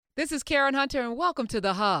This is Karen Hunter, and welcome to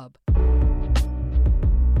The Hub.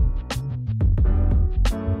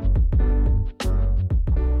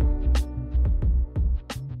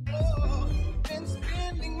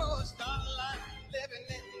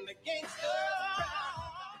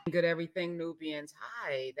 Good everything, Nubians.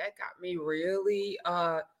 Hi, that got me really,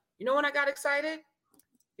 you know when I got excited?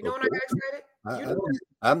 You know when I got excited?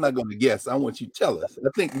 I'm not going to guess. I want you to tell us. I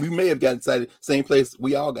think we may have got excited. Same place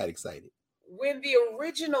we all got excited. When the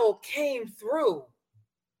original came through,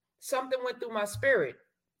 something went through my spirit.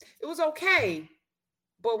 It was okay,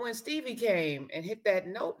 but when Stevie came and hit that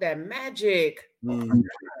note, that magic. And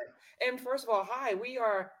first of all, hi, we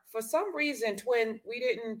are, for some reason, twin, we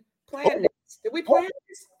didn't plan this. Did we plan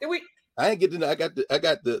this? Did we? I ain't get to know. I got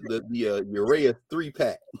the Urea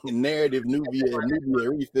 3-pack narrative Nubia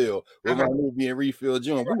refill. Nubia refill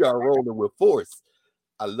June. We are rolling with force.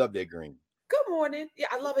 I love that green. Good morning. Yeah,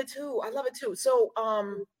 I love it too. So,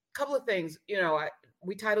 couple of things.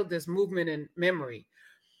 We titled this "Movement in Memory."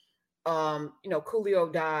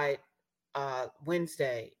 Coolio died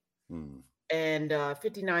Wednesday, and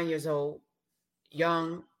 59 years old,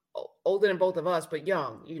 young, older than both of us, but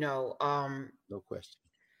young. No question.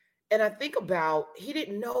 And I think about he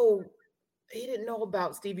didn't know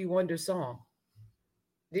about Stevie Wonder's song.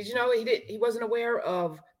 Did you know he wasn't aware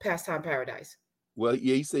of Pastime Paradise? Well,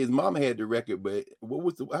 yeah, he said his mama had the record, but what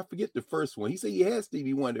was I forget the first one. He said he had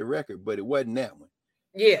Stevie Wonder record, but it wasn't that one.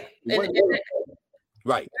 Yeah.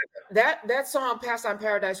 Right. That song Pastime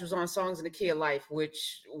Paradise was on Songs in the Key of Life,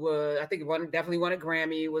 which was, I think, definitely won a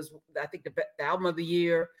Grammy. It was, I think, the album of the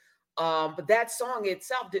year. But that song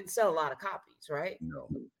itself didn't sell a lot of copies, right? No.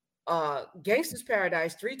 Gangsta's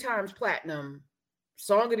Paradise, 3 times platinum,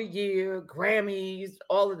 Song of the Year, Grammys,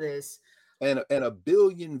 all of this. And a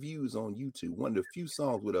billion views on YouTube. One of the few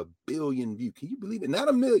songs with a billion views. Can you believe it? Not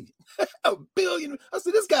a million, a billion. I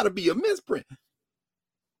said, this got to be a misprint.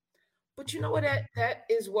 But you know what? That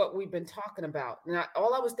is what we've been talking about. Now,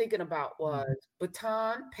 all I was thinking about was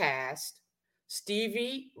baton passed.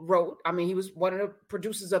 Stevie wrote. I mean, he was one of the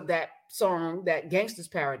producers of that song, that Gangsta's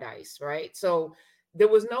Paradise, right? So there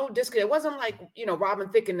was no disconnect. It wasn't like, Robin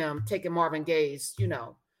Thicke and them taking Marvin Gaye's,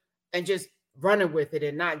 and just running with it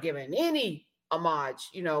and not giving any homage.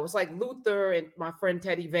 It's like Luther and my friend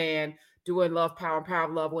Teddy Van doing Love, Power, and Power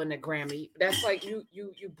of Love winning a Grammy. That's like you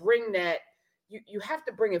bring that. You have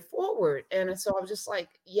to bring it forward. And so I was just like,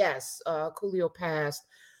 yes, Coolio passed.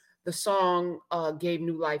 The song gave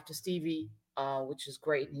new life to Stevie, which is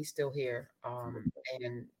great. And he's still here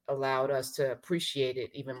and allowed us to appreciate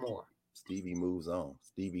it even more. Stevie moves on.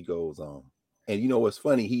 Stevie goes on. And you know what's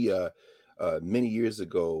funny? He many years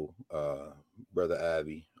ago, Brother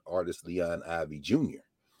Ivy, artist Leon Ivy Jr.,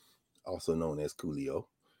 also known as Coolio,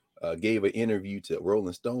 gave an interview to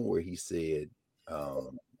Rolling Stone where he said,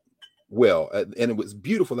 and it was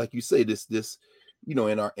beautiful, like you say, this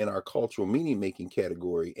in our cultural meaning making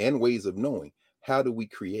category and ways of knowing, how do we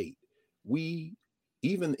create? We,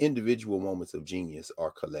 even individual moments of genius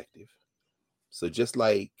are collective. So just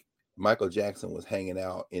like Michael Jackson was hanging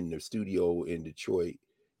out in the studio in Detroit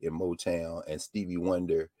in Motown, and Stevie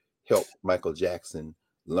Wonder helped Michael Jackson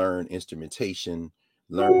learn instrumentation,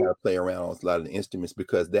 learn how to play around on a lot of the instruments,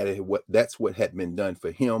 because that's what had been done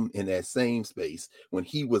for him in that same space when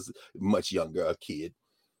he was much younger, a kid.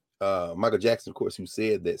 Michael Jackson, of course, who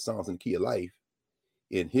said that Songs in the Key of Life,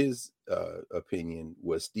 in his opinion,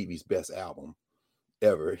 was Stevie's best album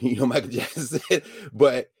ever. Michael Jackson said,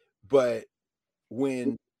 but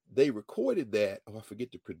when they recorded that, I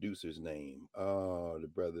forget the producer's name. The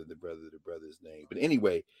brother's name. But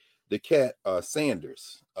anyway, the cat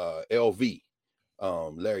Sanders, LV.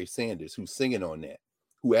 Larry Sanders, who's singing on that,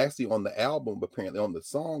 who actually on the album, apparently on the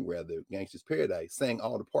song rather, Gangsta's Paradise, sang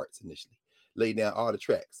all the parts initially, laid down all the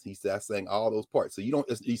tracks. He said, I sang all those parts. So you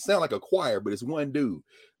sound like a choir, but it's one dude.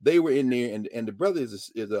 They were in there, and the brother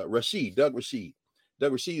is Rashid, Doug Rashid.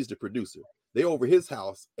 Doug Rashid is the producer. They over his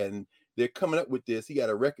house, and they're coming up with this. He got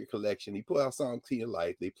a record collection. He put out Songs in Your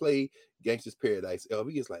Life. They play Gangsta's Paradise.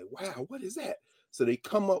 LV is like, wow, what is that? So they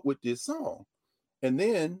come up with this song, and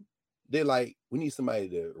then they're like, we need somebody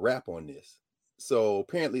to rap on this. So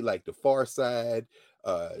apparently, like the Far Side,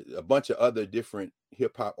 a bunch of other different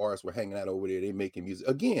hip hop artists were hanging out over there. They making music.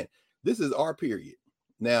 Again, this is our period.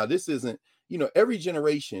 Now, this isn't, every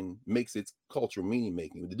generation makes its cultural meaning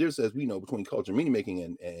making. The difference, as we know, between cultural meaning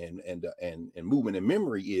making and movement and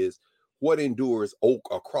memory is what endures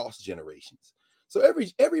across generations. So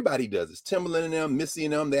everybody does this. Timbaland and them, Missy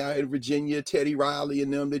and them, they out in Virginia, Teddy Riley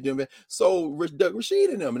and them, they're doing it. So Doug Rashid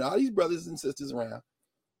and them, and all these brothers and sisters around.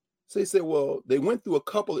 So they said, well, they went through a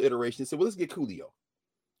couple of iterations. They said, well, let's get Coolio.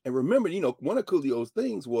 And remember, one of Coolio's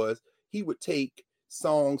things was he would take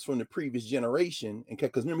songs from the previous generation, and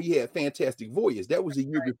because remember he had Fantastic Voyage. That was a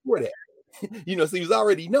year before that. So he was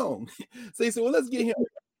already known. So he said, well, let's get him.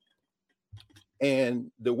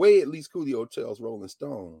 And the way at least Coolio tells Rolling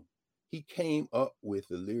Stone, he came up with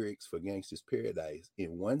the lyrics for Gangsta's Paradise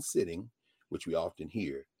in one sitting, which we often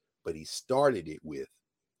hear, but he started it with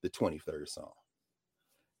the 23rd song.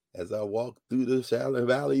 As I walk through the shallow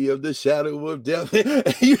valley of the shadow of death.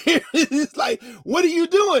 It's like, what are you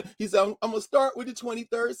doing? He said, I'm going to start with the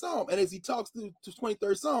 23rd song. And as he talks through the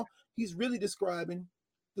 23rd song, he's really describing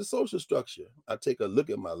the social structure. I take a look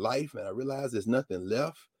at my life and I realize there's nothing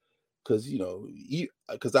left.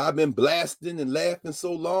 Because I've been blasting and laughing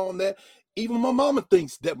so long that even my mama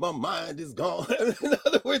thinks that my mind is gone. In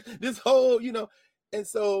other words, this whole, and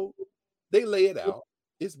so they lay it out.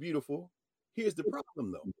 It's beautiful. Here's the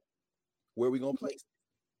problem, though. Where are we going to place it?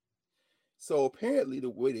 So apparently the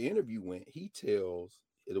way the interview went,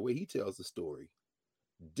 the way he tells the story,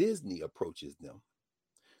 Disney approaches them.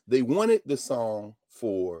 They wanted the song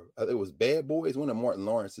for, it was Bad Boys, one of Martin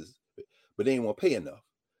Lawrence's, but they didn't want to pay enough.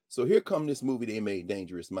 So here come this movie they made,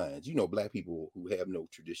 Dangerous Minds. Black people who have no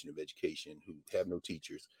tradition of education, who have no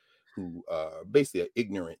teachers, who are basically an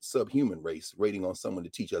ignorant subhuman race waiting on someone to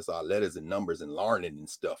teach us our letters and numbers and learning and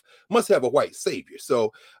stuff, must have a white savior.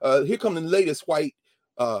 So here come the latest white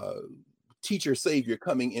teacher savior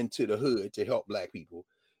coming into the hood to help Black people.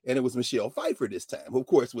 And it was Michelle Pfeiffer this time, who of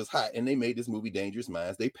course was hot, and they made this movie Dangerous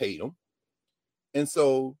Minds. They paid them. And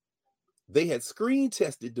so they had screen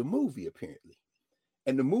tested the movie apparently.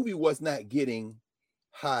 And the movie was not getting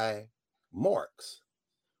high marks.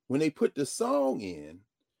 When they put the song in,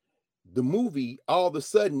 the movie all of a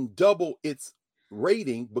sudden doubled its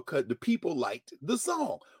rating because the people liked the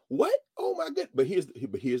song. What? Oh my God. But here's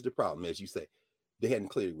the problem, as you say, they hadn't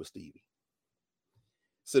cleared it with Stevie.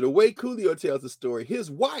 So the way Coolio tells the story, his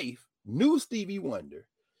wife knew Stevie Wonder.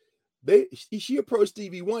 She approached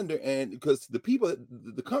Stevie Wonder, and because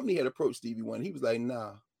the company had approached Stevie Wonder, he was like,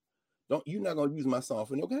 nah, you're not gonna use my song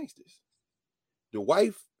for no gangsters. The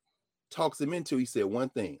wife talks him into, he said one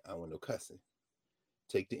thing, I want no cussing.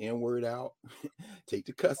 Take the N-word out, take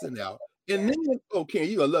the cussing out. And then, okay,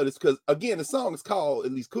 you're gonna love this, because again, the song is called,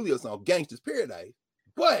 at least Coolio's song, Gangsta's Paradise.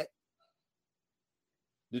 But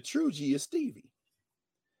the true G is Stevie.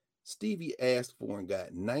 Stevie asked for and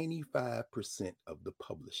got 95% of the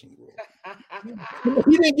publishing role.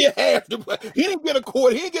 He didn't get half he didn't get a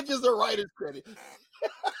quarter, he didn't get just a writer's credit.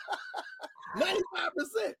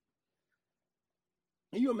 95%.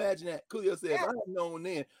 Can you imagine that? Coolio said, if I had known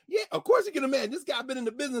then, yeah, of course you can imagine. This guy been in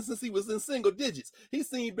the business since he was in single digits. He's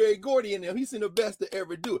seen Berry Gordy in there. He's seen the best to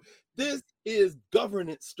ever do it. This is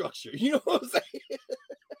governance structure. You know what I'm saying?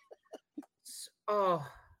 Oh,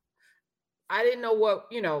 I didn't know what,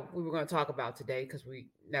 we were going to talk about today, because we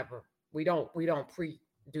don't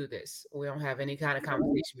pre-do this. We don't have any kind of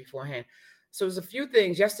conversation beforehand. So there's a few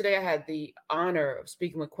things. Yesterday, I had the honor of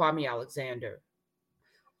speaking with Kwame Alexander.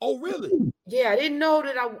 Oh, really? Yeah, I didn't know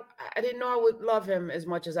I would love him as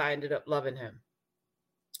much as I ended up loving him.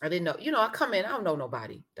 I didn't know. I come in, I don't know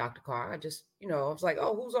nobody, Dr. Carr. I just, I was like,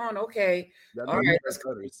 oh, who's on? Okay. All right. That's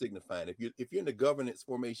signifying. If you're in the governance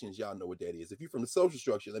formations, y'all know what that is. If you're from the social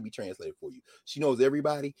structure, let me translate it for you. She knows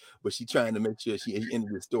everybody, but she's trying to make sure she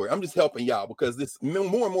into the story. I'm just helping y'all because this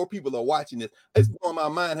more and more people are watching this. It's blowing my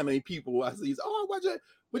mind how many people I see. Oh, I watch it.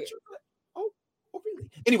 But oh, really?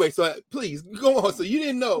 Anyway, so please go on. So you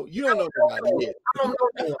didn't know. You don't know nobody yet. I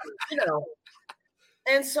don't know.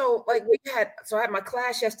 And so I had my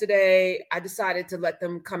class yesterday. I decided to let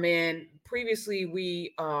them come in.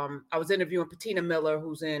 Previously, I was interviewing Patina Miller,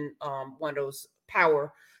 who's in one of those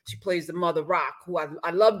Power. She plays the Mother Rock, who I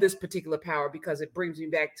love this particular Power because it brings me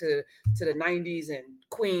back to the 90s and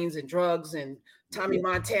Queens and drugs and Tommy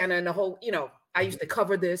Montana and the whole, I used to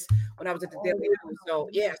cover this when I was at the Daily News. So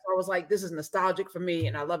yeah, so I was like, this is nostalgic for me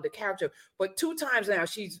and I love the character. But 2 times now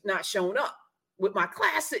she's not shown up with my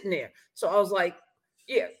class sitting there. So I was like,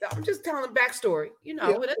 yeah, I'm just telling the backstory,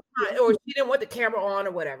 or she didn't want the camera on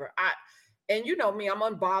or whatever. And you know me, I'm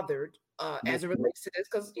unbothered as it relates to this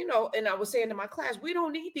because, and I was saying to my class, we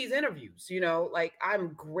don't need these interviews,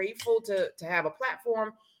 I'm grateful to have a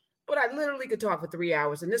platform, but I literally could talk for 3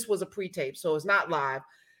 hours and this was a pre-tape, so it's not live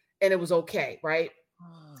and it was okay, right?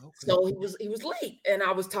 Okay. So he was late and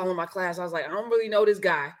I was telling my class, I was like, I don't really know this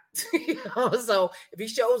guy. So if he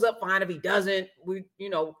shows up, fine. If he doesn't, I'm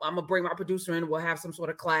gonna bring my producer in. We'll have some sort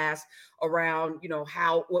of class around,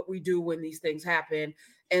 what we do when these things happen.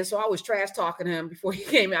 And so I was trash talking to him before he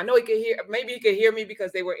came in. I know maybe he could hear me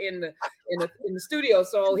because they were in the studio.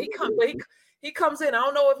 So he he comes in. I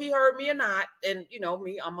don't know if he heard me or not. And you know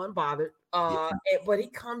me, I'm unbothered. But he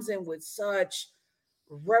comes in with such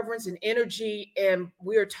reverence and energy. And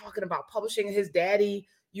we are talking about publishing. His daddy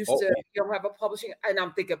used to have a publishing, and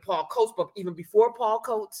I'm thinking Paul Coates, but even before Paul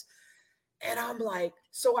Coates. And I'm like,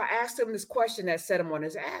 so I asked him this question that set him on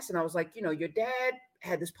his ass. And I was like, you know, your dad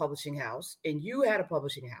had this publishing house and you had a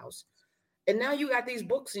publishing house. And now you got these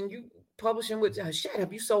books and you publishing with Hachette.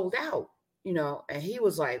 Have you sold out? You know, and he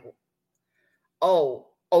was like, oh,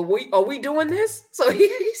 are we doing this? So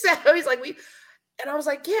he said, he's like, and I was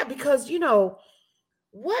like, yeah, because, you know,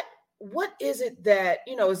 what is it that,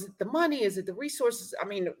 you know, is it the money? Is it the resources? I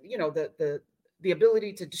mean, you know, the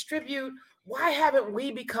ability to distribute. Why haven't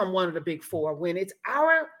we become one of the big four when it's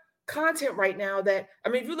our content right now that, I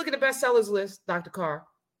mean, if you look at the bestsellers list, Dr. Carr,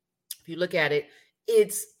 if you look at it,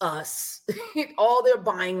 it's us. All they're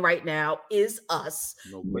buying right now is us.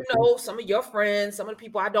 You know, some of your friends, some of the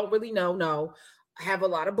people I don't really know, have a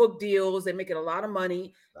lot of book deals. They're making a lot of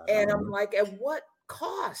money. And I'm like, at what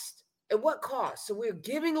cost? At what cost? So we're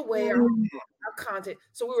giving away our content.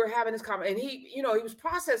 So we were having this comment, and he, you know, he was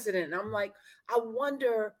processing it. And I'm like, I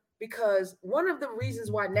wonder, because one of the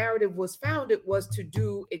reasons why Narrative was founded was to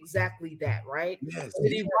do exactly that, right? Yes.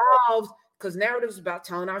 It evolved because Narrative is about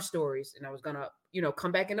telling our stories. And I was going to, you know,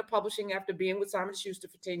 come back into publishing after being with Simon & Schuster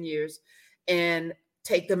for 10 years and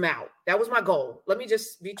take them out. That was my goal. Let me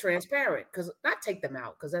just be transparent, because not take them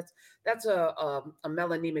out, because that's a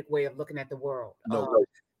melanemic way of looking at the world. No.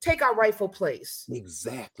 Take our rightful place.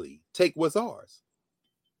 Exactly. Take what's ours.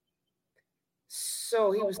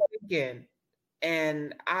 So he was thinking,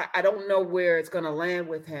 and I don't know where it's going to land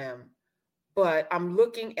with him, but I'm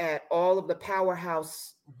looking at all of the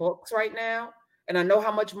powerhouse books right now, and I know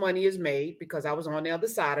how much money is made because I was on the other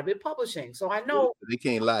side of it publishing. So I know they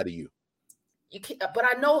can't lie to you. You can't, but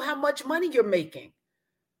I know how much money you're making.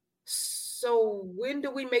 So when do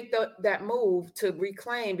we make that move to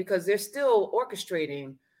reclaim? Because they're still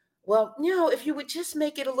orchestrating. Well, you know, if you would just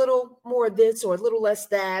make it a little more of this or a little less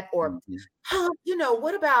that, or, you know,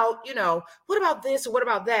 what about this or what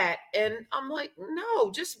about that? And I'm like,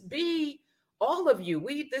 no, just be all of you.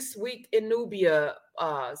 We this week in Nubia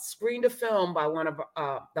screened a film by one of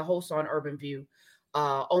the hosts on Urban View,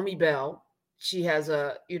 Omi Bell. She has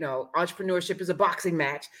a, you know, Entrepreneurship is a boxing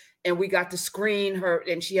match. And we got to screen her,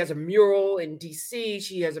 and she has a mural in DC.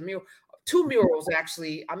 She has a mural, 2 murals,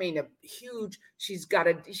 actually. I mean, a huge, she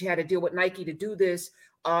had to deal with Nike to do this.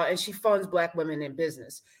 And she funds Black women in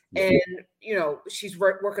business. And, you know, she's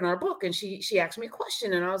working on her book, and she asked me a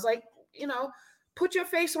question, and I was like, you know, put your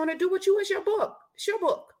face on it. Do what you is your book. It's your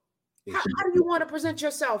book. How do you want to present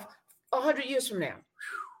yourself 100 years from now?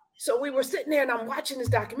 So we were sitting there, and I'm watching this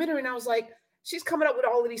documentary, and I was like, she's coming up with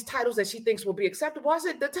all of these titles that she thinks will be acceptable. I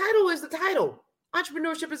said, the title is the title.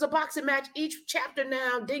 Entrepreneurship is a boxing match. Each chapter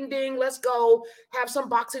now, ding, ding, let's go. Have some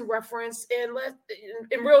boxing reference. And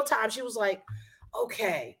in real time, she was like,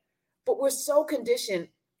 okay, but we're so conditioned.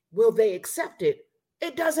 Will they accept it?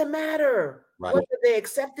 It doesn't matter. Right. Whether they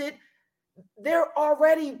accept it, they're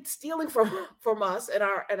already stealing from us and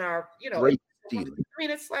our, you know, great stealing. I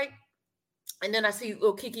mean, it's like, and then I see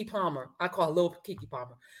little Keke Palmer. I call her little Keke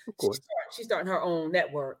Palmer. Of course. She's starting her own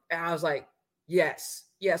network. And I was like, yes,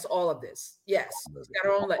 all of this. Yes. She's got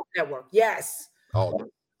her own network. Yes. All of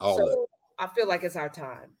it. I feel like it's our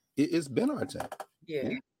time. It's been our time. Yeah.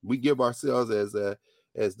 We give ourselves as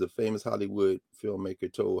the famous Hollywood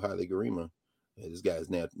filmmaker told Haile Gerima. This guy's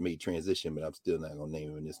now made transition, but I'm still not going to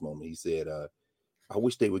name him in this moment. He said, I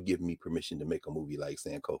wish they would give me permission to make a movie like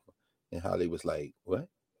Sankofa. And Haile was like, what?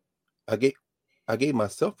 I gave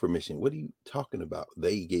myself permission. What are you talking about?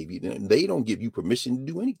 They gave you. They don't give you permission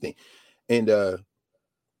to do anything, and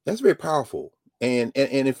that's very powerful. And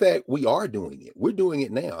in fact, we are doing it. We're doing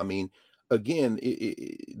it now. I mean, again,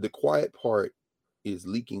 the quiet part is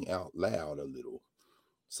leaking out loud a little.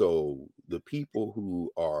 So the people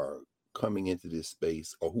who are coming into this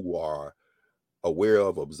space, or who are aware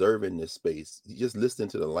of observing this space, you just listen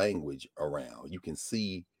to the language around. You can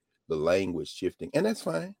see the language shifting, and that's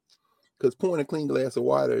fine. Because pouring a clean glass of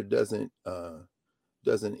water doesn't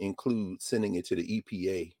include sending it to the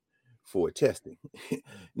EPA for testing.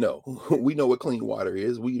 No, we know what clean water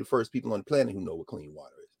is. We the first people on the planet who know what clean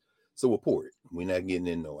water is. So we'll pour it. We're not getting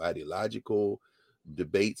in no ideological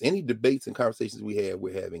debates. Any debates and conversations we have,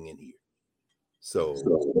 we're having in here. So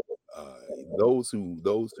those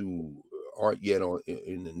who aren't yet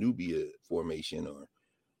in the Nubia formation, or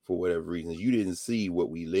for whatever reason, you didn't see what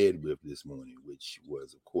we led with this morning, which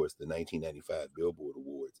was, of course, the 1995 Billboard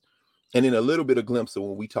Awards. And then a little bit of glimpse of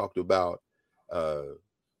when we talked about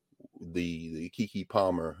the Keke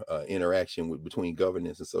Palmer interaction between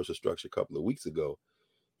governance and social structure a couple of weeks ago,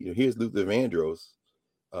 here's Luther Vandross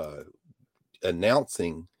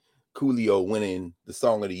announcing Coolio winning the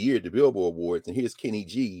Song of the Year at the Billboard Awards, and here's Kenny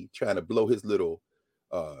G trying to blow his little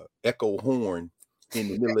echo horn in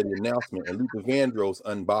the middle of the announcement, and Luther Vandross,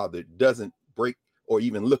 unbothered, doesn't break or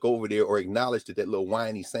even look over there or acknowledge that little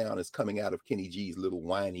whiny sound is coming out of Kenny G's little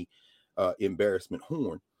whiny embarrassment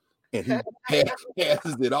horn. And he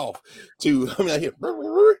passes it off to, I'm not here.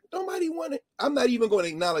 Nobody want it. I'm not even going to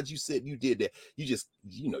acknowledge you said you did that. You just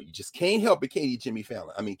can't help it, Kenny Jimmy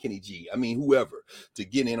Fallon. I mean, Kenny G. I mean, whoever, to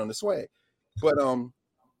get in on the swag. But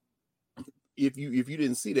if you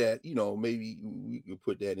didn't see that, maybe we could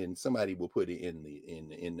put that in. Somebody will put it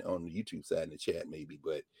in on the YouTube side in the chat, maybe.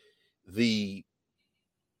 But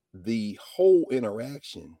the whole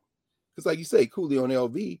interaction, because like you say, Coolio and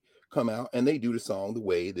LV come out and they do the song the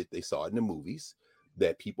way that they saw it in the movies,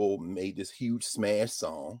 that people made this huge smash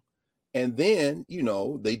song. And then,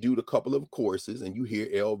 they do the couple of choruses and you hear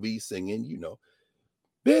LV singing,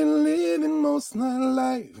 been living most of my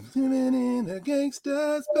life, living in a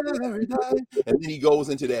gangster's paradise. And then he goes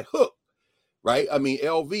into that hook, right? I mean,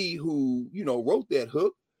 LV, who, wrote that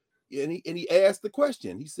hook, and he asked the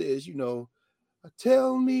question. He says,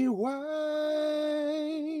 tell me, why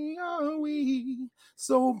are we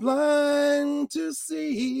so blind to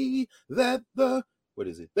see that the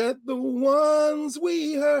ones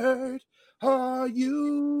we hurt are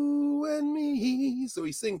you and me? So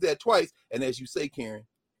he sings that twice. And as you say, Karen,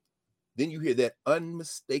 then you hear that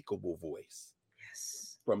unmistakable voice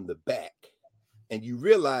from the back. And you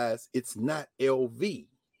realize it's not LV.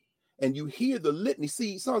 And you hear the litany.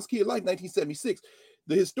 See, Songs Kid Life, 1976.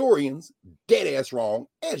 The historians, dead ass wrong,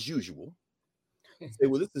 as usual, say,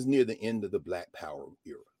 well, this is near the end of the Black Power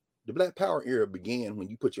era. The Black Power era began when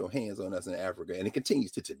you put your hands on us in Africa, and it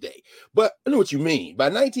continues to today. But I know what you mean. By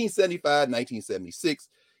 1975, 1976,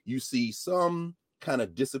 you see some kind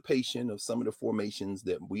of dissipation of some of the formations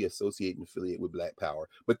that we associate and affiliate with Black Power,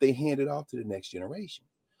 but they hand it off to the next generation.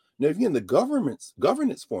 Now, if you're in the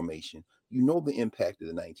governance formation, you know the impact of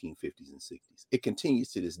the 1950s and 60s. It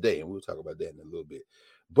continues to this day, and we'll talk about that in a little bit.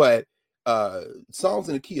 But Songs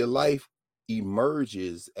in the Key of Life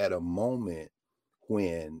emerges at a moment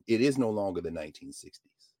when it is no longer the 1960s.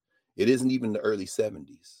 It isn't even the early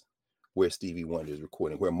 70s where Stevie Wonder is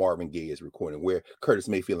recording, where Marvin Gaye is recording, where Curtis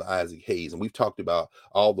Mayfield and Isaac Hayes, and we've talked about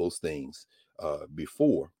all those things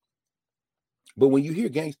before. But when you hear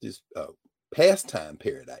Gangsta's Pastime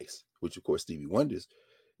Paradise, which of course Stevie Wonder's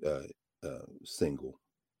single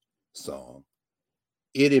song,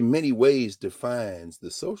 it in many ways defines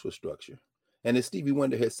the social structure. And as Stevie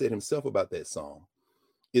Wonder has said himself about that song,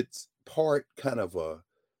 it's part kind of a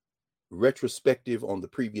retrospective on the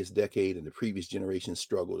previous decade and the previous generation's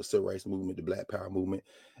struggle, the civil rights movement, the Black Power movement.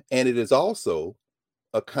 And it is also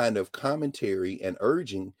a kind of commentary and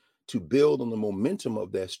urging to build on the momentum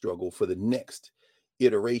of that struggle for the next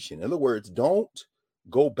iteration. In other words, don't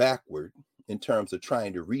go backward in terms of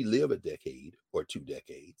trying to relive a decade or 2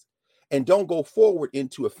 decades, and don't go forward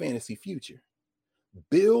into a fantasy future.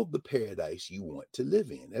 Build the paradise you want to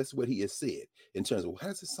live in. That's what he has said in terms of, well, how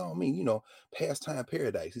does this song mean? Pastime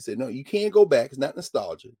paradise. He said, no, you can't go back. It's not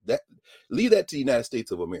nostalgia. Leave that to the United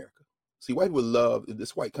States of America. See,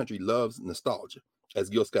 this white country loves nostalgia. As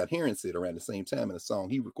Gil Scott-Heron said around the same time in a song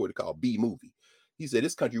he recorded called B-Movie. He said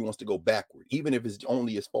this country wants to go backward, even if it's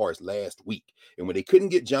only as far as last week. And when they couldn't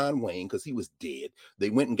get John Wayne because he was dead, they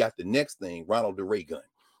went and got the next thing, Ronald the Ray Gun.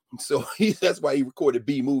 So that's why he recorded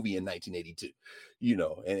B-Movie in 1982,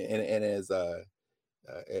 and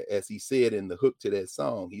as he said in the hook to that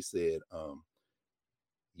song, he said,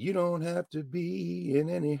 you don't have to be in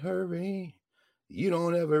any hurry. You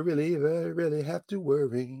don't ever really have to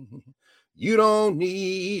worry. You don't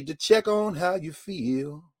need to check on how you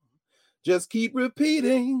feel. Just keep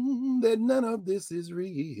repeating that none of this is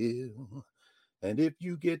real. And if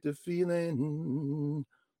you get the feeling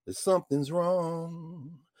that something's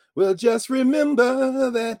wrong, well, just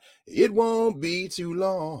remember that it won't be too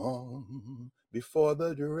long before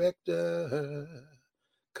the director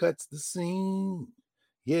cuts the scene.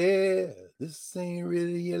 Yeah, this ain't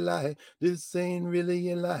really your life. This ain't really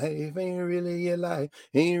your life. Ain't really your life.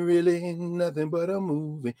 Ain't really nothing but a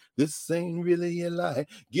movie. This ain't really your life.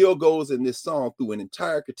 Gil goes in this song through an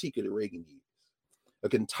entire critique of the Reagan years. An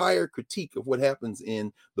entire critique of what happens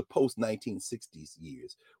in the post-1960s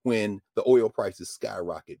years when the oil prices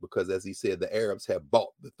skyrocket because, as he said, the Arabs have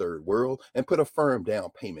bought the third world and put a firm down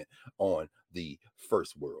payment on the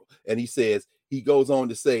first world. And he goes on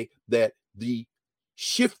to say that the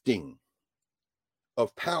shifting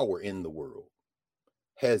of power in the world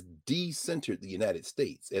has decentered the United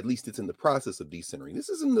States. At least it's in the process of decentering. This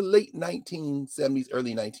is in the late 1970s,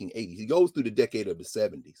 early 1980s. He goes through the decade of the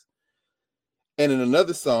 70s. And in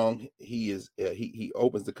another song, he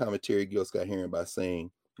opens the commentary, Gil Scott-Heron, by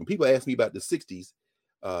saying, when people ask me about the 60s,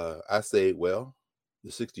 I say, well,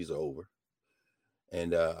 the 60s are over.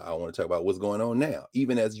 And I want to talk about what's going on now,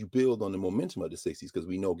 even as you build on the momentum of the 60s, because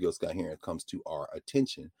we know Gil Scott-Heron comes to our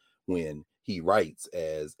attention when he writes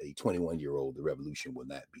as a 21-year-old, the revolution will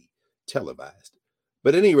not be televised.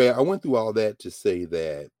 But anyway, I went through all that to say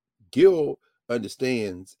that Gil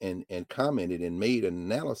understands and commented and made an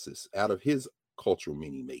analysis out of his cultural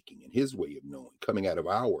meaning making and his way of knowing, coming out of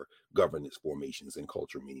our governance formations and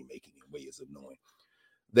cultural meaning making and ways of knowing,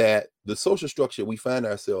 that the social structure we find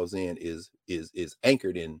ourselves in is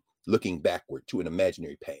anchored in looking backward to an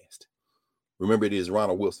imaginary past. Remember, it is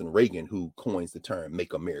Ronald Wilson Reagan who coins the term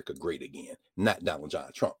 "Make America Great Again," not Donald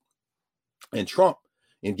John Trump. And Trump,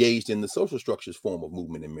 engaged in the social structures form of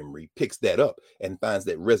movement and memory, picks that up and finds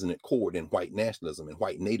that resonant chord in white nationalism and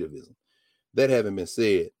white nativism. That having been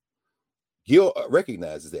said, Gil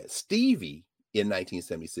recognizes that Stevie in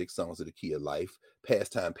 1976, Songs of the Key of Life,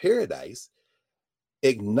 Pastime Paradise,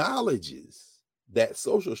 acknowledges that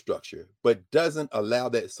social structure, but doesn't allow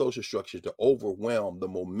that social structure to overwhelm the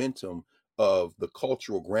momentum of the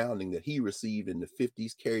cultural grounding that he received in the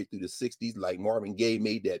 50s, carried through the 60s, like Marvin Gaye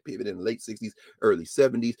made that pivot in the late 60s, early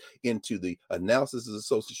 70s, into the analysis of the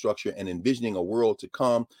social structure and envisioning a world to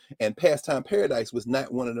come. And Pastime Paradise was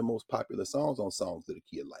not one of the most popular songs on Songs of the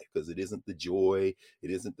Key of Life, because it isn't the joy, it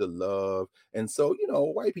isn't the love. And so,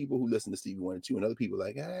 white people who listen to Stevie Wonder too, and other people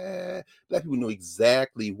like, black people know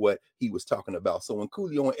exactly what he was talking about. So when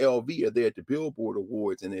Coolio and LV are there at the Billboard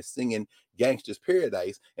Awards and they're singing Gangsta's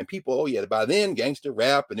Paradise, and people, oh yeah, by then gangster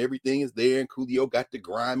rap and everything is there, and Coolio got the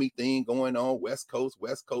grimy thing going on, West Coast,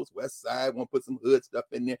 West Side, want to put some hood stuff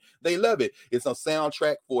in there. They love it. It's a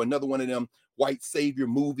soundtrack for another one of them white savior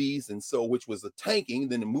movies, and so, which was a tanking.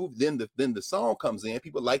 Then the song comes in.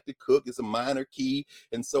 People like to cook. It's a minor key,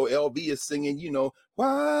 and so LV is singing,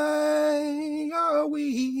 why are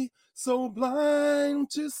we so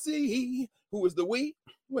blind to see? Who is the we?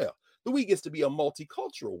 Well, the we gets to be a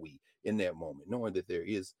multicultural we in that moment, knowing that there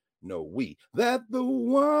is no we, that the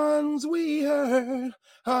ones we heard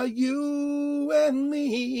are you and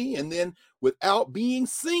me. And then, without being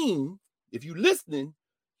seen, if you listening,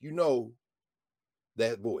 you know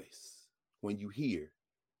that voice when you hear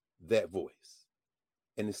that voice.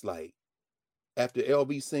 And it's like, after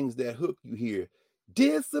LV sings that hook, you hear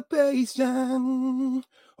dissipation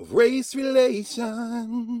of race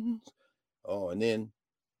relations. Oh, and then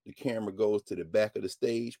the camera goes to the back of the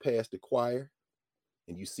stage past the choir,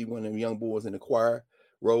 and you see one of them young boys in the choir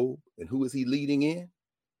robe. And who is he leading in?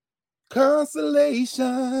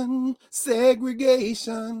 Consolation,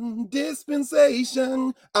 segregation,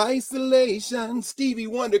 dispensation, isolation. Stevie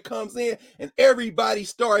Wonder comes in and everybody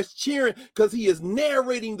starts cheering because he is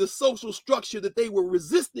narrating the social structure that they were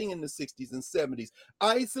resisting in the 60s and 70s.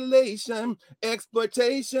 Isolation,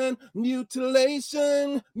 exploitation,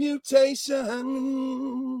 mutilation,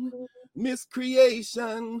 mutation,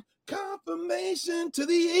 miscreation, confirmation to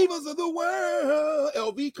the evils of the world.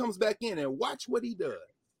 LV comes back in and watch what he does.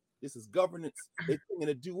 This is governance. They're singing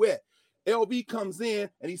a duet. LV comes in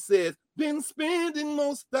and he says, been spending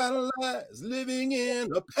most of our lives living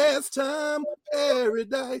in a pastime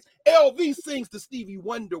paradise. LV sings the Stevie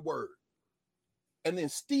Wonder word. And then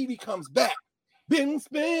Stevie comes back. Been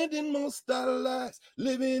spending most of our lives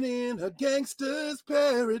living in a gangster's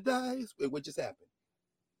paradise. Wait, what just happened?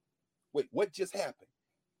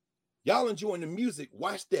 Y'all enjoying the music.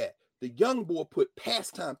 Watch that. The young boy put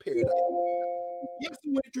Pastime Paradise. Guess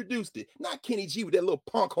who introduced it? Not Kenny G with that little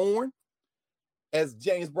punk horn. As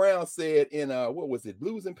James Brown said in what was it,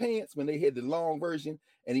 Blues and Pants, when they had the long version,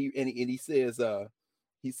 and he says,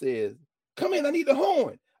 come in, I need a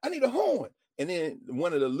horn. And then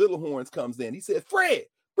one of the little horns comes in. He says, Fred,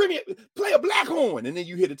 play a black horn. And then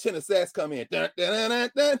you hear the tenor sax come in. Dun, dun, dun,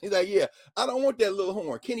 dun. He's like, yeah, I don't want that little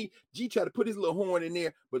horn. Kenny G tried to put his little horn in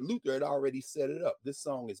there, but Luther had already set it up. This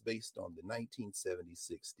song is based on the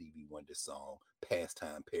 1976 Stevie Wonder song,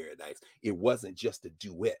 Pastime Paradise. It wasn't just a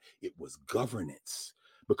duet. It was governance,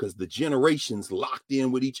 because the generations locked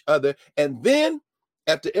in with each other. And then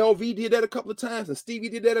after LV did that a couple of times and Stevie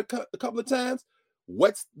did that a couple of times,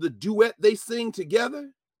 what's the duet they sing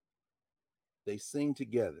together? They sing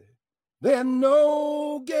together. There are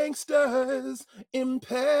no gangsters in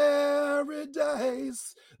paradise.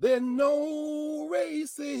 There are no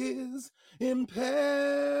races in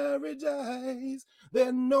paradise. There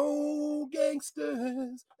are no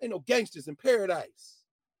gangsters. Ain't no gangsters in paradise.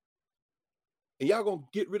 And y'all gonna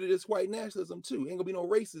get rid of this white nationalism too. Ain't gonna be no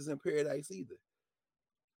racists in paradise either.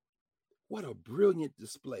 What a brilliant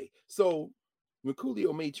display. So when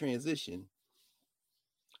Coolio made transition,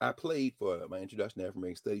 I played for my introduction to African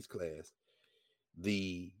American Studies class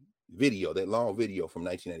the video, that long video from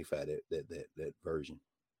 1995, that version.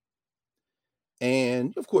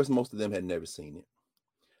 And of course, most of them had never seen it.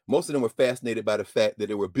 Most of them were fascinated by the fact that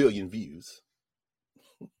there were 1 billion views.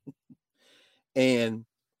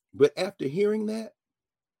 But after hearing that,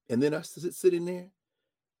 and then us sitting there,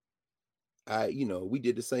 we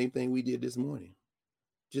did the same thing we did this morning.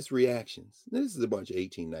 Just reactions. This is a bunch of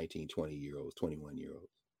 18, 19, 20-year-olds,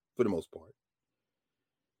 21-year-olds, for the most part.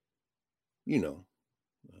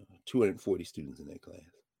 240 students in that class.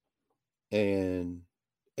 And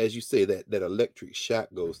as you say, that electric shock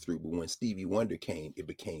goes through. But when Stevie Wonder came, it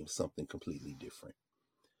became something completely different.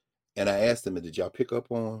 And I asked them, did y'all pick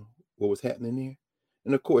up on what was happening there?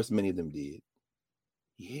 And of course, many of them did.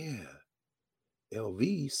 Yeah.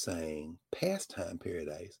 LV sang Pastime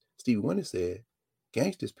Paradise. Stevie Wonder said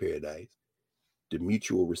Gangsta's Paradise, the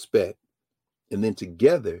mutual respect. And then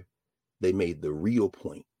together, they made the real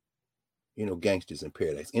point. Gangsters in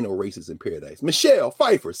Paradise, races in Paradise. Michelle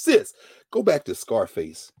Pfeiffer, sis, go back to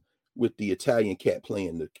Scarface with the Italian cat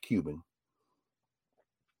playing the Cuban.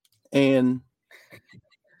 And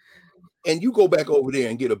you go back over there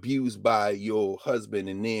and get abused by your husband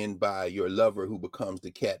and then by your lover who becomes the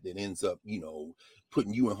cat that ends up,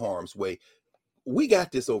 putting you in harm's way. We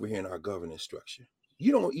got this over here in our governance structure.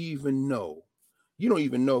 You don't even know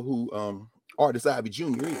who Artis Ivy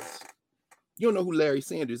Jr. is. You don't know who Larry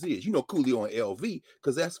Sanders is. You know Coolio and LV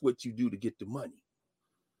because that's what you do to get the money.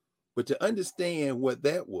 But to understand what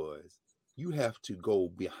that was, you have to go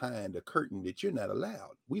behind a curtain that you're not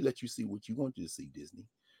allowed. We let you see what you want to see, Disney.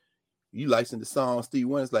 You license the song, Stevie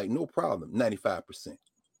Wonder's like, no problem, 95%.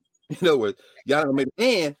 In other words, y'all don't make it,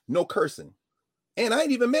 and no cursing. And I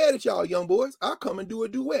ain't even mad at y'all, young boys. I'll come and do a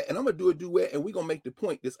duet, and I'm going to do a duet, and we're going to make the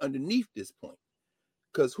point that's underneath this point.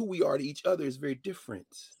 Because who we are to each other is very different.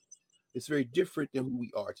 It's very different than who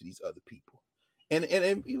we are to these other people. And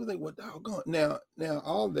people think, well, doggone. Now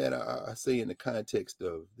all that I say in the context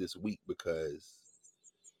of this week, because,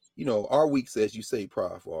 our weeks, as you say,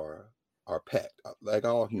 Prof, are packed, like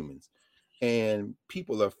all humans. And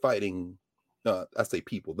people are fighting, I say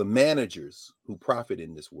people, the managers who profit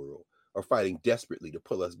in this world are fighting desperately to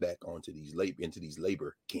pull us back into these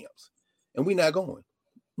labor camps. And we're not going,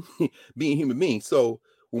 being human beings. So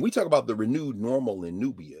when we talk about the renewed normal in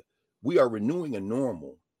Nubia, we are renewing a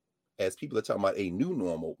normal. As people are talking about a new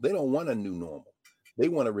normal, they don't want a new normal. They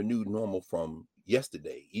want a renewed normal from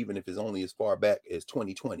yesterday, even if it's only as far back as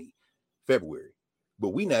 2020, February.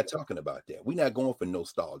 But we're not talking about that. We're not going for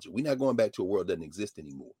nostalgia. We're not going back to a world that doesn't exist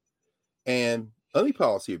anymore. And let me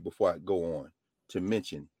pause here before I go on to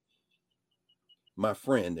mention my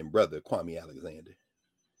friend and brother, Kwame Alexander.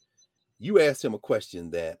 You asked him a question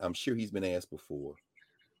that I'm sure he's been asked before.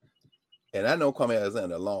 And I know Kwame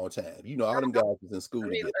Alexander a long time. All them guys was in school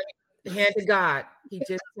together. Hand to God, he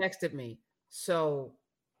just texted me. So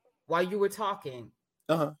while you were talking,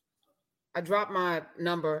 I dropped my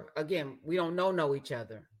number. Again, we don't know each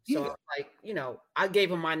other. So I'm like, I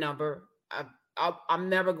gave him my number. I'm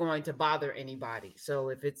never going to bother anybody. So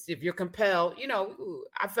if you're compelled,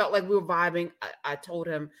 I felt like we were vibing. I told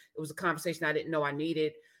him it was a conversation I didn't know I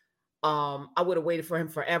needed. I would have waited for him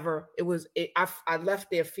forever. I left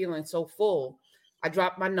there feeling so full. I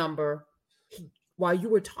dropped my number. While you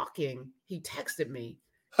were talking, he texted me.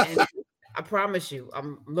 And I promise you,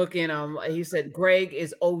 I'm looking. He said, Greg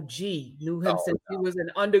is OG. Knew him since he was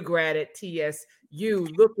an undergrad at TSU.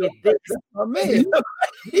 Look at this. Oh, man.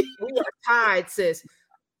 We are tied, sis.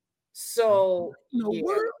 So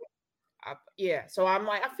So I'm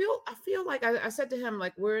like, I feel like I said to him,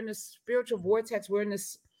 like, we're in this spiritual vortex. We're in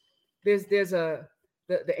this. There's the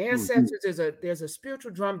ancestors. There's a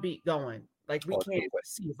spiritual drum beat going. Like we can't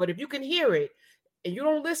see it. But if you can hear it and you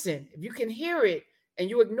don't listen, if you can hear it and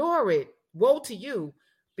you ignore it, woe to you,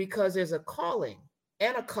 because there's a calling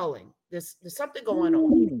and a culling. There's something going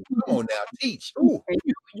on. Come on now, teach. And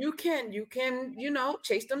you can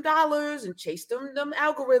chase them dollars and chase them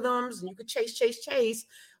algorithms, and you can chase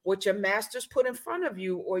what your masters put in front of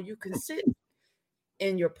you, or you can sit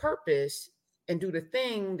in your purpose and do the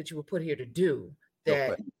thing that you were put here to do.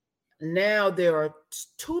 That now there are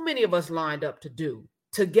too many of us lined up to do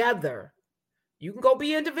together. You can go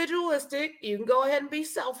be individualistic, you can go ahead and be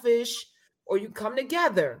selfish, or you come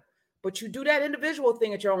together, but you do that individual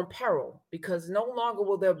thing at your own peril, because no longer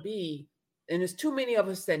will there be, and there's too many of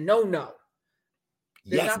us that no.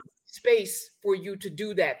 There's not space for you to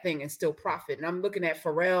do that thing and still profit. And I'm looking at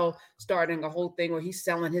Pharrell starting a whole thing where he's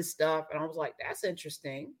selling his stuff, and I was like, that's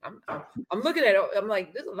interesting. I'm looking at it. I'm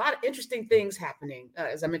like, there's a lot of interesting things happening.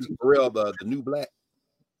 As I mentioned, Pharrell, the new black.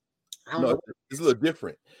 I don't No, know. it's a little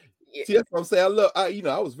different. Yeah. See, that's what I'm saying.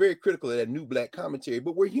 I was very critical of that new black commentary,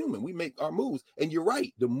 but we're human. We make our moves. And you're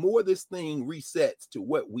right. The more this thing resets to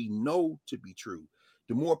what we know to be true,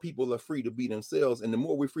 the more people are free to be themselves. And the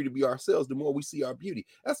more we're free to be ourselves, the more we see our beauty.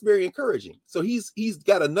 That's very encouraging. So he's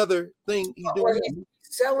got another thing he's doing. He's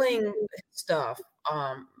selling stuff,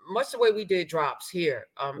 much the way we did drops here.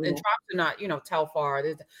 And drops are not,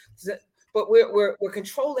 Telfar, but we're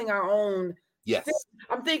controlling our own. Yes. Thing.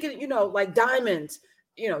 I'm thinking, like Diamonds.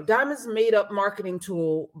 Diamonds made up marketing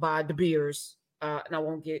tool by De Beers, and I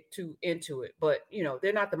won't get too into it, but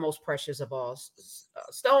they're not the most precious of all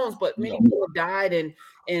stones, but many people have died,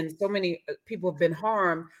 and so many people have been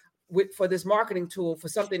harmed for this marketing tool for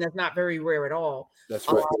something that's not very rare at all. That's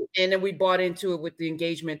right. And then we bought into it with the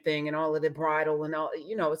engagement thing and all of the bridal and all.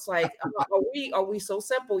 It's like, are we so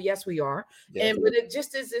simple? Yes, we are. Yes. But it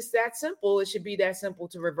just is. It's that simple. It should be that simple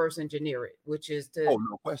to reverse engineer it, which is to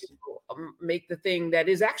no question. Make the thing that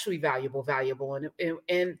is actually valuable.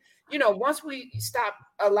 And once we stop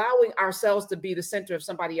allowing ourselves to be the center of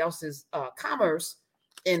somebody else's commerce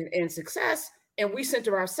and success, and we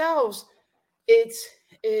center ourselves,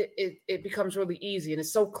 it becomes really easy, and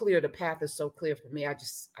it's so clear. The path is so clear for me. I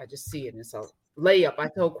just see it. And it's a layup. I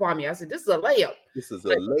told Kwame, I said, this is a layup. This is a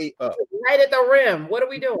layup. Right at the rim. What are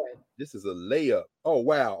we doing? This is a layup. Oh,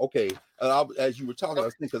 wow. Okay. As you were talking, I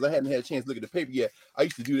was thinking, because I hadn't had a chance to look at the paper yet. I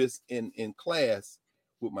used to do this in class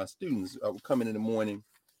with my students. I would come in the morning,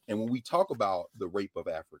 and when we talk about the rape of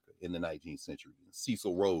Africa in the 19th century,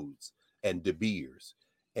 Cecil Rhodes and De Beers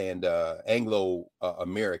and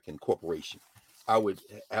Anglo-American Corporation, I would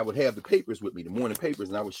have the papers with me, the morning papers,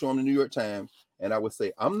 and I would show them the New York Times, and I would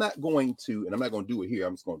say, I'm not going to do it here.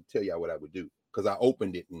 I'm just going to tell you what I would do, because I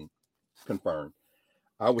opened it and confirmed.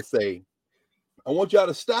 I would say, I want y'all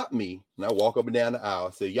to stop me. And I walk up and down the aisle.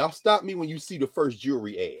 I say, y'all stop me when you see the first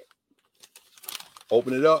jewelry ad.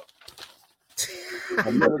 Open it up.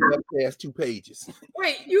 I'm never going to pass 2 pages.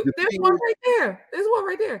 Wait, there's one right there. There's one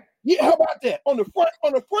right there. Yeah, how about that? On the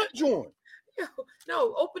front joint.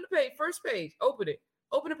 No, open the page. First page. Open it.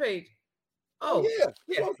 Open the page. Oh, yeah.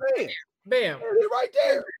 That's what I'm saying. Bam. It's right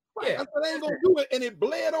there. Yeah. I ain't going to do it. And it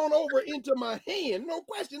bled on over into my hand. No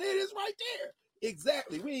question. It is right there.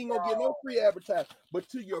 Exactly. We ain't going to get no free advertising. But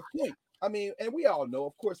to your point, I mean, and we all know,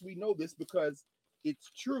 of course, we know this because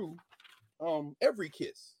it's true. Every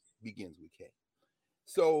kiss begins with K.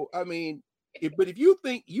 So, I mean, but if you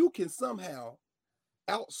think you can somehow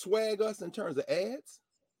outswag us in terms of ads,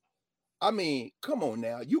 I mean, come on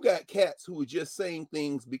now. You got cats who are just saying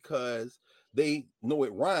things because they know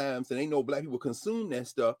it rhymes and they know black people consume that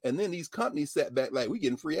stuff. And then these companies sat back like, we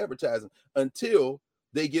getting free advertising until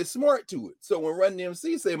they get smart to it. So when Run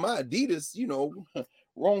DMC say my Adidas,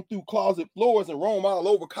 roam through closet floors and roam all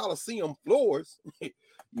over Coliseum floors, and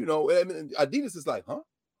Adidas is like, huh?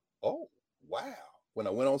 Oh, wow. When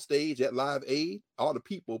I went on stage at Live Aid, all the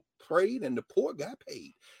people prayed and the poor got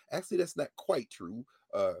paid. Actually, that's not quite true,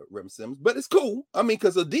 Rem Sims, but it's cool. I mean,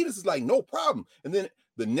 because Adidas is like, no problem. And then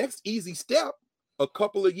the next easy step a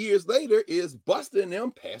couple of years later is busting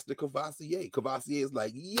them past the Cavassier. Cavassier is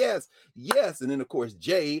like, yes. And then, of course,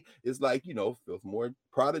 Jay is like, Filthmore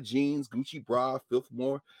Prada jeans, Gucci bra,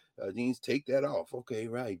 Filthmore jeans, take that off. Okay,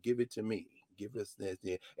 right. Give it to me. Give us that.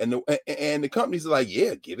 And the companies are like,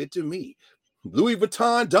 yeah, give it to me. Louis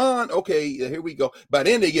Vuitton, Don. Okay, here we go. By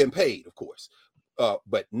then they're getting paid, of course,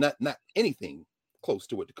 but not anything close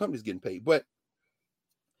to what the company's getting paid. But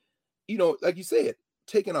like you said,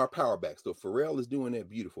 taking our power back. So Pharrell is doing that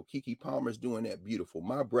beautiful. Keke Palmer is doing that beautiful.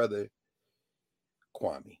 My brother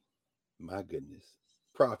Kwame, my goodness,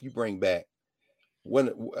 Prof, you bring back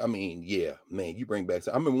you bring back.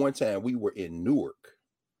 So I remember one time we were in Newark.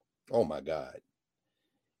 Oh my God,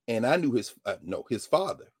 and I knew his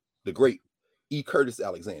father, the great E. Curtis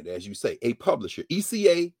Alexander, as you say, a publisher,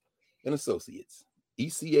 ECA and Associates,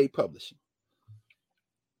 ECA Publishing.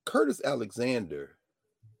 Curtis Alexander,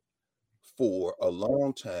 for a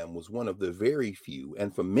long time, was one of the very few,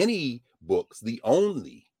 and for many books, the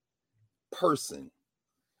only person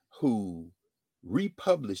who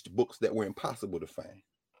republished books that were impossible to find.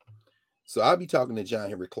 So I'll be talking to John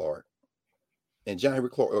Henry Clark, and John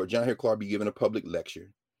Henry Clark be giving a public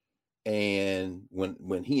lecture. And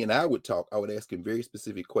when he and I would talk, I would ask him very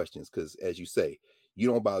specific questions because, as you say, you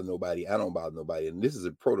don't bother nobody, I don't bother nobody. And this is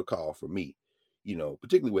a protocol for me,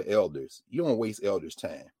 particularly with elders. You don't waste elders'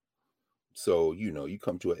 time. So, you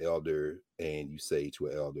come to an elder and you say to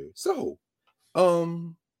an elder, so,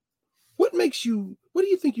 what do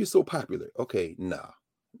you think you're so popular? Okay, nah.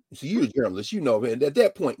 So you're a journalist, and at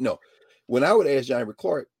that point, no. When I would ask John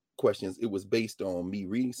Clark questions, it was based on me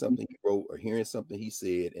reading something he wrote or hearing something he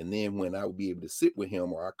said. And then when I would be able to sit with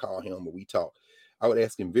him or I call him or we talk, I would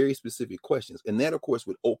ask him very specific questions. And that, of course,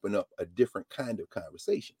 would open up a different kind of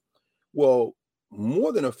conversation. Well,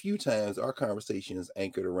 more than a few times, our conversations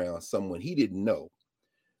anchored around someone he didn't know,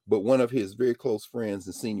 but one of his very close friends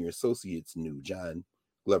and senior associates knew, John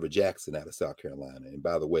Glover Jackson out of South Carolina. And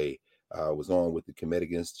by the way, I was on with the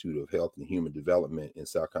Kemetic Institute of Health and Human Development in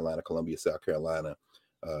South Carolina, Columbia, South Carolina.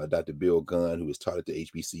 Dr. Bill Gunn, who has taught at the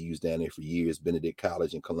HBCUs down there for years, Benedict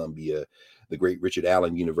College in Columbia, the great Richard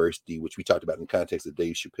Allen University, which we talked about in the context of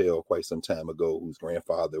Dave Chappelle quite some time ago, whose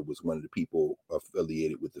grandfather was one of the people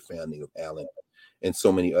affiliated with the founding of Allen, and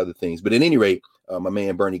so many other things. But at any rate, my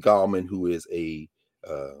man Bernie Gallman, who is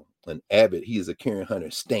an avid, he is a Karen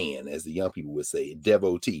Hunter stan, as the young people would say,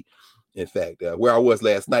 devotee. In fact, where I was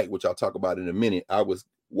last night, which I'll talk about in a minute, I was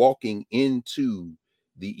walking into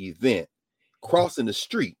the event, crossing the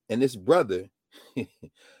street, and this brother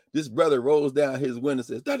rolls down his window and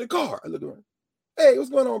says, "Dr. Carr." I look around. "Hey,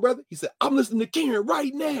 what's going on, brother?" He said, "I'm listening to Karen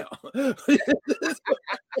right now."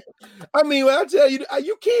 I mean, when I tell you,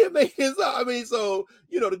 you can't make this up. I mean, so,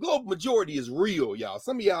 the global majority is real, y'all.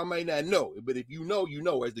 Some of y'all may not know, but if you know,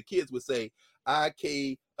 as the kids would say,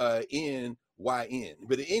 IKNYN.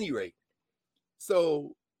 But at any rate,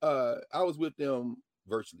 so I was with them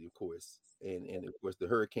virtually, of course. And of course, the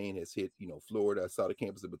hurricane has hit, Florida. I saw the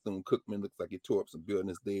campus of Bethune-Cookman. Looks like it tore up some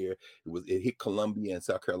buildings there. It hit Columbia and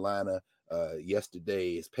South Carolina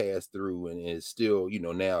yesterday. It's passed through and is still,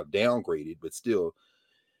 now downgraded, but still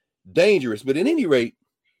dangerous. But at any rate,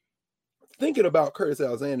 thinking about Curtis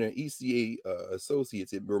Alexander and ECA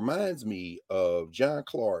Associates, it reminds me of John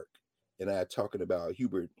Clark and I talking about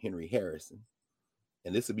Hubert Henry Harrison.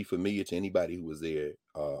 And this would be familiar to anybody who was there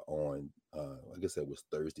on, I guess that was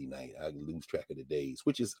Thursday night. I lose track of the days,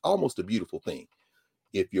 which is almost a beautiful thing.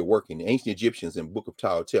 If you're working, the ancient Egyptians in Book of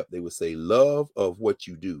Tau-Tep, they would say, love of what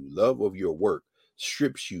you do, love of your work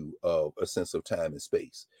strips you of a sense of time and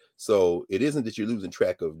space. So it isn't that you're losing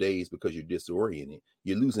track of days because you're disoriented.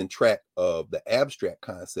 You're losing track of the abstract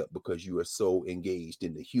concept because you are so engaged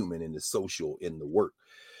in the human, in the social, in the work.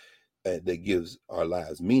 That gives our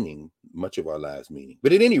lives meaning, much of our lives meaning.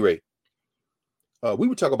 But at any rate, we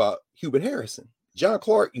would talk about Hubert Harrison. John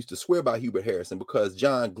Clark used to swear by Hubert Harrison because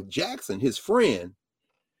John Jackson, his friend,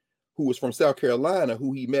 who was from South Carolina,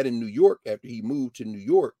 who he met in New York after he moved to New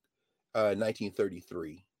York in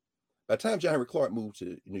 1933. By the time John Henry Clark moved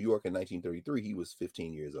to New York in 1933, he was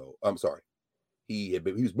 15 years old. I'm sorry. He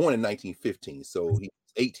was born in 1915, so he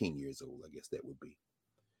was 18 years old, I guess that would be.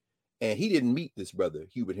 And he didn't meet this brother,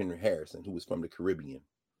 Hubert Henry Harrison, who was from the Caribbean,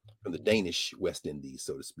 from the Danish West Indies,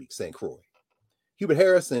 so to speak, St. Croix. Hubert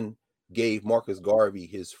Harrison gave Marcus Garvey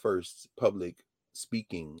his first public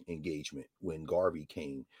speaking engagement when Garvey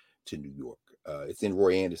came to New York. It's in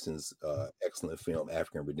Roy Anderson's excellent film,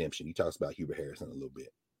 African Redemption. He talks about Hubert Harrison a little bit.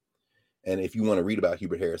 And if you want to read about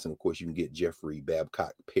Hubert Harrison, of course, you can get Jeffrey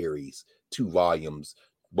Babcock Perry's 2 volumes,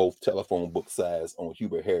 both telephone book size, on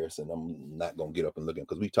Hubert Harrison. I'm not going to get up and look at him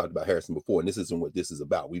because we've talked about Harrison before, and this isn't what this is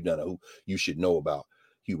about. We've done a who you should know about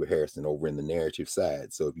Hubert Harrison over in the narrative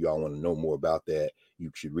side. So if you all want to know more about that,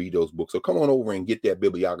 you should read those books. So come on over and get that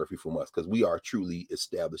bibliography from us, because we are truly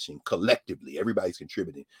establishing collectively, everybody's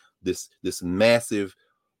contributing, this massive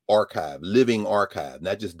archive, living archive,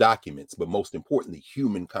 not just documents, but most importantly,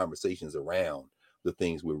 human conversations around the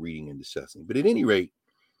things we're reading and discussing. But at any rate,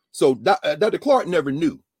 so Dr. Clark never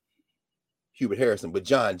knew Hubert Harrison, but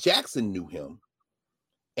John Jackson knew him.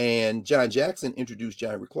 And John Jackson introduced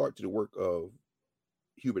John Henry Clark to the work of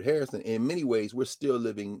Hubert Harrison. In many ways, we're still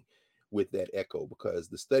living with that echo, because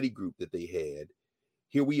the study group that they had,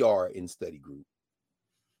 here we are in study group,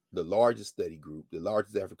 the largest study group, the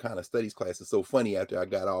largest Africana studies class. It's so funny, after I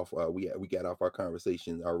got off, we got off our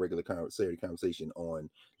conversation, our regular Saturday conversation on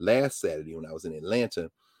last Saturday when I was in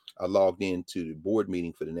Atlanta. I logged into the board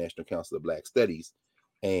meeting for the National Council of Black Studies,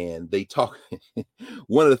 and they talked.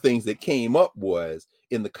 One of the things that came up was,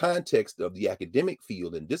 in the context of the academic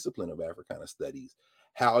field and discipline of Africana studies,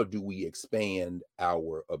 how do we expand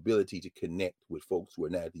our ability to connect with folks who are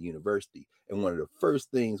not at the university? And one of the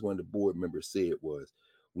first things one of the board members said was,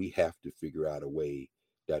 we have to figure out a way,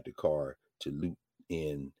 Dr. Carr, to loop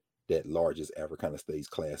in that largest Africana studies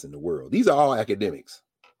class in the world. These are all academics.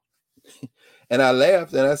 And I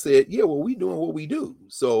laughed and I said, yeah, well, we doing what we do.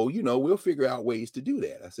 So, we'll figure out ways to do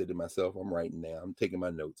that. I said to myself, I'm writing now, I'm taking my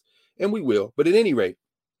notes, and we will. But at any rate,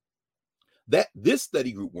 that this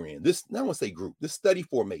study group we're in, this, I don't want to say group, this study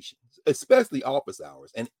formations, especially office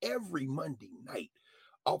hours, and every Monday night,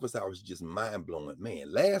 office hours is just mind-blowing.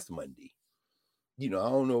 Man, last Monday, I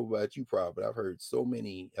don't know about you, Prof, but I've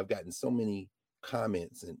gotten so many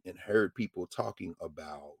comments and heard people talking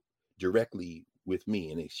about directly with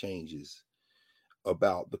me in exchanges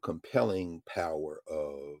about the compelling power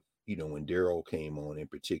of, when Daryl came on in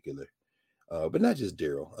particular. But not just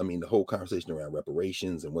Daryl. I mean, the whole conversation around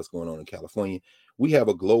reparations and what's going on in California, we have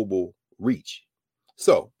a global reach.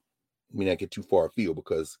 So we not get too far afield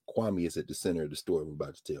because Kwame is at the center of the story I'm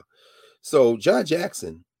about to tell. So John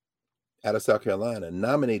Jackson out of South Carolina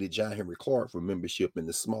nominated John Henry Clarke for membership in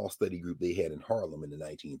the small study group they had in Harlem in the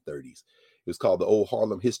 1930s. It was called the Old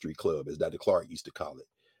Harlem History Club, as Dr. Clarke used to call it.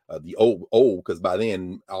 The old, because by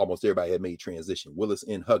then almost everybody had made transition. Willis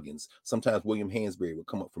N. Huggins, sometimes William Hansberry would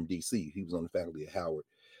come up from DC. He was on the faculty at Howard,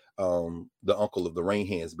 the uncle of Lorraine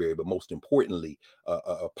Hansberry, but most importantly,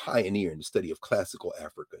 a pioneer in the study of classical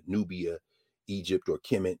Africa, Nubia, Egypt, or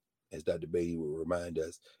Kemet, as Dr. Beatty will remind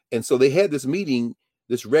us. And so they had this meeting,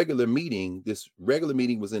 this regular meeting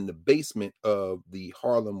was in the basement of the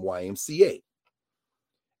Harlem YMCA.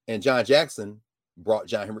 And John Jackson brought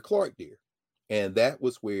John Henry Clarke there. And that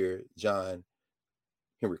was where John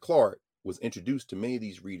Henry Clarke was introduced to many of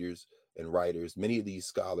these readers and writers, many of these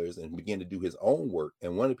scholars, and began to do his own work.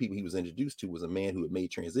 And one of the people he was introduced to was a man who had made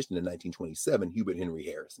transition in 1927, Hubert Henry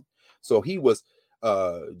Harrison. So he was,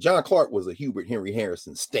 John Clarke was a Hubert Henry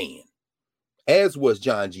Harrison stan, as was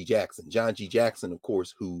John G. Jackson. John G. Jackson, of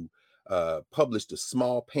course, who published a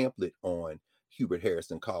small pamphlet on Hubert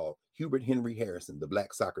Harrison called Hubert Henry Harrison, the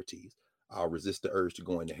Black Socrates. I'll resist the urge to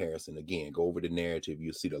go into Harrison again. Go over the narrative.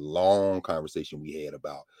 You'll see the long conversation we had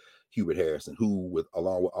about Hubert Harrison, who,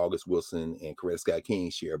 along with August Wilson and Coretta Scott King,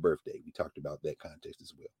 share a birthday. We talked about that context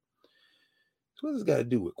as well. So what does this got to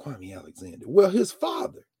do with Kwame Alexander? Well, his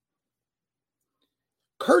father,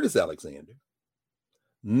 Curtis Alexander,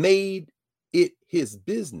 made it his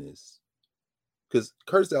business, because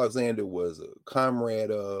Curtis Alexander was a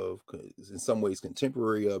comrade of, in some ways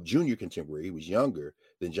contemporary of, junior contemporary. He was younger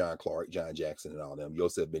than John Clarke, John Jackson, and all them,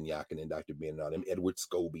 Yosef Ben-Yakin and Dr. Ben and all them, Edward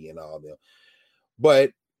Scobie and all them.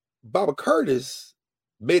 But Baba Curtis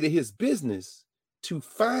made it his business to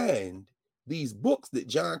find these books that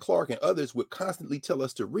John Clarke and others would constantly tell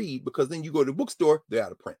us to read, because then you go to the bookstore, they're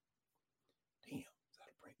out of print. Damn, it's out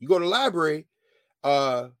of print. You go to the library,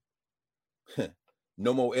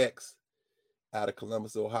 Nomo X, out of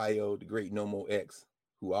Columbus, Ohio, the great Nomo X,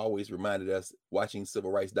 who always reminded us, watching civil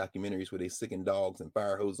rights documentaries where they sicking dogs and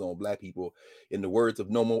fire hoses on Black people, in the words of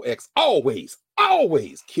Nomo X, always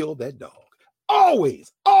kill that dog.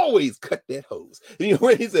 Always cut that hose. You know,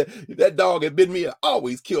 when he said, that dog had bitten me, I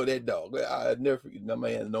always kill that dog. I never forget, my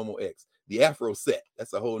man Nomo X. The Afro set,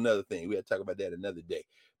 that's a whole nother thing. We have to talk about that another day.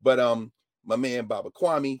 But my man Baba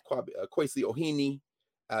Kwame, Kwesi Ohene,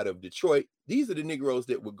 out of Detroit. These are the Negroes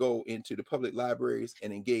that would go into the public libraries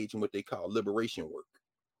and engage in what they call liberation work.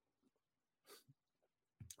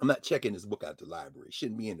 I'm not checking this book out the library. It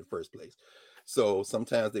shouldn't be in the first place. So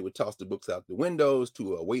sometimes they would toss the books out the windows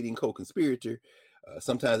to a waiting co-conspirator.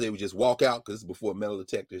 Sometimes they would just walk out, because it's before metal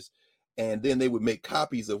detectors. And then they would make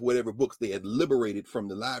copies of whatever books they had liberated from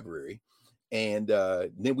the library. And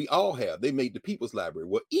then they made the People's Library.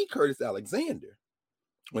 Well, E. Curtis Alexander,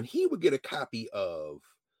 when he would get a copy of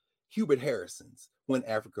Hubert Harrison's When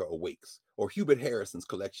Africa Awakes, or Hubert Harrison's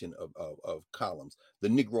collection of columns, The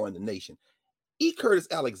Negro and the Nation, E. Curtis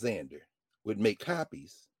Alexander would make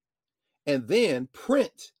copies and then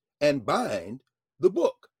print and bind the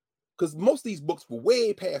book, because most of these books were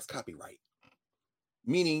way past copyright,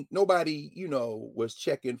 meaning nobody, was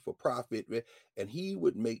checking for profit, and he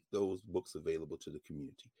would make those books available to the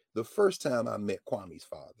community. The first time I met Kwame's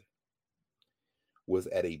father was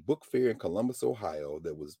at a book fair in Columbus, Ohio,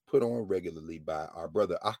 that was put on regularly by our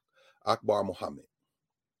brother Akbar Muhammad.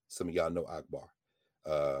 Some of y'all know Akbar,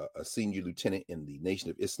 a senior lieutenant in the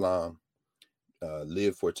Nation of Islam,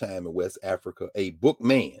 lived for a time in West Africa, a book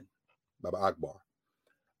man, Baba Akbar.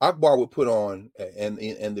 Akbar would put on, and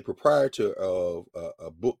the proprietor of a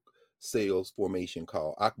book sales formation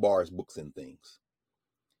called Akbar's Books and Things.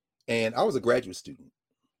 And I was a graduate student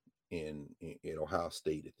in Ohio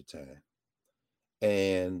State at the time.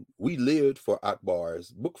 And we lived for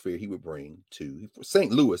Akbar's book fair. He would bring to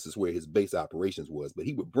St. Louis, is where his base operations was, but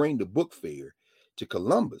he would bring the book fair to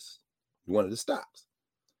Columbus, one of the stops.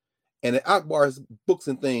 And at Akbar's Books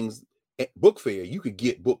and Things, book fair, you could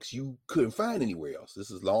get books you couldn't find anywhere else.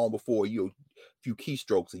 This is long before you few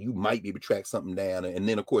keystrokes and you might be able to track something down. And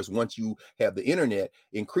then of course, once you have the internet,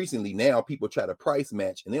 increasingly now people try to price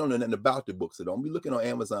match and they don't know nothing about the books. So don't be looking on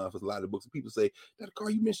Amazon for a lot of books. And people say, Dr. Carr,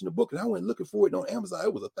 you mentioned the book and I went looking for it on Amazon.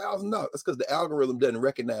 It was $1,000. That's because the algorithm doesn't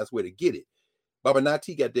recognize where to get it. Baba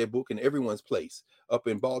Nati got that book in Everyone's Place up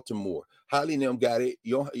in Baltimore. Holly and them got it.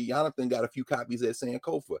 Jonathan got a few copies at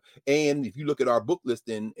Sankofa. And if you look at our book list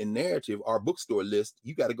in narrative, our bookstore list,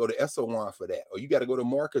 you got to go to SO1 for that, or you got to go to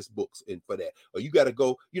Marcus Books for that, or you got to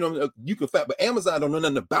go, you can find, but Amazon don't know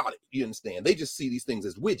nothing about it. You understand? They just see these things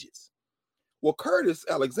as widgets. Well, Curtis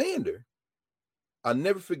Alexander, I'll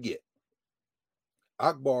never forget,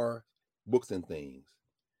 Akbar Books and Things,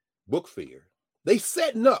 book fair. They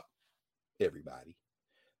setting up. Everybody,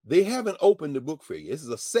 they haven't opened the book fair yet. This is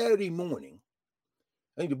a Saturday morning.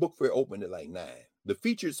 I think the book fair opened at like 9. The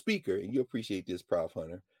featured speaker, and you appreciate this, Prof.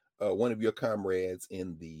 Hunter, one of your comrades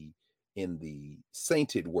in the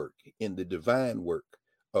sainted work, in the divine work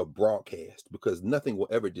of broadcast, because nothing will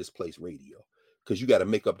ever displace radio, because you got to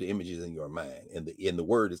make up the images in your mind, and the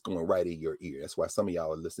word is going right in your ear. That's why some of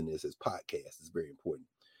y'all are listening to this as podcasts. It's very important.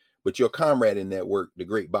 But your comrade in that work, the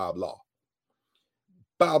great Bob Law.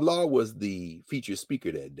 Bob Law was the featured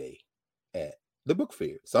speaker that day at the book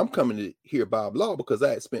fair. So I'm coming to hear Bob Law because I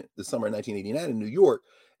had spent the summer of 1989 in New York,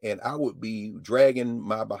 and I would be dragging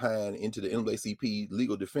my behind into the NAACP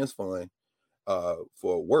Legal Defense Fund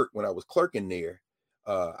for work when I was clerking there.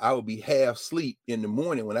 I would be half asleep in the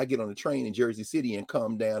morning when I get on the train in Jersey City and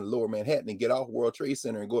come down to Lower Manhattan and get off World Trade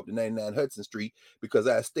Center and go up to 99 Hudson Street because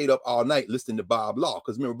I stayed up all night listening to Bob Law.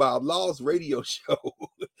 Because remember, Bob Law's radio show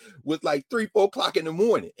was like 3-4 o'clock in the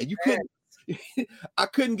morning, and you couldn't, I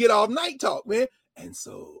couldn't get off night talk, man. And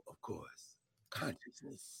so, of course,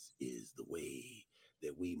 consciousness is the way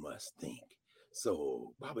that we must think.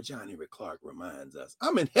 So Baba John Henrik Clarke reminds us,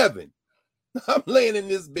 I'm in heaven. I'm laying in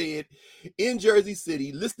this bed in Jersey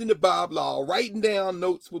City, listening to Bob Law, writing down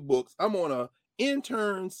notes for books. I'm on a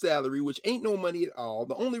intern salary, which ain't no money at all.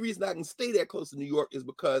 The only reason I can stay that close to New York is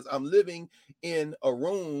because I'm living in a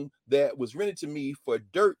room that was rented to me for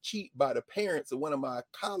dirt cheap by the parents of one of my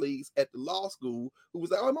colleagues at the law school, who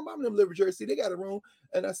was like, oh, my mom and them live in Jersey. They got a room.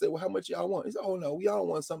 And I said, well, how much y'all want? He said, oh, no, we all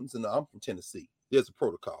want something. So no, I'm from Tennessee. There's a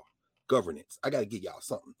protocol, governance. I got to give y'all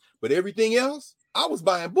something. But everything else, I was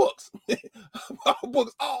buying books,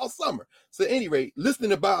 books all summer. So at any rate, listening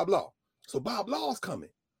to Bob Law. So Bob Law's coming.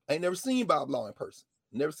 I ain't never seen Bob Law in person.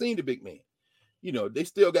 Never seen the big man. They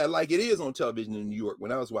still got Like It Is on television in New York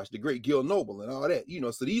when I was watching the great Gil Noble and all that.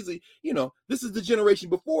 So these are, this is the generation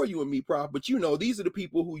before you and me, Prof. But these are the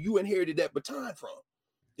people who you inherited that baton from.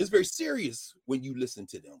 It's very serious when you listen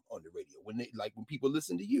to them on the radio. When people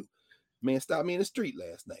listen to you. Man stopped me in the street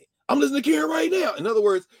last night. I'm listening to Karen right now. In other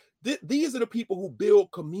words, these are the people who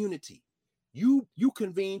build community. You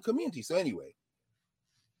convene community. So anyway,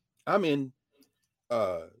 I'm in.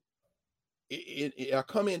 I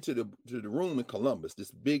come into the room in Columbus,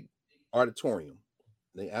 this big auditorium.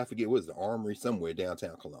 I forget what is the Armory somewhere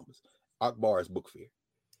downtown Columbus. Akbar's book fair,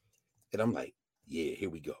 and I'm like, yeah,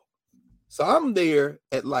 here we go. So I'm there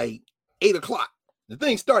at like 8 o'clock. The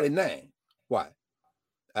thing started at 9. Why?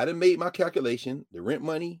 I done made my calculation. The rent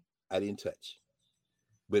money, I didn't touch.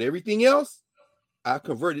 But everything else, I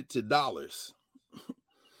converted to dollars.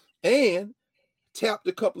 And tapped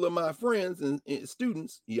a couple of my friends and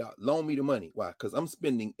students. Y'all loan me the money. Why? Because I'm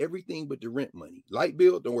spending everything but the rent money. Light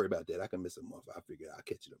bill, don't worry about that. I can miss a month. I figure I'll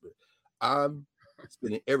catch it up. But I'm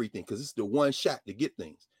spending everything because it's the one shot to get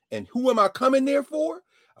things. And who am I coming there for?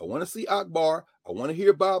 I want to see Akbar. I want to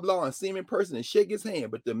hear Bob Law and see him in person and shake his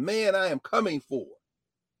hand. But the man I am coming for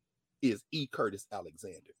is E. Curtis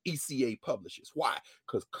Alexander, ECA Publishers. Why?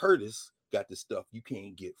 Because Curtis got the stuff you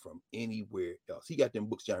can't get from anywhere else. He got them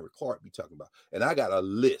books John Henrik Clarke be talking about. And I got a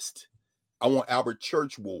list. I want Albert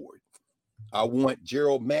Churchward. I want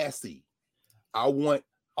Gerald Massey. I want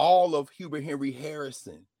all of Hubert Henry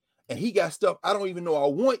Harrison. And he got stuff I don't even know I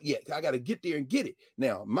want yet. I got to get there and get it.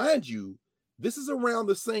 Now, mind you, this is around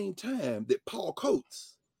the same time that Paul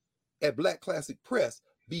Coates at Black Classic Press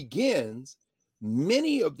begins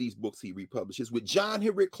many of these books he republishes with John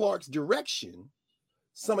Henrik Clarke's direction.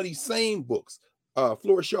 Some of these same books,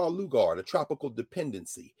 Floreshaw Lugard, A Tropical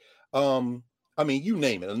Dependency. You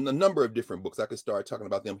name it, a number of different books. I could start talking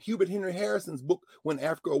about them. Hubert Henry Harrison's book, When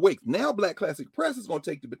Africa Awakes. Now Black Classic Press is going to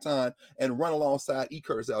take the baton and run alongside E.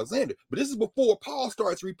 Curtis Alexander. But this is before Paul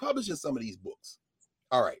starts republishing some of these books.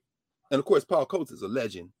 All right. And of course, Paul Coates is a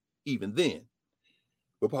legend even then.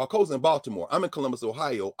 But Paul Coates in Baltimore. I'm in Columbus,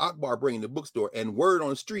 Ohio. Akbar bringing the bookstore. And word on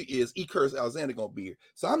the street is E. Curtis Alexander going to be here.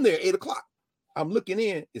 So I'm there at 8 o'clock. I'm looking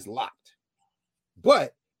in, it's locked.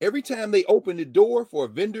 But every time they open the door for a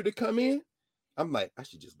vendor to come in, I'm like, I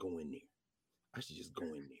should just go in there. I should just go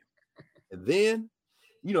in there. And then,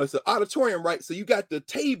 you know, it's an auditorium, right? So you got the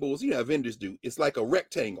tables, you know, vendors do. It's like a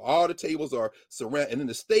rectangle. All the tables are surrounded, and then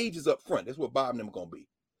the stage is up front. That's what Bob and them are going to be.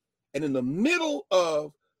 And in the middle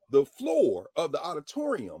of the floor of the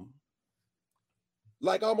auditorium,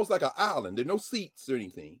 like almost like an island, there are no seats or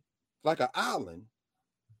anything, like an island,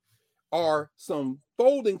 are some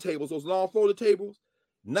folding tables, those long folded tables,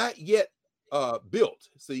 not yet built.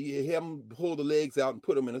 So you have them pull the legs out and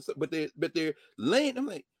put them in a, but they're laying. I'm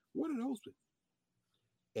like, what are those?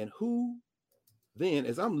 And who then,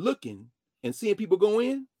 as I'm looking and seeing people go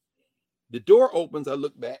in, the door opens, I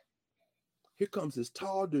look back. Here comes this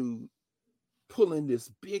tall dude pulling this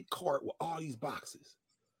big cart with all these boxes.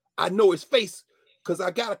 I know his face because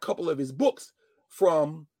I got a couple of his books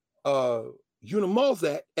from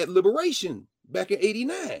Unimulzat at Liberation back in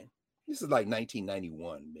 89. This is like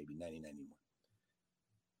 1991, maybe 1991.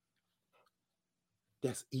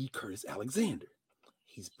 That's E. Curtis Alexander.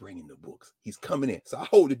 He's bringing the books. He's coming in. So I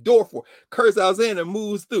hold the door for Curtis Alexander,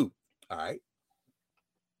 moves through. All right.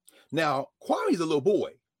 Now, Kwame's a little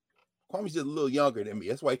boy. Kwame's just a little younger than me.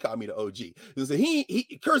 That's why he called me the OG. So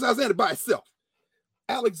Curtis Alexander by himself.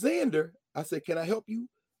 Alexander, I said, can I help you?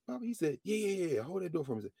 He said, yeah. Hold that door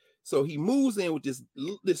for me. So he moves in with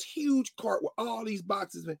this huge cart with all these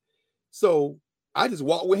boxes. So I just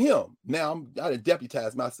walk with him. Now I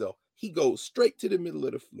deputize myself. He goes straight to the middle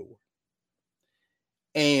of the floor.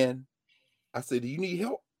 And I said, do you need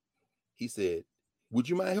help? He said, would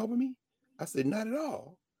you mind helping me? I said, not at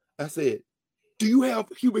all. I said, do you have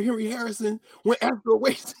Hubert Henry Harrison when Africa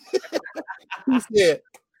Awaits? He said,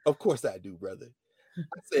 of course I do, brother.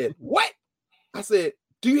 I said, what? I said,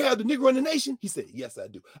 do you have the Negro in the Nation? He said, yes, I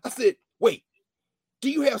do. I said, wait, do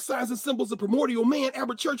you have Signs and Symbols of Primordial Man,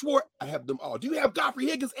 Albert Churchward? I have them all. Do you have Godfrey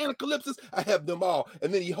Higgins, Anacalypsis? I have them all.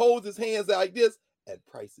 And then he holds his hands out like this, and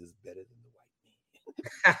Price is better than the white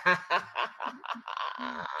man.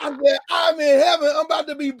 I said, I'm in heaven. I'm about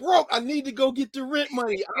to be broke. I need to go get the rent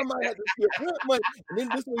money. I might have to get rent money. And then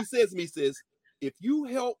this is what he says to me. He says, if you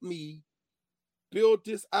help me build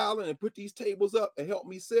this island and put these tables up and help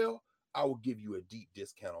me sell, I will give you a deep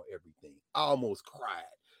discount on everything. I almost cried.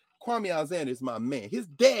 Kwame Alexander is my man. His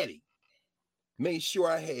daddy made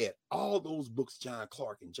sure I had all those books, John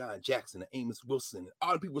Clark and John Jackson and Amos Wilson, and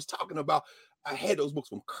all the people was talking about. I had those books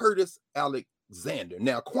from Curtis Alexander.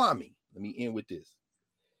 Now, Kwame, let me end with this.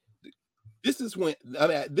 This is when,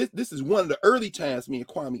 this is one of the early times me and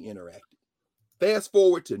Kwame interacted. Fast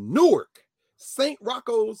forward to Newark, St.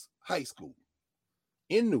 Rocco's High School.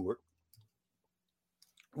 In Newark,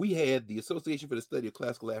 we had the Association for the Study of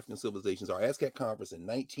Classical African Civilizations, our ASCAC conference in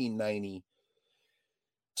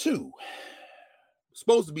 1992.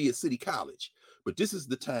 Supposed to be at City College, but this is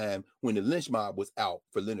the time when the lynch mob was out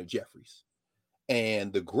for Leonard Jeffries.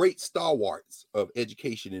 And the great stalwarts of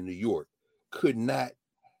education in New York could not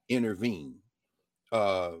intervene.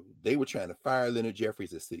 They were trying to fire Leonard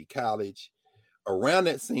Jeffries at City College. Around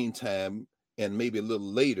that same time, and maybe a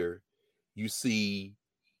little later, you see,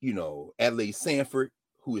 you know, Adelaide Sanford,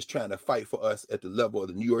 who is trying to fight for us at the level of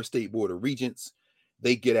the New York State Board of Regents.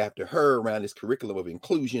 They get after her around this curriculum of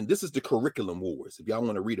inclusion. This is the curriculum wars. If y'all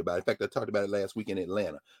want to read about it. In fact, I talked about it last week in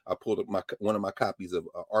Atlanta. I pulled up one of my copies of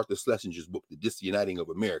Arthur Schlesinger's book, The Disuniting of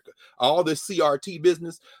America. All this CRT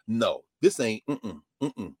business, no, this ain't,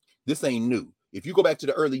 this ain't new. If you go back to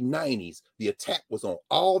the early 90s, the attack was on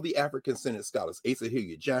all the African-centered scholars, Asa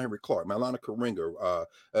Hilliard, John Henry Clark, Maulana Karenga,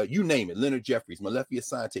 you name it, Leonard Jeffries, Malefi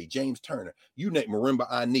Asante, James Turner, you name it, Marimba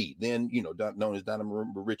Ani, then, you know, known as Donna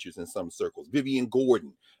Marimba Richards in some circles, Vivian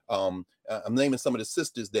Gordon. I'm naming some of the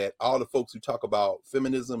sisters that all the folks who talk about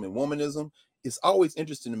feminism and womanism, it's always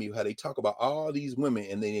interesting to me how they talk about all these women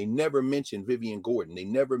and they never mention Vivian Gordon. They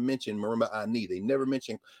never mention Marimba Ani. They never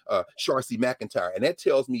mention Sharcy McIntyre. And that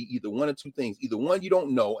tells me either one or two things. Either one, you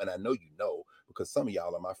don't know, and I know you know because some of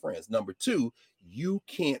y'all are my friends. Number two, you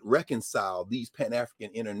can't reconcile these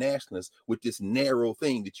Pan-African internationalists with this narrow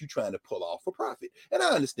thing that you're trying to pull off for profit. And I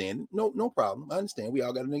understand. No problem. I understand. We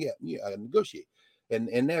all got to negotiate and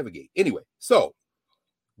navigate. Anyway, so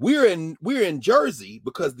we're in Jersey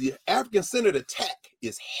because the African-centered attack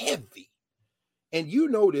is heavy. And you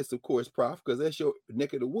know this, of course, Prof, because that's your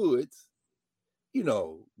neck of the woods. You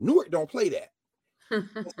know, Newark don't play that.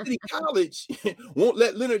 City College won't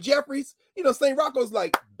let Leonard Jeffries, you know, St. Rocco's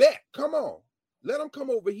like, bet, come on, let them come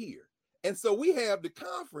over here. And so we have the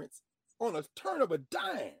conference on a turn of a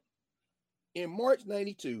dime in March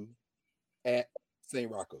 92 at St.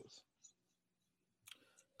 Rocco's.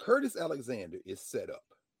 Curtis Alexander is set up.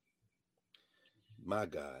 My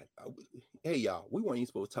God. Hey, y'all, we weren't even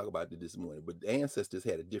supposed to talk about this morning, but the ancestors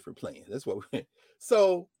had a different plan. That's what we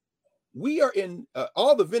So we are in,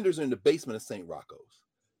 all the vendors are in the basement of St. Rocco's.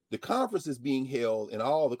 The conference is being held in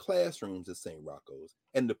all the classrooms at St. Rocco's,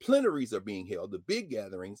 and the plenaries are being held. The big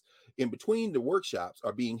gatherings in between the workshops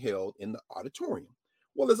are being held in the auditorium.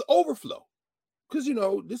 Well, there's overflow because,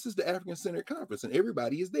 this is the African Centered Conference and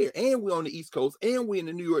everybody is there. And we're on the East Coast and we're in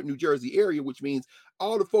the New York, New Jersey area, which means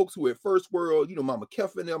all the folks who are at First World, Mama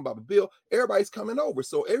Keffa and them, Baba Bill, everybody's coming over.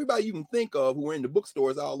 So everybody you can think of who are in the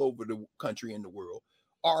bookstores all over the country and the world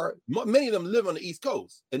many of them live on the East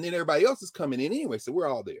Coast. And then everybody else is coming in anyway. So we're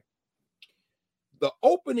all there. The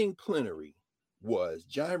opening plenary was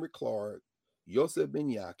John Henrik Clarke, Yosef Ben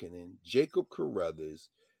Jochannan, Jacob Carruthers.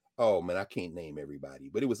 Oh man, I can't name everybody,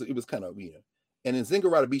 but it was kind of, and then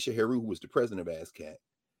Zingarata Bisha Heru, who was the president of ASCAT.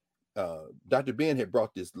 Dr. Ben had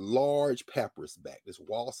brought this large papyrus back, this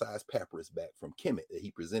wall-sized papyrus back from Kemet that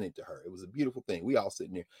he presented to her. It was a beautiful thing. We all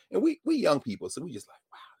sitting there, and we young people, so we just like,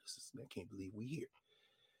 wow, I can't believe we here.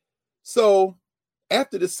 So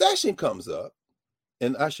after the session comes up,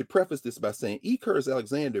 and I should preface this by saying E. Curtis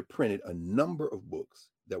Alexander printed a number of books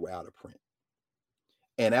that were out of print,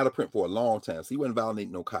 and out of print for a long time. So he wasn't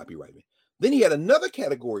violating no copyright. Then he had another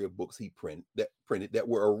category of books he printed that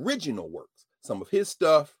were original works. Some of his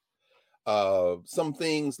stuff, some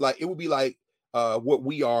things like it would be like what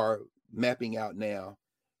we are mapping out now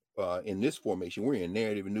in this formation. We're in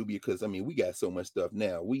Narrative in Nubia because we got so much stuff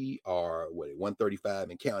now. We are 135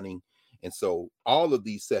 and counting. And so all of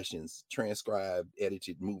these sessions transcribed,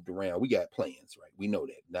 edited, moved around. We got plans, right? We know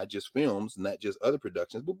that. Not just films, not just other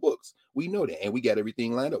productions, but books. We know that. And we got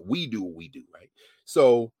everything lined up. We do what we do, right?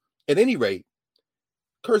 So at any rate,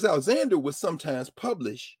 Curtis Alexander would sometimes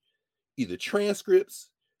publish either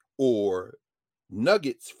transcripts or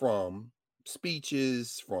nuggets from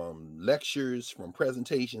speeches, from lectures, from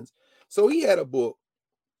presentations. So he had a book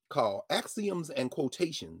called Axioms and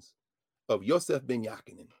Quotations of Yosef Ben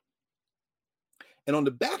Jochannan. And on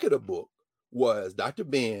the back of the book was Dr.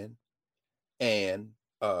 Ben and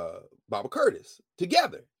Baba Curtis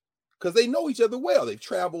together because they know each other well. They've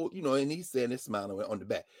traveled, and he's saying this smiling on the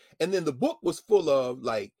back. And then the book was full of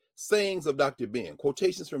like sayings of Dr. Ben,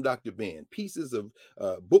 quotations from Dr. Ben, pieces of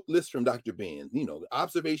book lists from Dr. Ben,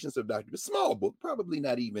 observations of Dr. Ben. Small book, probably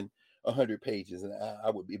not even 100 pages. And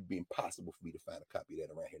it'd be impossible for me to find a copy of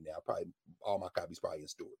that around here now. Probably all my copies probably in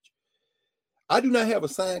storage. I do not have a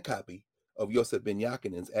signed copy of Yosef Ben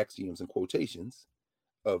Jochanan's Axioms and Quotations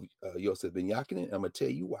of Yosef Ben Jochannan. I'm going to tell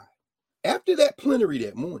you why. After that plenary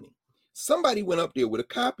that morning, somebody went up there with a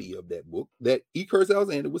copy of that book that E. Curtis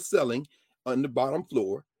Alexander was selling on the bottom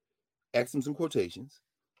floor, Axioms and Quotations,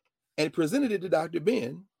 and presented it to Dr.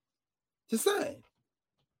 Ben to sign.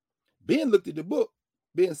 Ben looked at the book.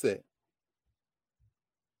 Ben said,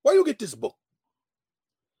 "Where you get this book?"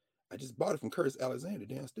 "I just bought it from Curtis Alexander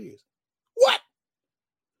downstairs." "What?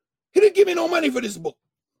 He didn't give me no money for this book."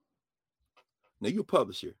 Now, you're a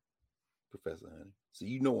publisher, Professor Honey, so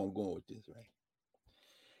you know where I'm going with this, right?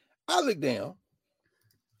 I look down.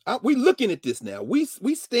 We're looking at this now. We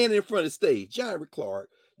standing in front of the stage. John Henrik Clarke,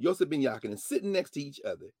 Yosef Ben Jochannan, sitting next to each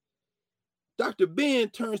other. Dr. Ben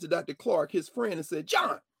turns to Dr. Clarke, his friend, and said,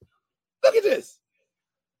 "John, look at this."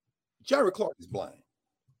 John Henrik Clarke is blind.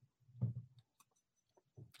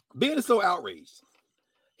 Ben is so outraged.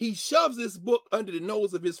 He shoves this book under the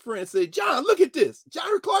nose of his friend and said, "John, look at this. John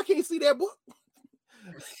Henrik Clarke can't see that book."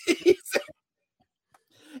 he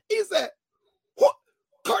said, "What?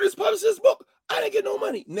 Curtis published this book? I didn't get no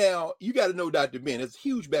money." Now, you got to know Dr. Ben. There's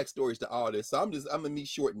huge backstories to all this. So I'm going to be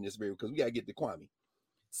shortening this very because we got to get to Kwame.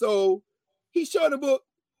 So he's showing the book.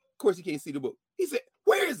 Of course, he can't see the book. He said,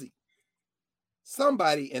 "Where is he?"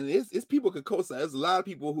 Somebody, and it's people could co-sign. There's a lot of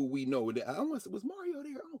people who we know. I don't know, was Mario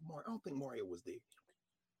there? I don't think Mario was there.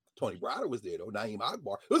 Tony Browder was there, though. Naeem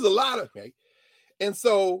Akbar. There was a lot of, right? And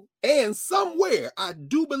so, and somewhere, I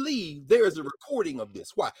do believe there is a recording of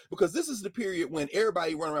this. Why? Because this is the period when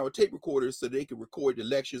everybody run around with tape recorders so they could record the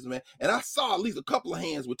lectures, man. And I saw at least a couple of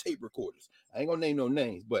hands with tape recorders. I ain't gonna name no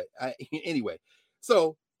names, but anyway.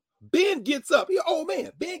 So Ben gets up. Oh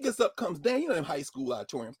man, Ben gets up, comes down, in high school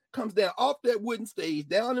auditoriums, comes down off that wooden stage,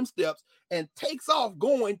 down them steps, and takes off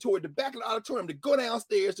going toward the back of the auditorium to go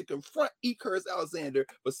downstairs to confront E. Curtis Alexander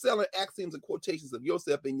for selling Axioms and Quotations of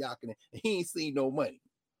Yosef Ben Jochannan, and he ain't seen no money.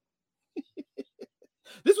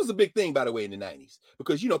 This was a big thing, by the way, in the 90s,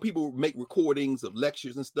 because, people would make recordings of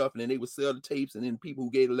lectures and stuff, and then they would sell the tapes, and then people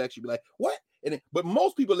who gave the lecture would be like, "What?" But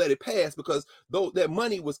most people let it pass because though that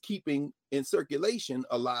money was keeping in circulation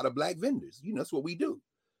a lot of black vendors. That's what we do.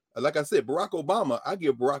 Like I said, Barack Obama, I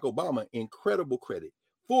give Barack Obama incredible credit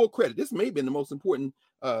full credit. This may have been the most important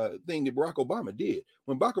thing that Barack Obama did.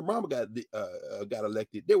 When Barack Obama got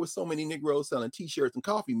elected, there were so many Negroes selling T-shirts and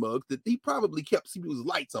coffee mugs that he probably kept people's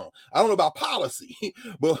lights on. I don't know about policy,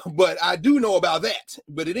 but I do know about that.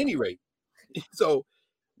 But at any rate, so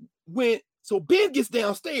Ben gets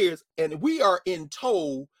downstairs and we are in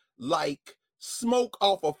tow like smoke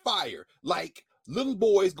off a fire, like little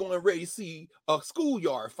boys going ready to see a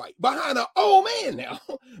schoolyard fight behind an old man now.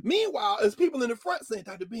 Meanwhile, there's people in the front saying,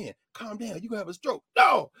 Dr. Ben, calm down, you gonna have a stroke.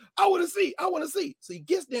 No, I want to see. So he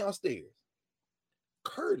gets downstairs.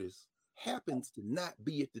 Curtis happens to not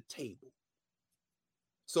be at the table.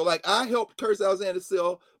 So like I helped Curtis Alexander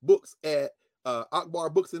sell books at Akbar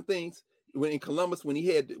Books and Things when in Columbus when he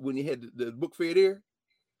had the book fair there.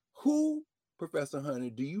 Who, Professor Hunter,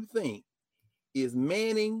 do you think is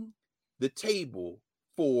manning the table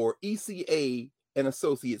for ECA and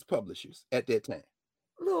Associates Publishers at that time?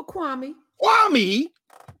 Little Kwame. Kwame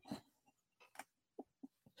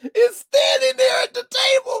is standing there at the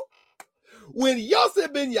table when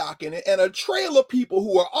Yosef Ben-Yakin and a trail of people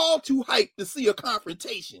who are all too hyped to see a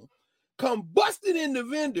confrontation come busting in the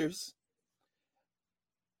vendors.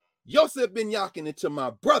 Yosef Ben-Yakin into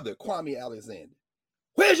my brother, Kwame Alexander.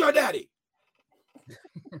 Where's your daddy?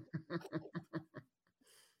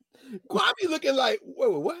 Kwame looking like,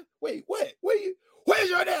 what? Wait, what? Where's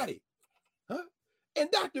your daddy? Huh? And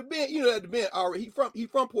Dr. Ben, Dr. Ben already he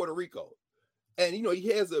from Puerto Rico. And he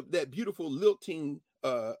has that beautiful lilting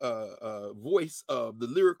voice of the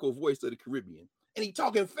lyrical voice of the Caribbean. And he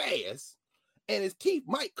talking fast, and his teeth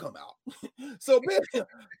might come out. So Ben,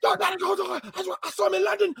 I saw him in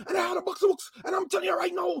London, and I had a box of books, and I'm telling you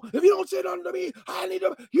right now, if you don't say nothing to me, I need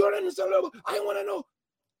to. You don't understand. I want to know.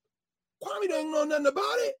 Kwame don't know nothing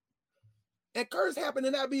about it. And Curtis happened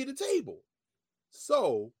to not be at the table.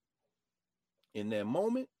 So, in that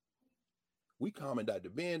moment, we calming Dr.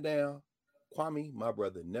 Ben down. Kwame, my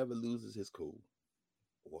brother, never loses his cool.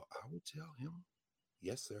 Well, I will tell him,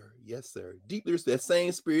 yes, sir. Yes, sir. Deep, there's that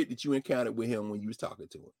same spirit that you encountered with him when you was talking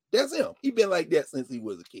to him. That's him. He been like that since he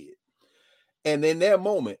was a kid. And in that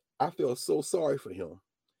moment, I felt so sorry for him.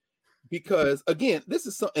 Because, again, this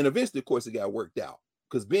is something, and eventually, of course, it got worked out.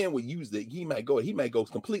 Because Ben would use it, he might go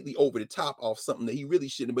completely over the top off something that he really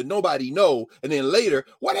shouldn't, but nobody know. And then later,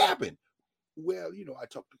 what happened? Well, I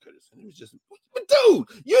talked to Curtis, and it was just, but dude,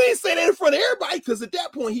 you didn't say that in front of everybody, because at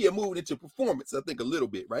that point he had moved into performance, I think a little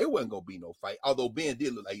bit, right? It wasn't gonna be no fight, although Ben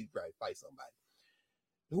did look like he'd probably fight somebody.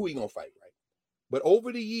 Who he gonna fight, right? But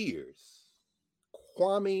over the years,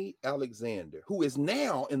 Kwame Alexander, who is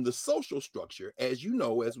now in the social structure, as you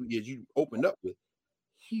know, as you opened up with,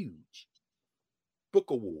 huge. Book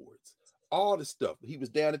awards, all the stuff. He was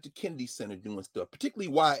down at the Kennedy Center doing stuff, particularly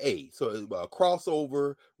YA. So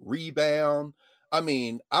crossover, rebound. I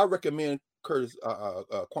mean, I recommend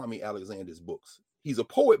Kwame Alexander's books. He's a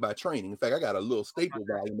poet by training. In fact, I got a little staple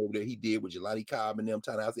volume over there he did with Jelani Cobb and them,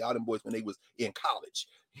 Ta-Nehisi, all them boys when they was in college.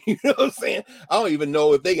 You know what I'm saying? I don't even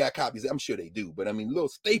know if they got copies. I'm sure they do, but I mean, little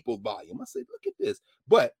staple volume. I said, look at this.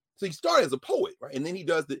 But so he started as a poet, right? And then he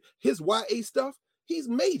does his YA stuff. He's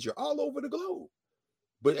major all over the globe.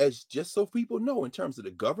 But as just so people know, in terms of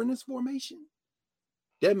the governance formation,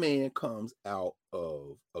 that man comes out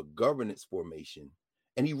of a governance formation,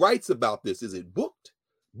 and he writes about this. Is it booked?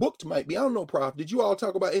 Booked might be. I don't know, Prof. Did you all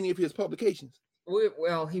talk about any of his publications?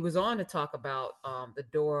 Well, he was on to talk about The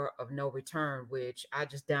Door of No Return, which I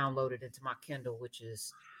just downloaded into my Kindle, which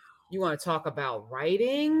is, you want to talk about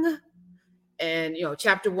writing. And,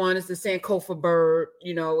 chapter 1 is the Sankofa bird,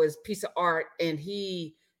 is a piece of art. And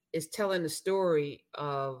he is telling the story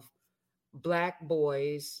of Black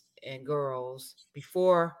boys and girls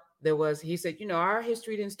before there was, he said, our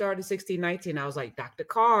history didn't start in 1619. I was like, Dr.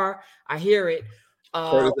 Carr, I hear it.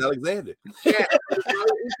 Curtis Alexander. Yeah,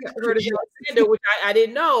 Curtis Alexander, which I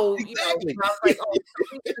didn't know. Exactly. I was like, oh,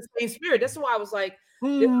 it's the same spirit. That's why I was like,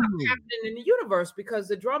 this is happening in the universe, because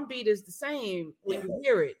the drum beat is the same when you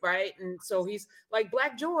hear it, right? And so he's like,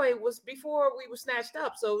 Black Joy was before we were snatched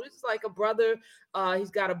up. So it's like a brother. He's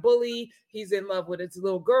got a bully. He's in love with his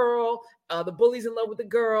little girl. The bully's in love with the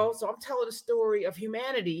girl. So I'm telling the story of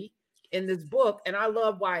humanity in this book. And I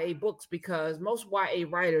love YA books because most YA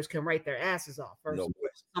writers can write their asses off.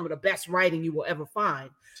 Some of the best writing you will ever find.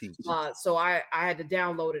 So I had to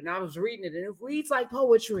download it, and I was reading it, and it reads like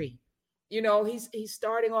poetry. He's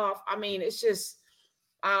starting off. I mean, it's just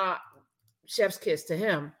chef's kiss to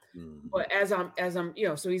him. But as I'm,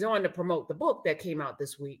 so he's on to promote the book that came out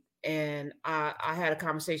this week. And I had a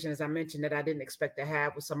conversation, as I mentioned, that I didn't expect to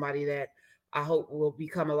have with somebody that I hope will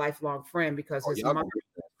become a lifelong friend, because his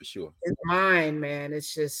mind, man,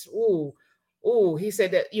 it's just, ooh. He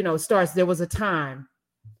said that, it starts, there was a time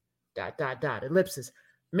ellipsis.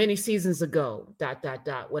 Many seasons ago,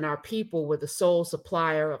 when our people were the sole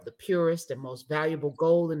supplier of the purest and most valuable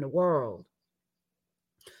gold in the world.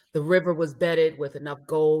 The river was bedded with enough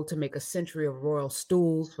gold to make a century of royal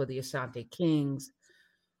stools for the Asante kings,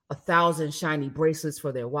 1,000 shiny bracelets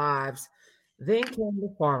for their wives. Then came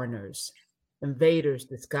the foreigners, invaders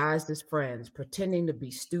disguised as friends, pretending to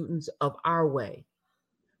be students of our way,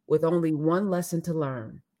 with only one lesson to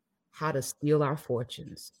learn: how to steal our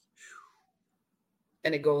fortunes.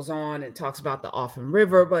 And it goes on and talks about the Offing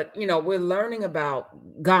River, but we're learning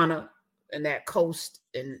about Ghana and that coast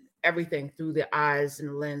and everything through the eyes and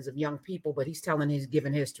the lens of young people. But he's telling his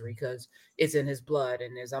given history because it's in his blood,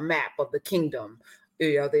 and there's a map of the kingdom.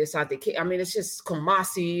 The Asante King. I mean, it's just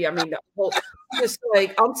Kumasi. I mean, the whole, just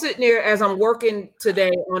like I'm sitting there as I'm working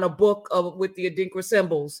today on a book with the Adinkra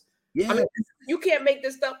symbols. Yeah. I mean, you can't make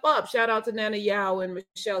this stuff up. Shout out to Nana Yao and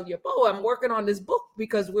Michelle Yabo. I'm working on this book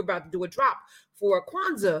because we're about to do a drop for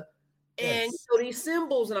Kwanzaa. And these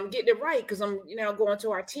symbols, and I'm getting it right because I'm going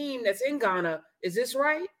to our team that's in Ghana. Is this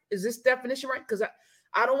right? Is this definition right? Because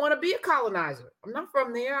I don't want to be a colonizer. I'm not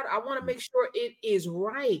from there. I want to make sure it is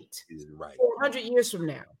right. Is right. 400 years from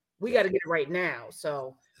now. We got to get it right now.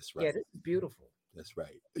 So that's right. Yeah, this is beautiful. That's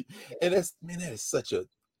right. And that's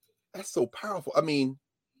so powerful. I mean,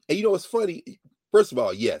 and it's funny. First of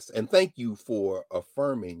all, yes, and thank you for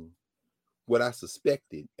affirming what I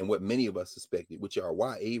suspected and what many of us suspected, which are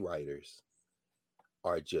YA writers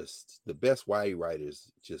are just the best YA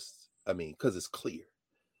writers. Because it's clear.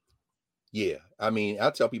 Yeah, I mean, I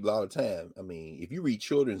tell people all the time. I mean, if you read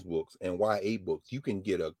children's books and YA books, you can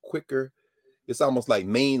get a quicker. It's almost like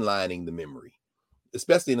mainlining the memory,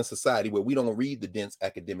 especially in a society where we don't read the dense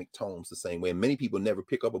academic tomes the same way. And many people never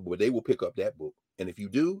pick up a book. They will pick up that book, and if you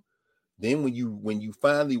do, then when you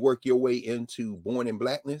finally work your way into Born in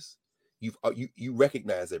Blackness, you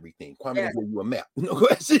recognize everything. Kwame will give you a map. No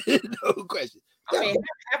question. No question. I mean,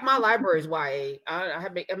 half my library is YA. I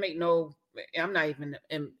make no. I'm not even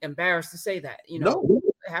embarrassed to say that.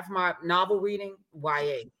 Half my novel reading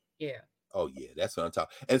YA. Yeah. Oh yeah, that's what I'm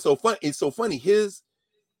talking. And so fun. It's so funny.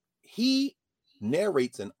 He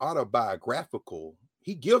narrates an autobiographical.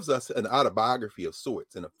 He gives us an autobiography of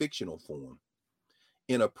sorts in a fictional form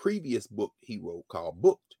in a previous book he wrote called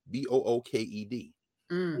Booked, Booked.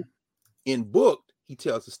 In Booked, he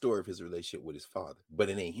tells the story of his relationship with his father, but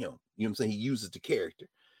it ain't him. You know what I'm saying? He uses the character.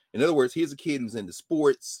 In other words, here's a kid who's into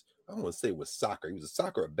sports. I don't want to say it was soccer. He was a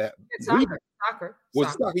soccer or soccer.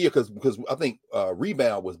 Was soccer, yeah, because I think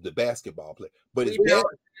Rebound was the basketball player, but it's and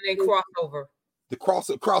then Crossover. The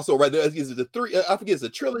crossover right there. Is it the three? I forget. It's a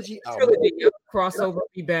trilogy. Crossover,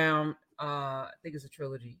 Rebound. I think it's a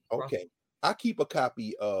trilogy. Okay, I keep a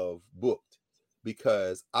copy of Booked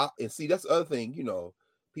because see that's the other thing.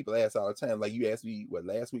 People ask all the time. Like you asked me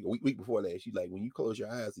last week, or week before last. You like when you close your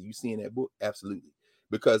eyes, are you seeing that book? Absolutely.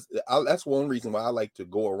 Because that's one reason why I like to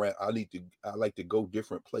go around. I like to go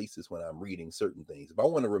different places when I'm reading certain things. If I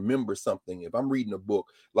want to remember something, if I'm reading a book,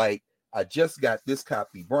 like I just got this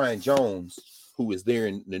copy, Brian Jones, who is there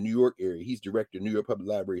in the New York area. He's director of New York Public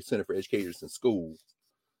Library Center for Educators and Schools.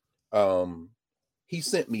 He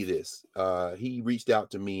sent me this. He reached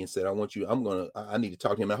out to me and said, I need to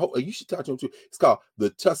talk to him. I hope you should talk to him too. It's called The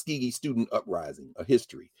Tuskegee Student Uprising, A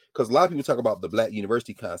History. Because a lot of people talk about the Black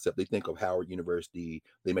University concept. They think of Howard University.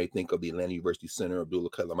 They may think of the Atlanta University Center, Abdullah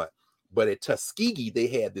Kalamat. But at Tuskegee, they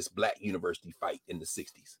had this Black university fight in the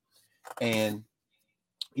 60s. And,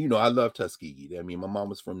 I love Tuskegee. I mean, my mom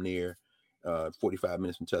was from there, 45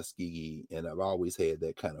 minutes from Tuskegee. And I've always had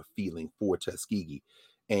that kind of feeling for Tuskegee.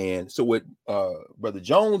 And so what Brother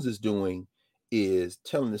Jones is doing is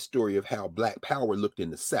telling the story of how Black power looked in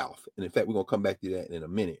the South. And in fact, we're going to come back to that in a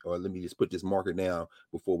minute. Or let me just put this marker down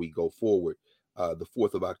before we go forward. The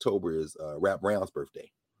 4th of October is Rap Brown's birthday.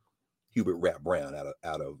 Hubert Rap Brown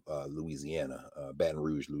out of Louisiana, Baton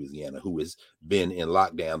Rouge, Louisiana, who has been in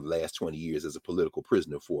lockdown the last 20 years as a political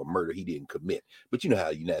prisoner for a murder he didn't commit. But you know how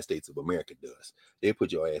the United States of America does. They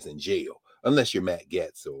put your ass in jail, unless you're Matt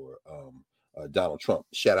Gaetz or Donald Trump.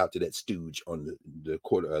 Shout out to that stooge on the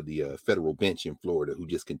court of the federal bench in Florida who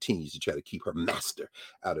just continues to try to keep her master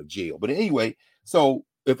out of jail. But anyway, so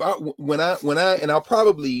when I and I'll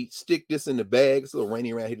probably stick this in the bag. It's a little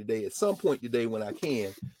rainy around here today. At some point today, when I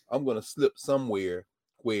can, I'm going to slip somewhere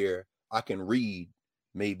where I can read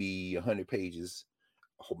maybe 100 pages.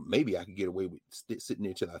 Maybe I could get away with sitting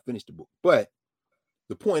there till I finish the book. But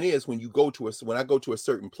the point is, when I go to a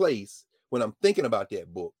certain place, when I'm thinking about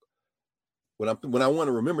that book, when I want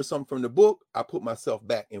to remember something from the book, I put myself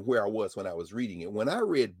back in where I was when I was reading it. When I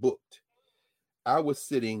read Booked, I was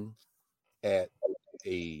sitting at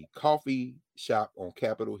a coffee shop on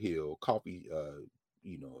Capitol Hill, coffee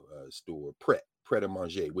store, Pret a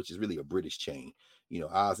Manger, which is really a British chain.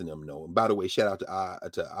 Oz and them know. And by the way, shout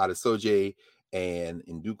out to Adesoje and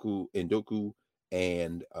Ndoku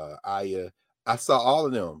and Aya. I saw all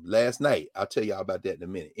of them last night. I'll tell y'all about that in a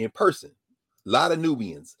minute. In person. A lot of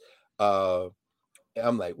Nubians. I'm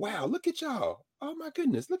like, wow, look at y'all. Oh my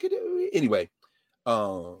goodness, look at it. Anyway,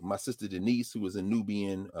 my sister Denise, who was a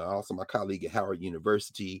Nubian, also my colleague at Howard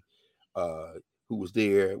University, who was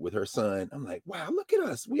there with her son. I'm like, wow, look at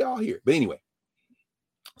us. We all here. But anyway,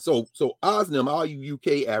 so Oz and them, all you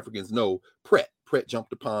UK Africans know Pret. Pret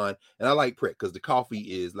jumped upon, and I like Pret because the coffee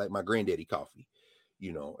is like my granddaddy coffee.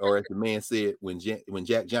 Or as the man said when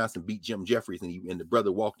Jack Johnson beat Jim Jeffries and the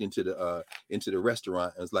brother walked into the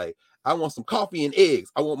restaurant and was like, I want some coffee and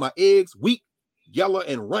eggs. I want my eggs weak, yellow,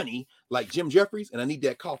 and runny like Jim Jeffries, and I need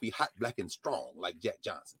that coffee hot, black, and strong like Jack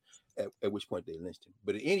Johnson. At which point they lynched him.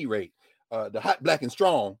 But at any rate, the hot, black, and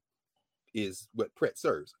strong is what Pret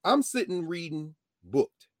serves. I'm sitting reading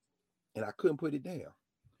Booked, and I couldn't put it down.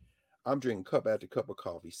 I'm drinking cup after cup of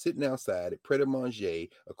coffee, sitting outside at Pret a Manger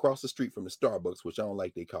across the street from the Starbucks, which I don't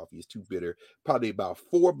like their coffee. It's too bitter. Probably about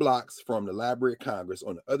 4 blocks from the Library of Congress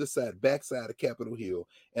on the other side, backside of Capitol Hill.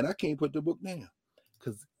 And I can't put the book down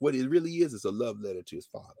because what it really is a love letter to his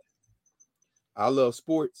father. I love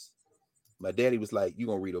sports. My daddy was like, you're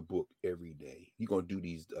going to read a book every day. You're going to do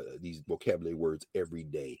these vocabulary words every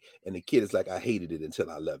day. And the kid is like, I hated it until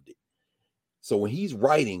I loved it. So when he's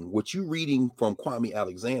writing, what you're reading from Kwame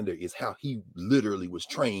Alexander is how he literally was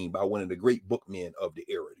trained by one of the great bookmen of the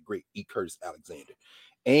era, the great E. Curtis Alexander.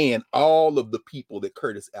 And all of the people that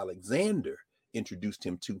Curtis Alexander introduced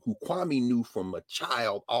him to, who Kwame knew from a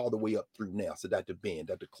child all the way up through now. So Dr. Ben,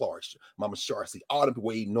 Dr. Clark, Mama Sharcy, all the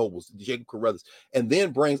Wade Nobles, Jacob Carruthers, and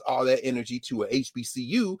then brings all that energy to a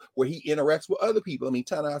HBCU where he interacts with other people. I mean,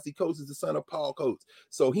 Ta-Nehisi Coates is the son of Paul Coates.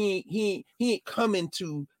 So he ain't coming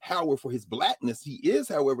to Howard for his blackness. He is,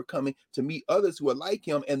 however, coming to meet others who are like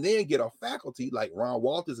him and then get a faculty like Ron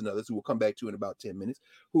Walters and others who we'll come back to in about 10 minutes,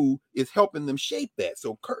 who is helping them shape that.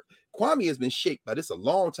 So Kwame has been shaped by this a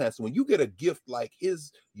long time. So when you get a gift like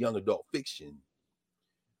his young adult fiction,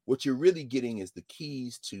 what you're really getting is the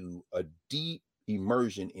keys to a deep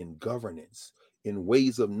immersion in governance, in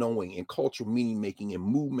ways of knowing, in cultural meaning making, in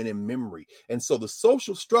movement and memory. And so the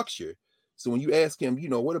social structure. So when you ask him,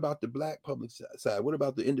 what about the Black public side? What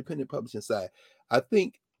about the independent publishing side? I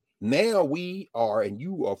think now we are, and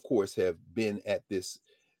you of course have been at this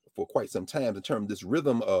for quite some time in terms of this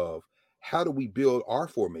rhythm of how do we build our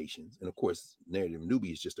formations? And of course, Narrative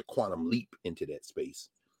Newbie is just a quantum leap into that space,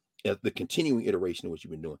 at the continuing iteration of what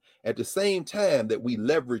you've been doing. At the same time that we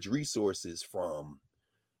leverage resources from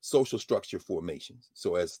social structure formations.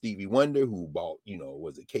 So as Stevie Wonder, who bought,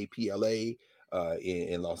 was it KPLA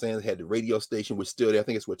in Los Angeles, had the radio station, which still there. I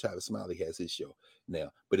think it's where Travis Smiley has his show now.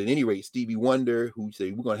 But at any rate, Stevie Wonder, who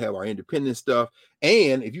said we're going to have our independent stuff.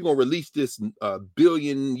 And if you're going to release this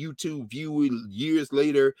billion YouTube view years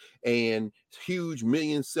later and huge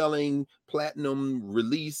million selling platinum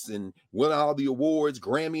release and won all the awards,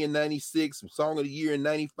 Grammy in 96, Song of the Year in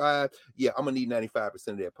 95. Yeah, I'm going to need 95%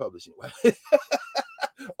 of that publishing.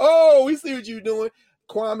 Oh, we see what you're doing.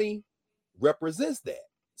 Kwame represents that.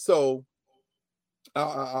 So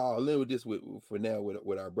I'll live with this for now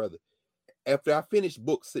with our brother. After I finished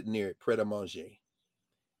book sitting there at Pret a Manger,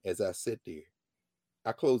 as I sat there,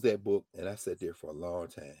 I closed that book and I sat there for a long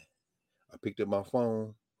time. I picked up my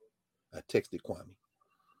phone. I texted Kwame.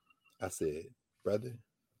 I said, brother,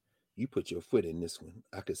 you put your foot in this one.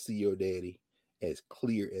 I could see your daddy as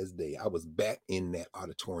clear as day. I was back in that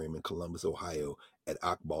auditorium in Columbus, Ohio at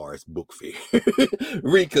Akbar's book fair.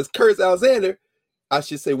 Because Curtis Alexander, I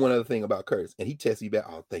should say one other thing about Curtis. And he texted me back,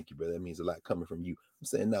 oh, thank you, brother. That means a lot coming from you. I'm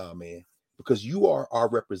saying, nah, man, because you are our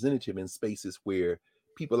representative in spaces where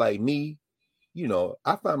people like me,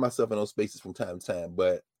 I find myself in those spaces from time to time,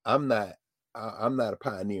 but I'm not a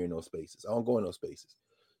pioneer in those spaces. I don't go in those spaces.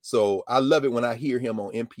 So I love it when I hear him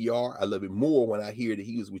on NPR. I love it more when I hear that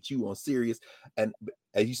he was with you on Sirius, and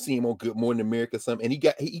as you see him on Good Morning America, something, and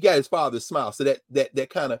he got his father's smile. So that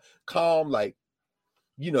kind of calm, like,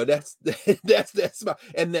 that's that smile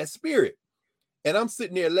and that spirit. And I'm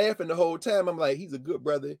sitting there laughing the whole time. I'm like, he's a good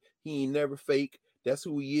brother. He ain't never fake. That's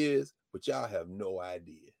who he is. But y'all have no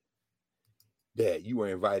idea that you are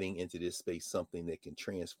inviting into this space something that can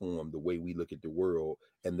transform the way we look at the world,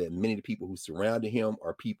 and that many of the people who surrounded him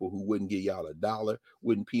are people who wouldn't give y'all $1,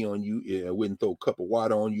 wouldn't pee on you, wouldn't throw a cup of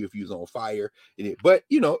water on you if you was on fire. But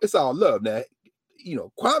it's all love. Now,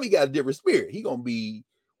 Kwame got a different spirit. He gonna be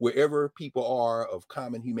wherever people are of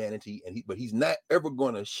common humanity, but he's not ever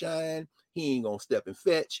gonna shine He ain't gonna step and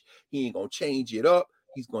fetch. He ain't gonna change it up.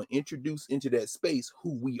 He's gonna introduce into that space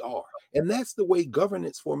who we are. And that's the way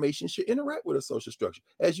governance formation should interact with a social structure.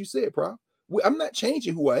 As you said, Prof, I'm not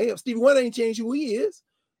changing who I am. Stevie Wonder ain't changing who he is.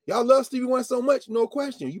 Y'all love Stevie Wonder so much, no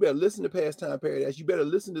question. You better listen to Pastime Paradise. You better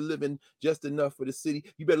listen to Living Just Enough for the City.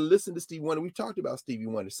 You better listen to Stevie Wonder. We've talked about Stevie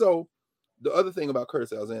Wonder. So the other thing about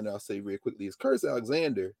Curtis Alexander, I'll say very quickly, is Curtis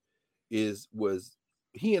Alexander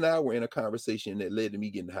he and I were in a conversation that led to me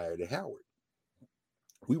getting hired at Howard.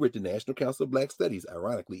 We were at the National Council of Black Studies,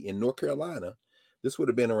 ironically, in North Carolina. This would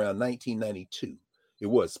have been around 1992. It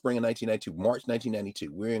was spring of 1992, March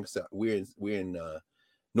 1992. We're in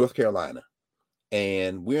North Carolina,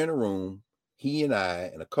 and we're in a room. He and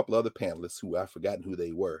I and a couple other panelists who I've forgotten who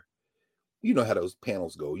they were. You know how those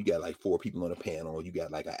panels go. You got like 4 people on a panel. You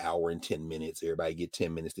got like an hour and 10 minutes. Everybody get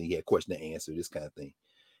 10 minutes. Then you had question and answer, this kind of thing.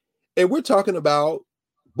 And we're talking about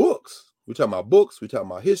books. We're talking about books. We're talking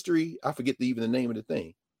about history. I forget even the name of the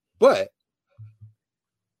thing. But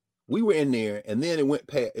we were in there, and then it went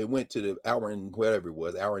to the hour and whatever it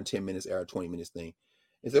was, hour and 10 minutes, hour and 20 minutes thing.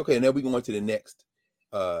 And said, okay, now we're going to the next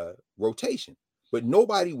rotation. But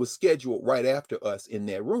nobody was scheduled right after us in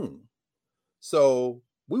that room. So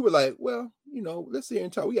we were like, well, let's sit here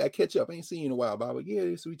and talk. We got to catch up. I ain't seen you in a while, Bob. But yeah,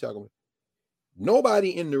 this is what we talking about.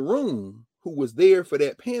 Nobody in the room who was there for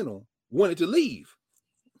that panel wanted to leave.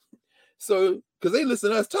 So, because they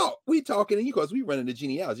listen to us talk, we talking, and because we running the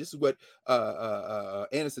genealogy. This is what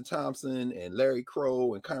Anderson Thompson and Larry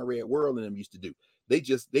Crow and Conrad World and them used to do.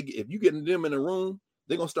 If you get them in a room,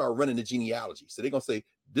 they're gonna start running the genealogy. So they're gonna say,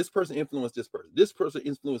 this person influenced this person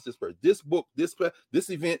influenced this person, this book, this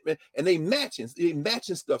event, and they matching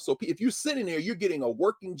stuff. So if you're sitting there, you're getting a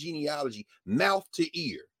working genealogy, mouth to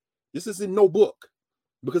ear. This is in no book,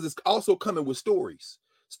 because it's also coming with stories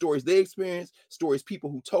they experienced, stories people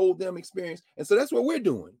who told them experienced. And so that's what we're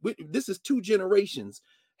doing. This is 2 generations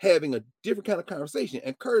having a different kind of conversation.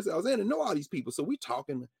 And Curtis Alexander know all these people. So we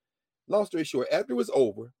talking, long story short, after it was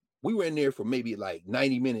over, we were in there for maybe like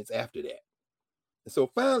 90 minutes after that. And so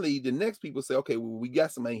finally, the next people say, okay, well, we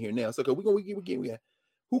got somebody here now. So okay,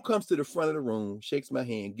 who comes to the front of the room, shakes my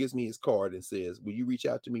hand, gives me his card, and says, will you reach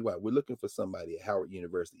out to me? Why? We're looking for somebody at Howard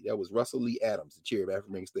University. That was Russell Lee Adams, the chair of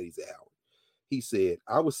African American Studies at Howard. He said,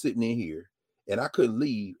 I was sitting in here and I couldn't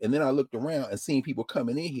leave. And then I looked around and seen people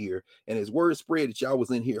coming in here, and as word spread that y'all was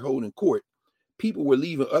in here holding court, people were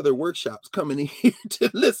leaving other workshops coming in here to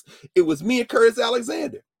listen. It was me and Curtis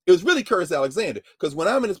Alexander. It was really Curtis Alexander, because when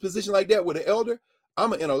I'm in this position like that with an elder,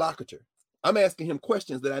 I'm an interlocutor. I'm asking him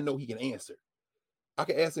questions that I know he can answer. I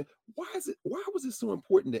can ask him, why was it so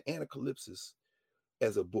important that Anacalypsis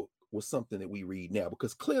as a book was something that we read now?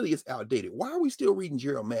 Because clearly it's outdated. Why are we still reading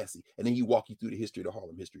Gerald Massey? And then he walk you through the history of the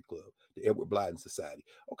Harlem History Club, the Edward Blyden Society.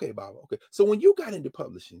 Okay, Bob. Okay. So when you got into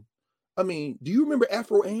publishing, I mean, do you remember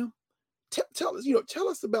Afro Am? Tell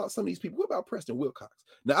us about some of these people. What about Preston Wilcox?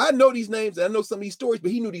 Now, I know these names and I know some of these stories,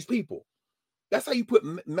 but he knew these people. That's how you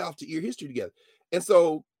put mouth to ear history together. And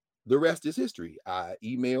so the rest is history. I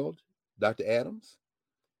emailed Dr. Adams,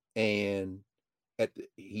 and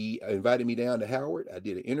he invited me down to Howard. I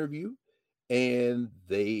did an interview, and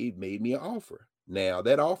they made me an offer. Now,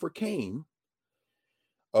 that offer came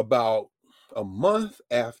about a month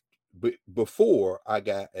before I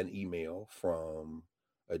got an email from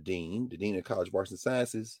the dean of College of Arts and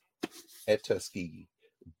Sciences at Tuskegee.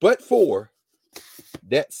 But for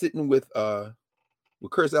that, sitting with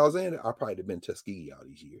Curtis Alexander, I probably have been Tuskegee all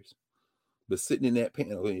these years. But sitting in that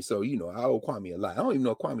panel, so I owe Kwame a lot. I don't even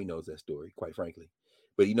know if Kwame knows that story, quite frankly.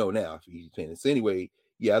 But now if he's paying it. So anyway,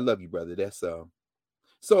 yeah, I love you, brother. That's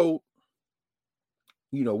so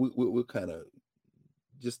we're kind of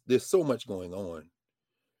just, there's so much going on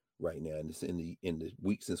right now in the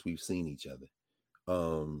week since we've seen each other.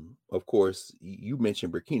 Of course, you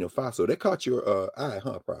mentioned Burkina Faso. That caught your eye,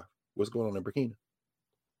 huh, Prof? What's going on in Burkina?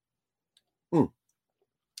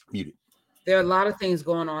 Muted. There are a lot of things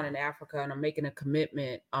going on in Africa, and I'm making a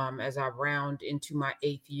commitment as I round into my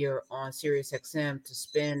 8th year on Sirius XM to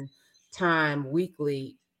spend time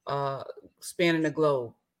weekly spanning the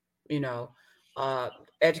globe,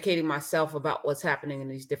 educating myself about what's happening in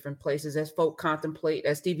these different places as folk contemplate,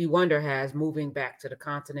 as Stevie Wonder has, moving back to the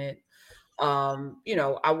continent.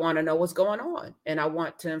 I want to know what's going on, and I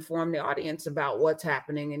want to inform the audience about what's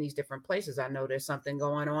happening in these different places. I know there's something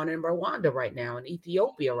going on in Rwanda right now, in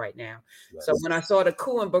Ethiopia right now. Yes. So when I saw the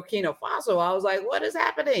coup in Burkina Faso, I was like, what is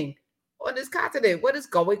happening on this continent? What is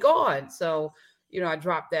going on? So, I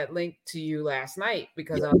dropped that link to you last night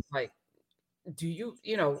because I was like,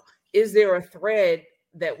 is there a thread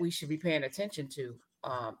that we should be paying attention to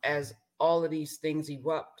as all of these things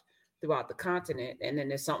erupt throughout the continent. And then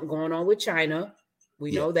there's something going on with China.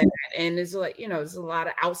 We Yeah. know that. And there's there's a lot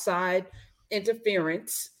of outside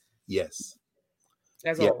interference. Yes.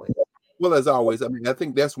 As Yeah. always. Well, as always, I mean, I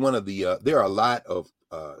think that's one of the there are a lot of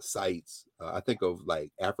sites. I think of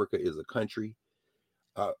like Africa is a country.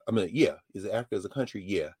 I mean, yeah, is Africa as a country?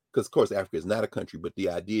 Yeah, because of course Africa is not a country, but the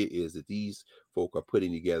idea is that these folk are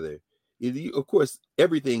putting together. Of course,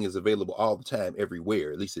 everything is available all the time,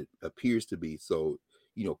 everywhere. At least it appears to be. So,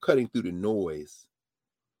 cutting through the noise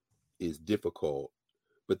is difficult,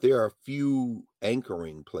 but there are a few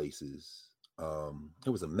anchoring places.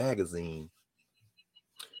 There was a magazine,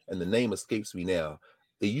 and the name escapes me now.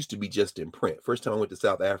 It used to be just in print. First time I went to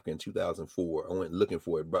South Africa in 2004, I went looking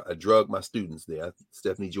for it. I drugged my students there.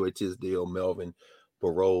 Stephanie Joy Tisdale, Melvin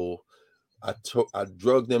Parole. I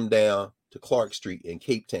drugged them down to Clark Street in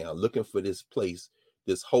Cape Town looking for this place,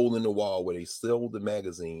 this hole in the wall where they sold the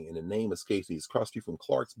magazine, and the name escapes me. It's across street from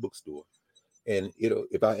Clark's bookstore. And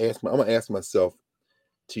if I ask, I'm gonna ask myself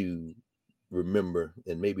to remember,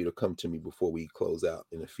 and maybe it'll come to me before we close out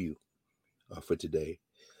in a few for today.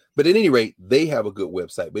 But at any rate, they have a good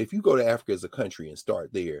website. But if you go to Africa as a country and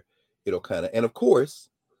start there, it'll kind of, and of course,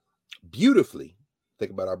 beautifully,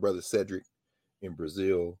 think about our brother Cedric in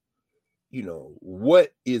Brazil.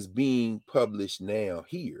 What is being published now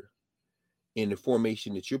here in the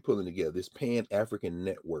formation that you're pulling together, this Pan-African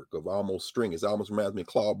network of almost stringers. It almost reminds me of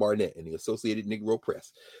Claude Barnett and the Associated Negro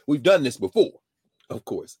Press. We've done this before, of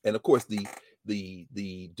course. And of course,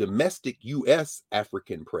 the domestic U.S.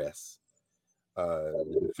 African press,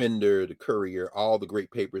 the Defender, the Courier, all the great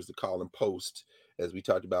papers, the Column Post, as you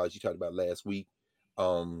talked about last week.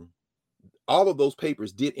 All of those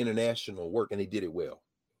papers did international work, and they did it well.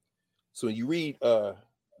 So when you read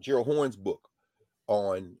Gerald Horne's book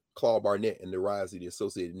on Claude Barnett and the rise of the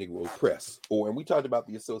Associated Negro Press, and we talked about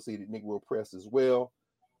the Associated Negro Press as well.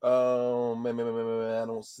 I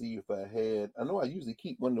don't see if I had. I know I usually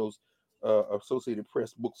keep one of those Associated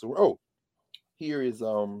Press books around. Oh, here is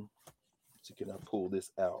so can I pull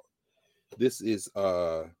this out? This is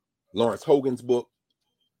Lawrence Hogan's book,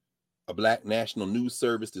 A Black National News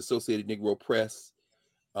Service, the Associated Negro Press,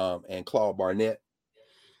 and Claude Barnett.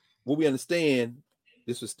 What we understand,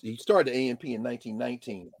 he started the ANP in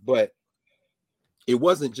 1919, but it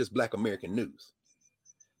wasn't just Black American news.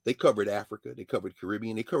 They covered Africa, they covered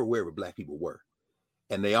Caribbean, they covered wherever Black people were.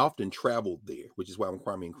 And they often traveled there, which is why when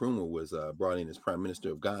Kwame Nkrumah was brought in as Prime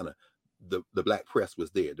Minister of Ghana, the Black press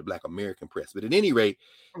was there, the Black American press. But at any rate.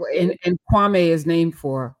 And Kwame is named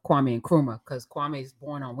for Kwame Nkrumah because Kwame is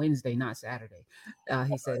born on Wednesday, not Saturday.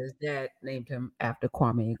 He said his dad named him after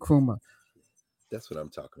Kwame Nkrumah. That's what I'm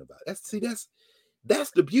talking about.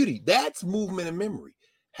 That's the beauty. That's movement and memory.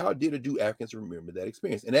 How do Africans remember that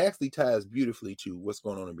experience? And it actually ties beautifully to what's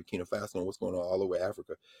going on in Burkina Faso and what's going on all over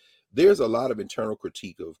Africa. There's a lot of internal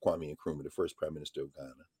critique of Kwame Nkrumah, the first Prime Minister of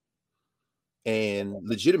Ghana, and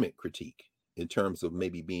legitimate critique in terms of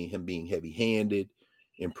maybe being heavy-handed,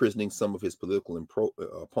 imprisoning some of his political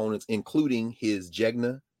opponents, including his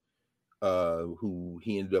Jegna, who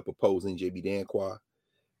he ended up opposing, J.B. Danquah,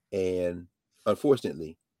 and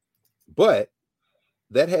unfortunately, but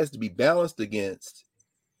that has to be balanced against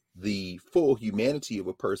the full humanity of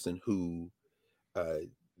a person who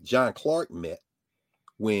John Clark met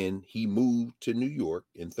when he moved to New York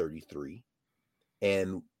in 1933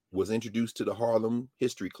 and was introduced to the Harlem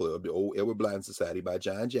History Club, the old Edward Blyden Society, by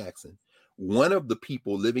John Jackson. One of the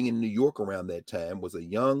people living in New York around that time was a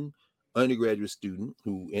young undergraduate student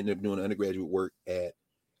who ended up doing undergraduate work at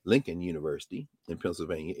Lincoln University in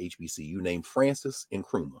Pennsylvania, HBCU, named Francis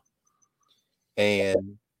Nkrumah.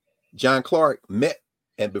 And John Clark met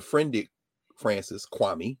and befriended Francis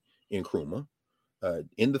Kwame Nkrumah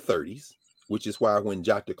in the 1930s, which is why when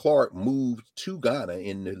Dr. Clark moved to Ghana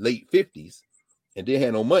in the late 1950s and didn't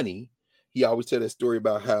have no money, he always tell that story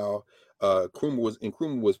about how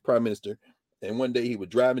Nkrumah was prime minister, and one day he was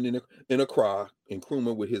driving in a car,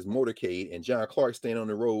 Nkrumah with his motorcade, and John Clark standing on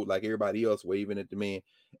the road like everybody else, waving at the man,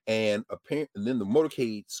 and then the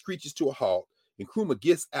motorcade screeches to a halt. Nkrumah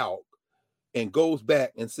gets out and goes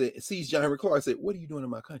back and sees John Henry Clark, said, "What are you doing in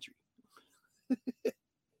my country?"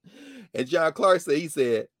 And John Clark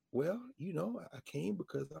said, "Well, I came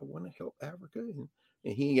because I want to help Africa," and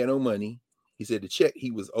he ain't got no money. He said the check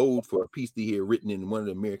he was owed for a piece that he had written in one of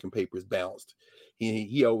the American papers bounced.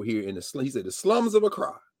 He over here in he said the slums of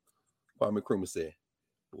Accra. Kwame Nkrumah said,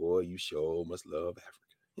 "Boy, you sure must love Africa."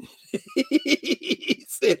 He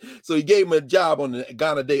said, so he gave him a job on the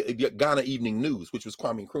Ghana Evening News, which was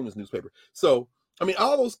Kwame Nkrumah's newspaper. So, I mean,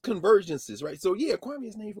 all those convergences, right? So, yeah, Kwame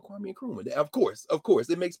is named for Kwame Nkrumah. Of course,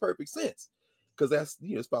 it makes perfect sense because that's,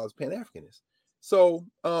 as far as Pan-Africanist. So,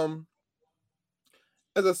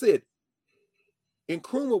 as I said,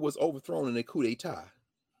 Nkrumah was overthrown in a coup d'etat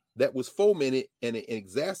that was fomented and it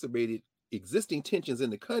exacerbated existing tensions in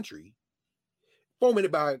the country,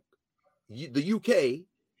 fomented by the UK,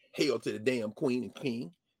 hail to the damn Queen and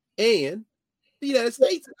King, and the United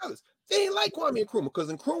States and others. They ain't like Kwame Nkrumah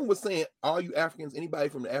because Nkrumah was saying, all you Africans, anybody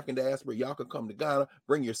from the African diaspora, y'all can come to Ghana,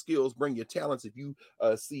 bring your skills, bring your talents. If you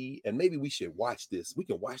see, and maybe we should watch this. We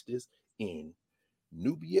can watch this in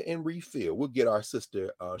Nubia and Refill. We'll get our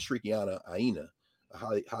sister Shrikiana Aina,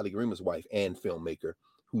 Haile Gerima's wife and filmmaker,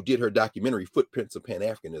 who did her documentary Footprints of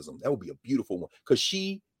Pan-Africanism. That would be a beautiful one because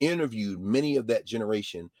she interviewed many of that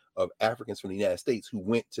generation of Africans from the United States who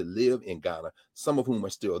went to live in Ghana, some of whom are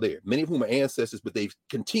still there. Many of whom are ancestors, but they've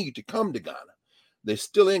continued to come to Ghana. They're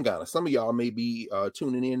still in Ghana. Some of y'all may be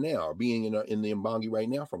tuning in now or being in the Mbangi right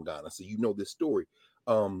now from Ghana, so you know this story.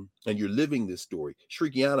 And you're living this story.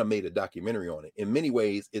 Shrikiana made a documentary on it. In many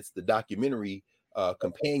ways, it's the documentary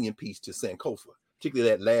companion piece to Sankofa,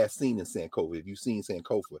 particularly that last scene in Sankofa. If you've seen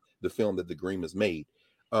Sankofa, the film that the Gerimas made.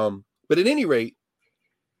 But at any rate,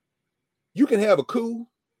 you can have a coup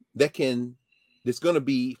that's going to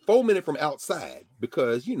be fomented from outside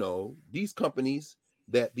because, you know, these companies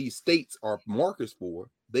that these states are markers for,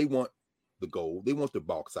 they want the gold, they want the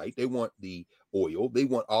bauxite, they want the oil, they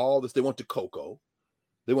want all this, they want the cocoa.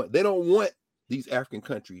 They don't want these African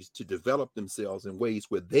countries to develop themselves in ways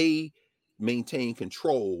where they maintain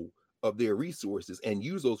control of their resources and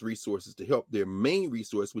use those resources to help their main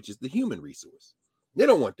resource, which is the human resource. They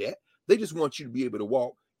don't want that. They just want you to be able to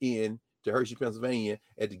walk in to Hershey, Pennsylvania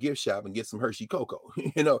at the gift shop and get some Hershey cocoa.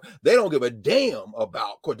 You know, they don't give a damn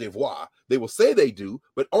about Cote d'Ivoire. They will say they do,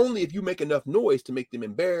 but only if you make enough noise to make them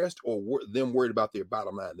embarrassed or them worried about their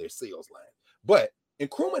bottom line, their sales line. But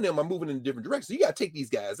Nkrumah and them are moving in a different direction. So you got to take these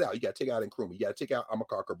guys out. You got to take out Nkrumah. You got to take out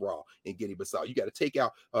Amilcar Cabral in Guinea-Bissau. You got to take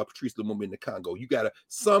out Patrice Lumumba in the Congo. You got to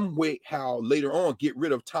some way, how later on, get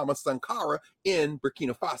rid of Thomas Sankara in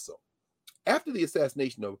Burkina Faso. After the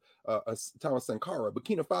assassination of Thomas Sankara,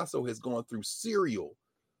 Burkina Faso has gone through serial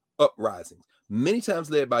uprisings, many times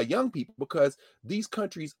led by young people, because these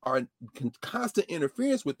countries are in constant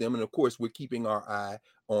interference with them. And of course, we're keeping our eye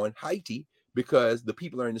on Haiti because the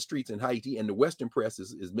people are in the streets in Haiti and the Western press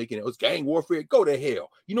is making it, it's gang warfare. Go to hell.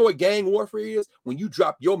 You know what gang warfare is? When you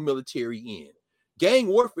drop your military in. Gang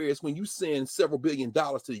warfare is when you send several $1 billion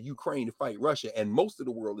to the Ukraine to fight Russia, and most of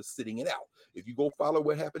the world is sitting it out. If you go follow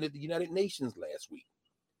what happened at the United Nations last week,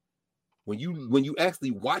 when you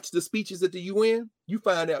actually watch the speeches at the UN, you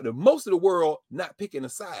find out that most of the world not picking a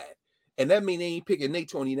side. And that means they ain't picking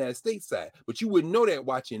NATO on the United States side. But you wouldn't know that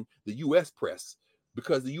watching the US press,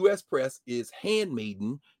 because the US press is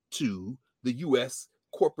handmaiden to the US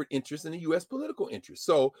corporate interests and the US political interests.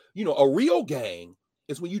 So, you know, a real gang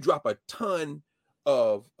is when you drop a ton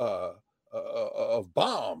of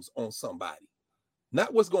bombs on somebody.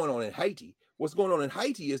 Not what's going on in Haiti. What's going on in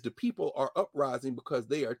Haiti is the people are uprising because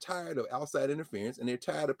they are tired of outside interference, and they're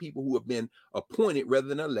tired of people who have been appointed rather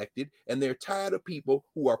than elected, and they're tired of people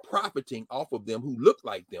who are profiting off of them, who look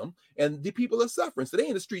like them, and the people are suffering. So they're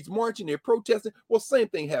in the streets marching, they're protesting. Well, same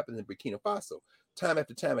thing happens in Burkina Faso, time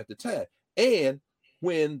after time after time. And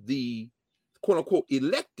when the quote-unquote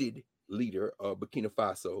elected leader of Burkina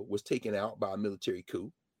Faso was taken out by a military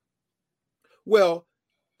coup, well,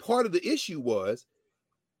 part of the issue was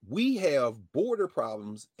we have border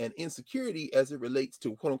problems and insecurity as it relates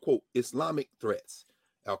to quote unquote Islamic threats,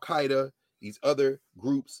 Al Qaeda, these other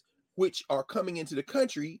groups, which are coming into the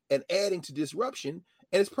country and adding to disruption.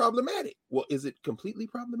 And it's problematic. Well, is it completely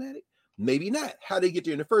problematic? Maybe not. How they get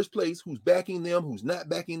there in the first place, who's backing them, who's not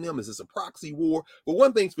backing them, is this a proxy war? But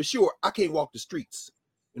one thing's for sure, I can't walk the streets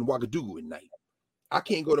in Ouagadougou at night. I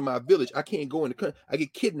can't go to my village. I can't go in the country. I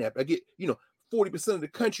get kidnapped. I get, 40% of the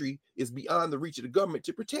country is beyond the reach of the government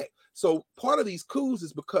to protect. So part of these coups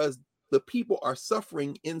is because the people are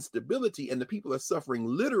suffering instability, and the people are suffering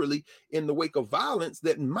literally in the wake of violence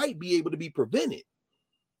that might be able to be prevented.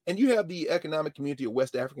 And you have the Economic Community of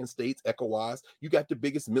West African States, ECOWAS. You got the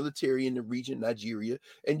biggest military in the region, Nigeria,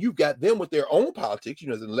 and you've got them with their own politics.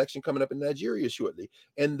 There's an election coming up in Nigeria shortly,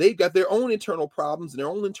 and they've got their own internal problems and their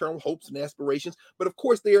own internal hopes and aspirations. But of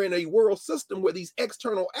course, they're in a world system where these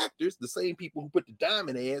external actors, the same people who put the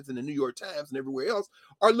diamond ads in the New York Times and everywhere else,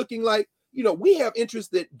 are looking like, we have interests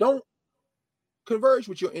that don't converge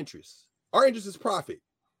with your interests. Our interest is profit.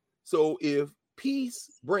 So if peace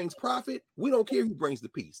brings profit, we don't care who brings the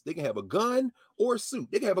peace. They can have a gun or a suit.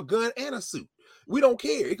 They can have a gun and a suit. We don't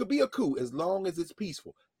care. It could be a coup as long as it's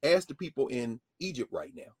peaceful. Ask the people in Egypt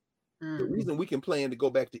right now. The reason we can plan to go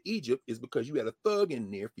back to Egypt is because you had a thug in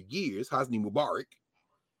there for years, Hosni Mubarak,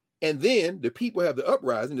 And then the people have the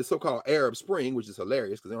uprising, the so-called Arab Spring, which is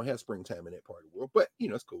hilarious because they don't have springtime in that part of the world, but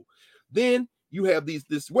it's cool. Then you have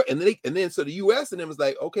so the U.S. and them is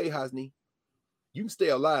like, okay, Hosni, you can stay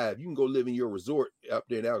alive. You can go live in your resort up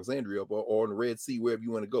there in Alexandria or on the Red Sea, wherever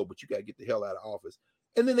you want to go, but you got to get the hell out of office.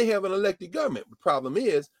 And then they have an elected government. The problem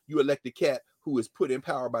is you elect a cat who is put in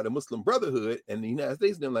power by the Muslim Brotherhood and the United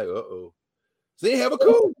States. And they're like, uh-oh. So they have a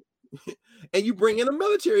coup. And you bring in a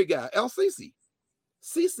military guy, El-Sisi.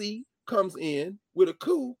 Sisi comes in with a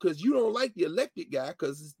coup because you don't like the elected guy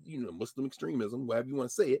because it's, Muslim extremism, whatever you want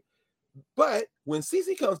to say it. But when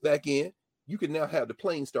Sisi comes back in, you can now have the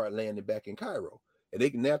plane start landing back in Cairo. And they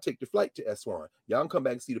can now take the flight to Aswan. Y'all can come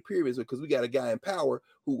back and see the pyramids because we got a guy in power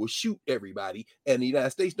who will shoot everybody, and the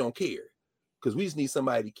United States don't care because we just need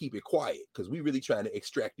somebody to keep it quiet because we're really trying to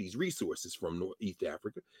extract these resources from Northeast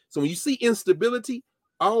Africa. So when you see instability,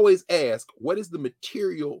 I always ask, what is the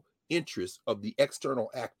material interest of the external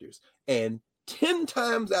actors? And 10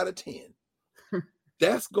 times out of 10,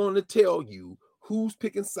 that's going to tell you who's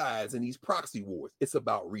picking sides in these proxy wars. It's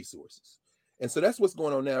about resources. And so that's what's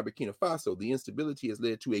going on now in Burkina Faso. The instability has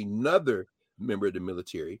led to another member of the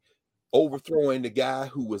military overthrowing the guy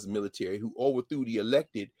who was military, who overthrew the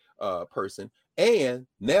elected person. And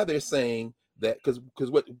now they're saying that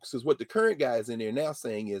because what the current guy is in there now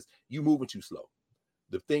saying is you moving too slow.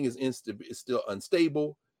 The thing is still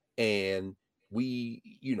unstable, and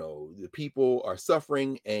the people are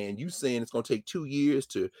suffering, and you saying it's going to take 2 years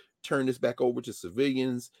to turn this back over to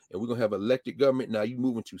civilians, and we're going to have an elected government. Now you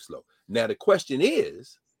moving too slow. Now the question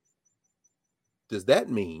is, does that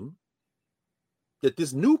mean that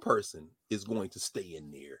this new person is going to stay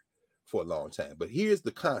in there for a long time? But here's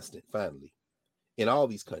the constant, finally, in all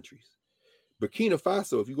these countries. Burkina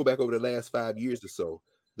Faso, if you go back over the last 5 years or so,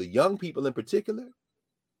 the young people in particular,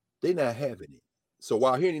 they're not having it. So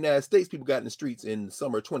while here in the United States, people got in the streets in the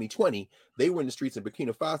summer of 2020, they were in the streets in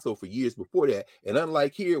Burkina Faso for years before that. And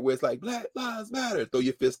unlike here, where it's like Black Lives Matter, throw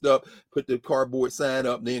your fist up, put the cardboard sign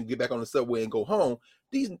up, then get back on the subway and go home.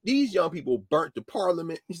 These young people burnt the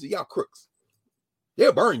parliament. You see, y'all crooks.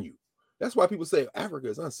 They'll burn you. That's why people say Africa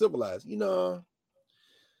is uncivilized. Now,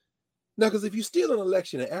 because if you steal an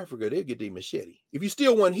election in Africa, they'll get their machete. If you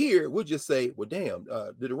steal one here, we'll just say, well, damn,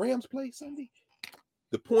 did the Rams play Sunday?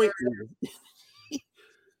 The point is,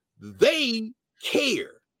 they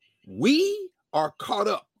care. We are caught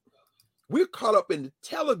up. We're caught up in the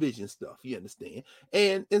television stuff. You understand?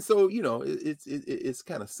 And so it's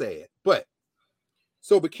kind of sad. But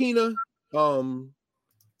so Burkina,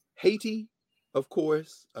 Haiti, of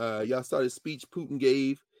course. Y'all saw the speech Putin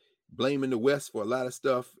gave, blaming the West for a lot of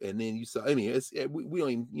stuff. And then you saw. I mean, we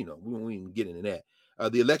don't even we won't even get into that.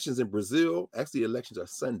 The elections in Brazil. Actually, the elections are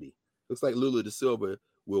Sunday. Looks like Lula da Silva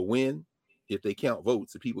will win if they count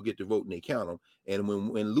votes. If people get to vote and they count them. And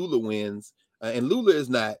when Lula wins, and Lula is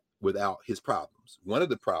not without his problems. One of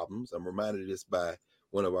the problems, I'm reminded of this by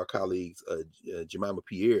one of our colleagues, Jemima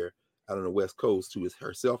Pierre, out on the West Coast, who is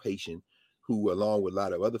herself Haitian, who, along with a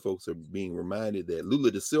lot of other folks, are being reminded that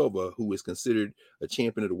Lula da Silva, who is considered a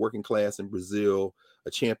champion of the working class in Brazil,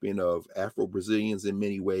 a champion of Afro-Brazilians in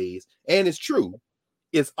many ways, and it's true.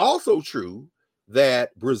 It's also true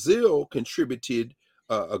that Brazil contributed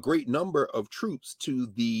a great number of troops to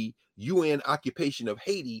the UN occupation of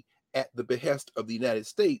Haiti at the behest of the United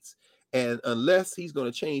States. And unless he's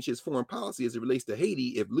going to change his foreign policy as it relates to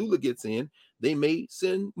Haiti, if Lula gets in, they may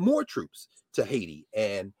send more troops to Haiti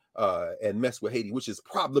and mess with Haiti, which is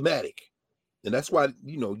problematic. And that's why,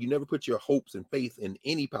 you never put your hopes and faith in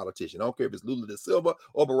any politician. I don't care if it's Lula da Silva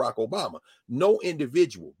or Barack Obama. No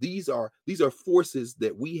individual. These are forces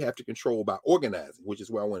that we have to control by organizing, which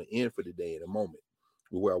is where I want to end for today in a moment,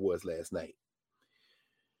 with where I was last night.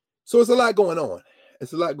 So it's a lot going on.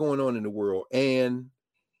 It's a lot going on in the world. And,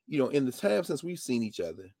 in the time since we've seen each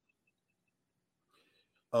other,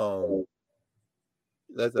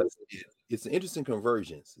 it's an interesting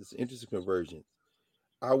convergence.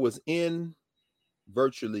 I was in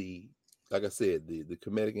virtually, like I said, the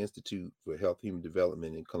Kemetic Institute for Health Human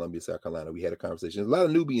Development in Columbia, South Carolina. We had a conversation. There's a lot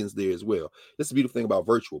of Nubians there as well. That's the beautiful thing about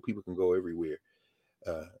virtual. People can go everywhere.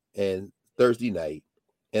 And Thursday night,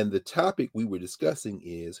 and the topic we were discussing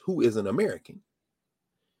is, who is an American?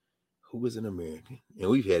 Who is an American? And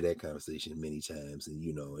we've had that conversation many times. And,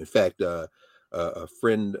 in fact, a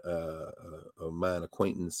friend of mine,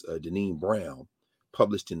 acquaintance, Deneen Brown,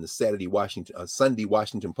 published in the Sunday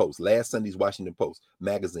Washington Post, last Sunday's Washington Post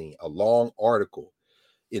magazine, a long article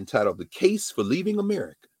entitled "The Case for Leaving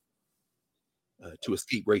America to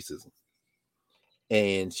Escape Racism."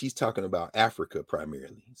 And she's talking about Africa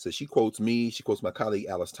primarily. So she quotes me, she quotes my colleague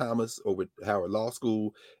Alice Thomas over at Howard Law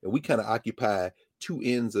School, and we kind of occupy two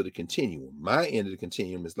ends of the continuum. My end of the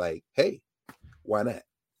continuum is like, hey, why not?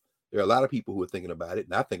 There are a lot of people who are thinking about it,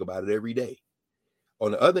 and I think about it every day.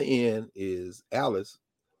 On the other end is Alice,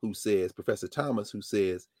 who says, Professor Thomas, who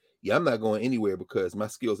says, yeah, I'm not going anywhere because my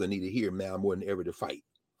skills are needed here now more than ever to fight.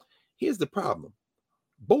 Here's the problem.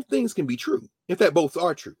 Both things can be true. In fact, both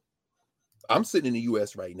are true. I'm sitting in the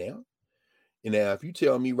U.S. right now. And now, if you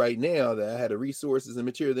tell me right now that I had the resources and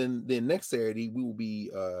material, then next Saturday we will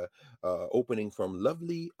be opening from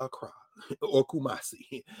lovely Accra or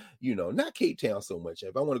Kumasi, not Cape Town so much.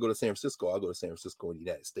 If I want to go to San Francisco, I'll go to San Francisco in the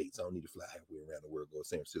United States. I don't need to fly halfway around the world, go to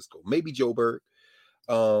San Francisco. Maybe Joburg,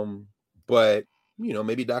 but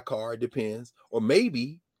maybe Dakar, depends, or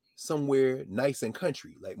maybe somewhere nice and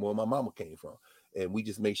country, like where my mama came from. And we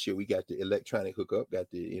just make sure we got the electronic hookup,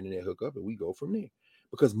 got the internet hookup, and we go from there.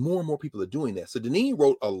 Because more and more people are doing that. So Deneen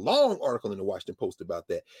wrote a long article in the Washington Post about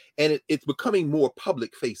that. And it's becoming more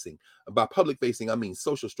public facing. By public facing, I mean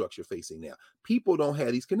social structure facing now. People don't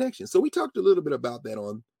have these connections. So we talked a little bit about that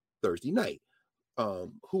on Thursday night.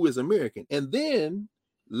 Who is American? And then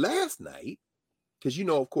last night, because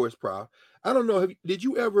of course, Prof, I don't know, did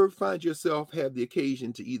you ever find yourself have the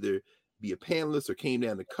occasion to either be a panelist or came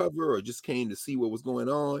down to cover or just came to see what was going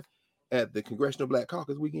on at the Congressional Black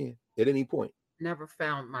Caucus weekend at any point? Never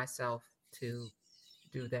found myself to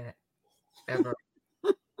do that ever.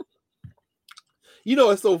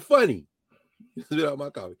 It's so funny. Spit out my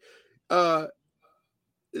coffee. The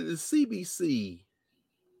CBC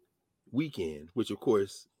weekend, which of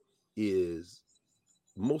course is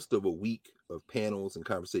most of a week of panels and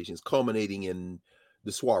conversations culminating in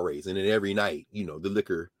the soirees, and then every night, the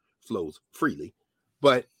liquor flows freely.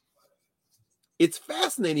 But it's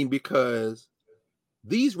fascinating because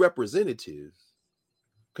these representatives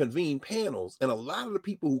convene panels, and a lot of the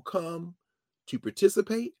people who come to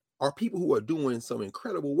participate are people who are doing some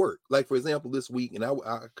incredible work. Like, for example, this week, and I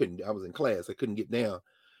was in class, I couldn't get down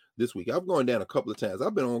this week. I've gone down a couple of times.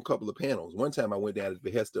 I've been on a couple of panels. One time I went down at the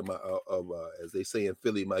behest of as they say in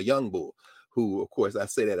Philly, my young bull, who, of course, I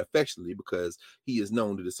say that affectionately because he is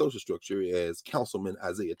known to the social structure as Councilman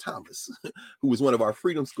Isaiah Thomas, who was one of our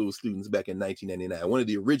Freedom School students back in 1999, one of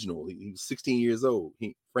the original. He was 16 years old,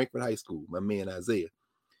 Frankfurt High School, my man Isaiah,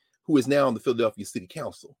 who is now on the Philadelphia City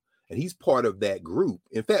Council. And he's part of that group.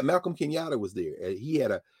 In fact, Malcolm Kenyatta was there. He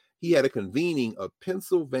had a convening of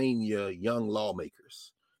Pennsylvania young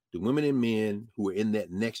lawmakers, the women and men who are in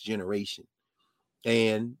that next generation.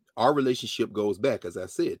 And our relationship goes back, as I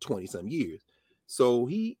said, 20-some years. So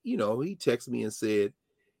he texted me and said,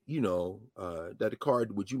 Dr.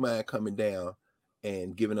 Card, would you mind coming down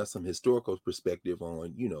and giving us some historical perspective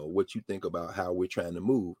on, what you think about how we're trying to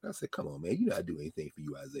move? I said, come on, man, I do anything for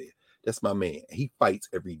you, Isaiah. That's my man. He fights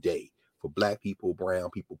every day for Black people, brown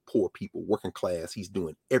people, poor people, working class. He's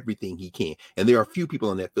doing everything he can. And there are a few people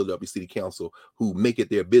on that Philadelphia City Council who make it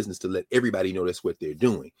their business to let everybody know that's what they're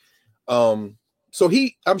doing. So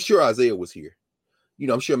I'm sure Isaiah was here.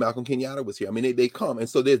 I'm sure Malcolm Kenyatta was here. I mean, they come. And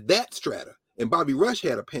so there's that strata. And Bobby Rush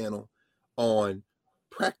had a panel on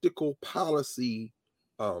practical policy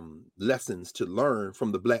lessons to learn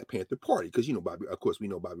from the Black Panther Party. Because, Bobby, of course, we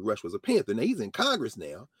know Bobby Rush was a Panther. Now he's in Congress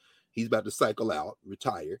now. He's about to cycle out,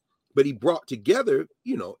 retire. But he brought together,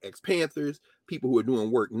 ex-Panthers, people who are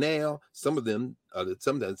doing work now. Some of them it's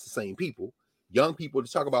the same people, young people, to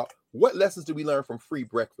talk about what lessons do we learn from free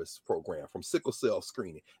breakfast program, from sickle cell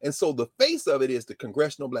screening. And so the face of it is the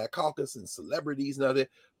Congressional Black Caucus and celebrities and other.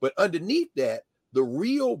 But underneath that, the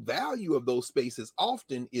real value of those spaces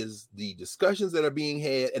often is the discussions that are being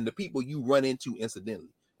had and the people you run into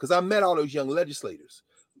incidentally. Because I met all those young legislators,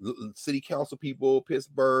 city council people,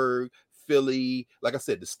 Pittsburgh, Philly, like I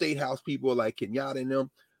said, the state house people like Kenyatta and them.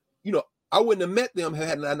 I wouldn't have met them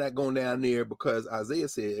had I not gone down there because Isaiah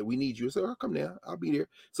said, we need you. So I'll come down. I'll be there.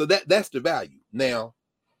 So that's the value. Now,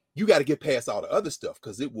 you got to get past all the other stuff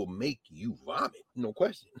because it will make you vomit. No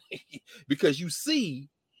question. Because you see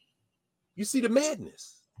the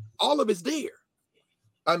madness. All of it's there.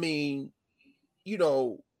 I mean,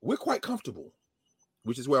 we're quite comfortable,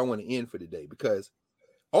 which is where I want to end for today, because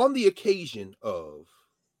on the occasion of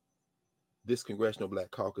this Congressional Black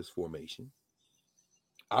Caucus formation,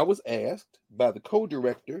 I was asked by the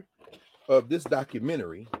co-director of this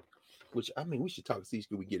documentary, which, I mean, we should talk, see if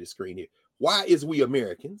we get a screen here. Why Is We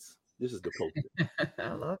Americans? This is the poster.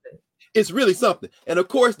 I love it. It's really something. And of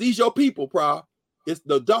course, these your people, Prof. It's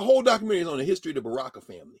the whole documentary is on the history of the Baraka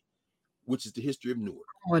family, which is the history of Newark.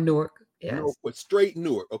 Oh, Newark, yes. Newark, but straight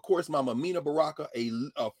Newark. Of course, Mama Amina Baraka,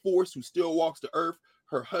 a force who still walks the earth.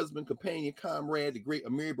 Her husband, companion, comrade, the great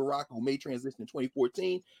Amiri Baraka, who made transition in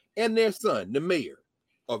 2014, and their son, the mayor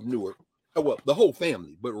of Newark. Well, the whole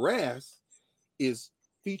family. But Ras is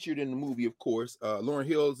featured in the movie, of course. Lauryn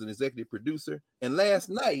Hill is an executive producer. And last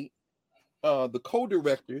night, the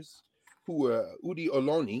co-directors, who were Udi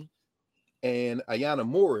Oloni and Ayana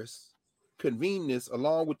Morris, convened this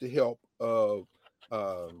along with the help of,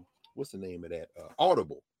 what's the name of that?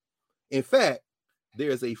 Audible. In fact,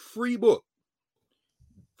 there's a free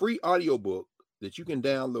audio book that you can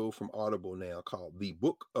download from Audible now called The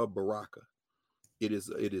Book of Baraka. It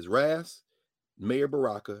is Ras, Mayor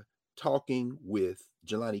Baraka, talking with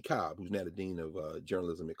Jelani Cobb, who's now the dean of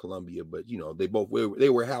journalism at Columbia, but they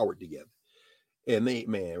were Howard together. And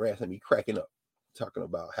Ras had me cracking up, talking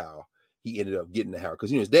about how he ended up getting to Howard,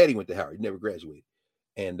 because his daddy went to Howard, he never graduated.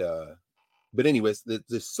 And but anyways,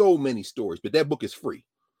 there's so many stories, but that book is free.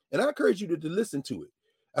 And I encourage you to listen to it.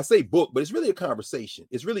 I say book, but it's really a conversation.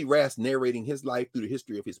 It's really Ras narrating his life through the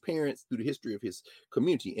history of his parents, through the history of his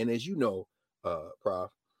community. And as you know,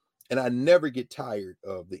 Prof, and I never get tired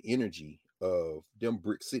of the energy of them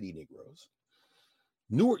Brick City Negroes.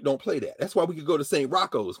 Newark don't play that. That's why we could go to St.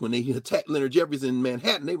 Rocco's when they attacked Leonard Jeffries in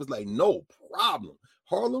Manhattan. They was like, no problem.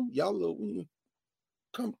 Harlem, y'all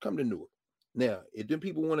come to Newark. Now, if them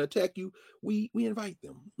people want to attack you, we invite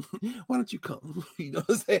them. Why don't you come? You know what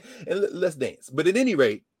I'm saying? And let's dance. But at any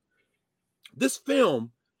rate, this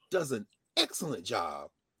film does an excellent job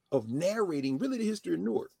of narrating really the history of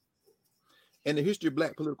Newark and the history of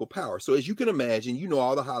Black political power. So as you can imagine,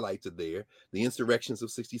 all the highlights are there. The insurrections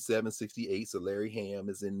of 67, 68. So Larry Hamm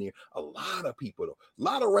is in there. A lot of people, though. A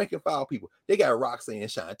lot of rank and file people. They got Roxanne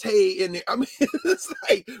Shante in there. I mean, it's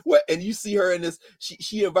like, what? And you see her in this,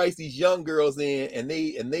 she invites these young girls in, and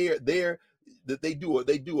they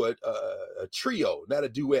do a trio, not a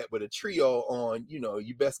duet, but a trio on,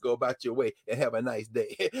 you best go about your way and have a nice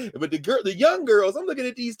day. But the young girls, I'm looking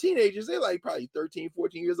at these teenagers, they're like probably 13,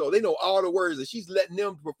 14 years old. They know all the words, and she's letting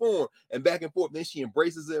them perform and back and forth. Then she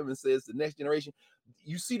embraces them and says, the next generation.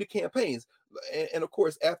 You see the campaigns. And of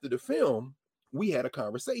course, after the film, we had a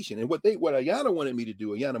conversation. And what Ayana wanted me to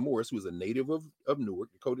do, Ayana Morris, who is a native of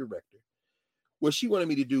Newark, the co-director, what she wanted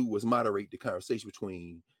me to do was moderate the conversation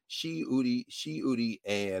between she Udi,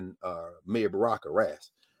 and Mayor Baraka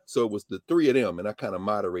Ras. So it was the three of them, and I kind of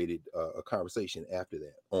moderated a conversation after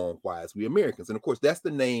that on Why Is We Americans. And of course, that's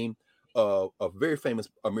the name of a very famous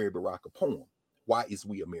Mayor Baraka poem, Why Is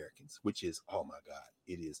We Americans, which is, oh my God,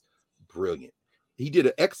 it is brilliant. He did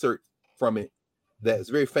an excerpt from it that is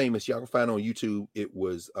very famous. Y'all can find on YouTube. It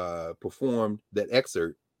was performed, that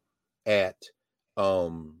excerpt, at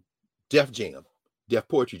Def Jam, Def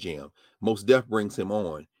Poetry Jam. Mos Def brings him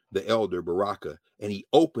on, the elder Baraka, and he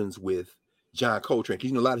opens with John Coltrane.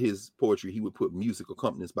 Because a lot of his poetry, he would put music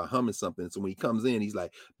accompaniments by humming something. So when he comes in, he's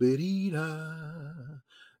like, "Be-dee-da,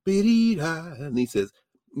 be-dee-da," and he says,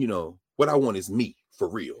 what I want is me, for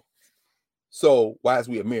real. So why is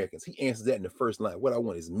we Americans? He answers that in the first line. What I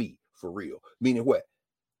want is me, for real. Meaning what?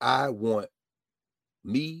 I want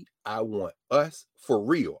me, I want us, for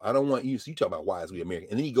real. I don't want you. So you talk about why is we American.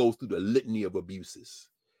 And then he goes through the litany of abuses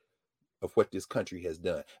of what this country has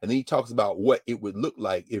done. And then he talks about what it would look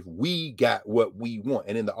like if we got what we want.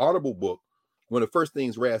 And in the Audible book, one of the first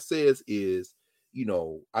things Ras says is,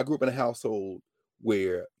 I grew up in a household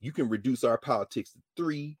where you can reduce our politics to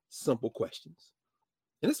 3 simple questions.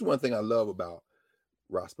 And this is one thing I love about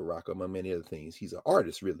Ras Baraka, among many other things. He's an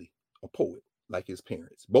artist, really, a poet, like his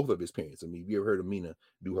parents, both of his parents. I mean, have you ever heard of Mina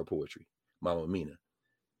do her poetry? Mama Mina.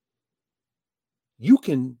 You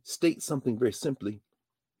can state something very simply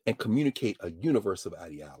and communicate a universe of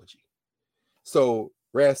ideology. So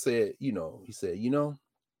Ras said, he said,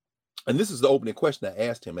 and this is the opening question I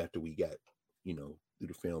asked him after we got, through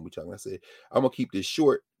the film. I said, I'm going to keep this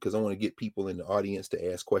short because I want to get people in the audience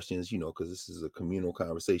to ask questions, because this is a communal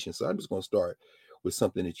conversation. So I'm just going to start with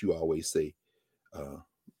something that you always say,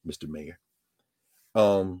 Mr. Mayor.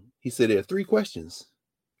 He said there are 3 questions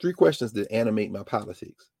that animate my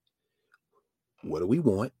politics. What do we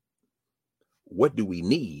want? What do we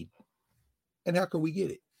need? And how can we get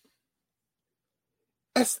it?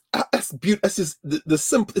 That's beautiful. That's just the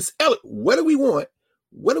simplest. What do we want?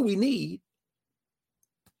 What do we need?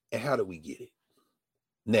 And how do we get it?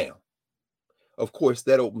 Now, of course,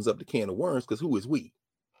 that opens up the can of worms, because who is we?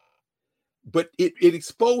 But it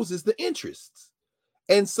exposes the interests.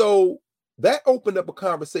 And so that opened up a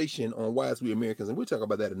conversation on Why Is We Americans, and we'll talk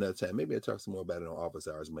about that another time. Maybe I'll talk some more about it on Office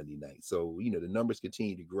Hours Monday night. So, the numbers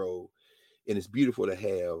continue to grow, and it's beautiful to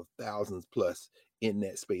have thousands plus in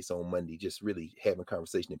that space on Monday, just really having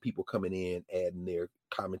conversation and people coming in, adding their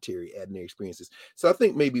commentary, adding their experiences. So I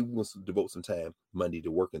think maybe we want to devote some time Monday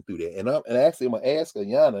to working through that. And actually I'm going to ask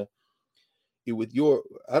Ayana, with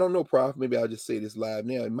I don't know, Prof, maybe I'll just say this live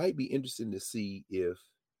now. It might be interesting to see if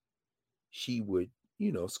she would,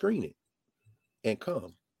 screen it and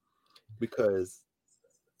come, because,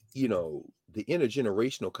 the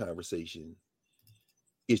intergenerational conversation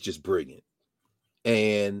is just brilliant.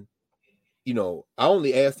 And, I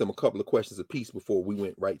only asked them a couple of questions apiece before we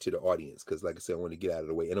went right to the audience, because, like I said, I wanted to get out of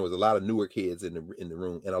the way. And there was a lot of newer kids in the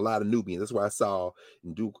room, and a lot of Nubians. That's why I saw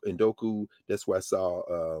Ndoku. That's why I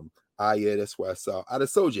saw Aya. That's why I saw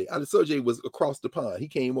Adesoje. Adesoje was across the pond. He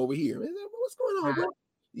came over here. Man, what's going on, bro?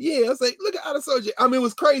 Yeah, I was like, look at Adesoje. I mean, it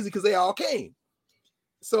was crazy because they all came.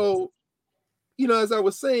 So, as I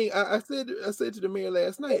was saying, I said to the mayor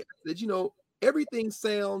last night, I said, everything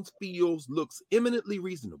sounds, feels, looks eminently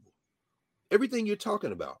reasonable. Everything you're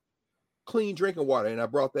talking about, clean drinking water. And I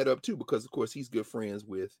brought that up too, because of course he's good friends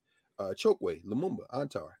with Chokwe Lumumba,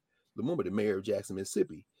 Antar Lumumba, the mayor of Jackson,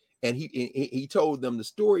 Mississippi. And he told them the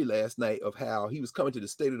story last night of how he was coming to the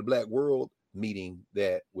State of the Black World meeting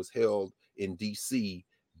that was held in DC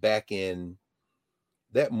back in,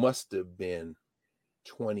 that must have been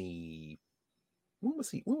 20. When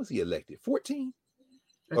was he elected? 14?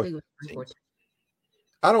 I think it was 14.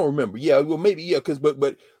 I don't remember. Yeah, well, maybe, yeah, because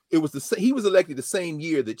but it was he was elected the same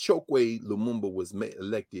year that Chokwe Lumumba was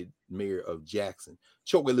elected mayor of Jackson.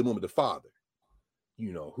 Chokwe Lumumba, the father,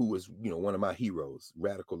 who was, one of my heroes,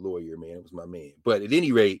 radical lawyer, man, it was my man. But at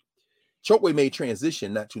any rate, Chokwe made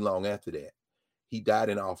transition not too long after that. He died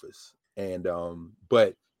in office. And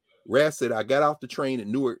but Raz said, I got off the train at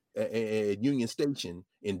Newark at Union Station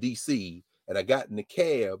in DC, and I got in the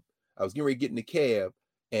cab. I was getting ready to get in the cab,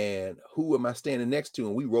 and who am I standing next to?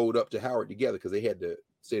 And we rolled up to Howard together, because they had the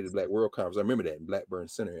State of the Black World Conference. I remember that in Blackburn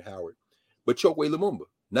Center in Howard. But Chokwe Lumumba,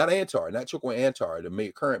 not Chokwe Antar,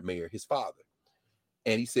 the current mayor, his father.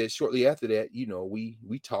 And he said shortly after that,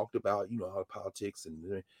 we talked about, our politics,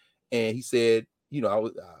 and he said,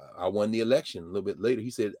 I won the election a little bit later.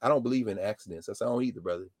 He said, I don't believe in accidents. I said, I don't either,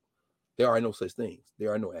 brother. There are no such things.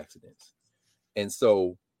 There are no accidents. And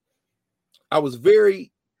so I was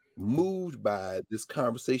very moved by this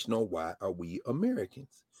conversation on why are we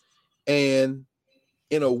Americans. And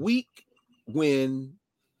in a week when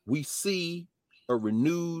we see a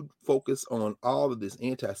renewed focus on all of this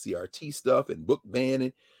anti-CRT stuff and book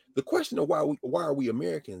banning, the question of why are we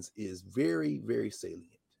Americans is very, very salient.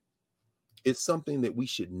 It's something that we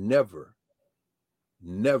should never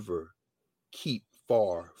keep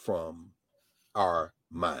far from our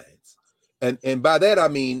minds. And by that, I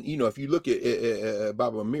mean, if you look at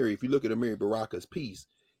Baba Amiri, if you look at Amiri Baraka's piece,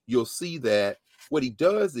 you'll see that what he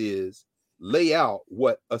does is lay out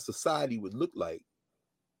what a society would look like.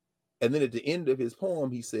 And then at the end of his poem,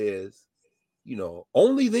 he says,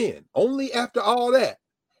 only after all that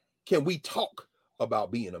can we talk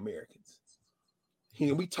about being Americans.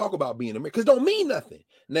 We talk about being American, because it don't mean nothing.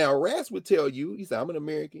 Now, Ras would tell you, he said, I'm an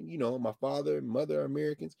American, my father and mother are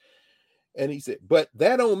Americans. And he said, but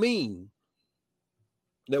that don't mean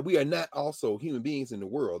that we are not also human beings in the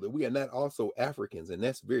world, that we are not also Africans. And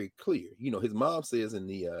that's very clear. His mom says in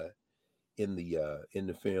the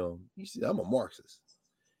film, he said, I'm a Marxist.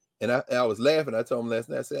 And I was laughing. I told him last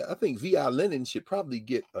night, I said, I think V.I. Lenin should probably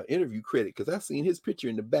get an interview credit, because I've seen his picture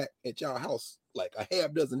in the back at y'all house like a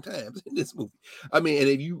half dozen times in this movie. I mean, and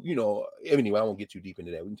if anyway, I won't get too deep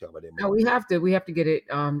into that. We can talk about that more. No, we have to get it.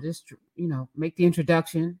 Just make the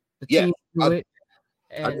introduction. The team do it.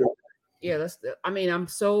 And yeah, I'm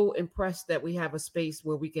so impressed that we have a space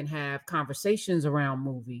where we can have conversations around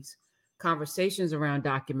movies, conversations around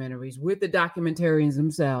documentaries with the documentarians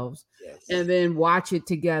themselves, and then watch it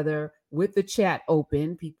together with the chat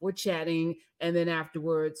open. People are chatting, and then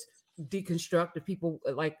afterwards deconstruct. The people,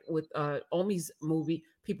 like with Omi's movie,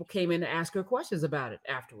 people came in to ask her questions about it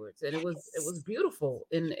afterwards, and it was beautiful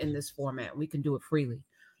in this format. We can do it freely.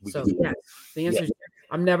 So yes, the answer is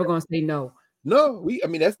I'm never going to say no. No,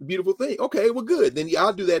 that's the beautiful thing. Okay, well, good. Then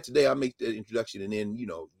I'll do that today. I'll make the introduction, and then,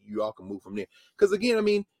 you all can move from there. Because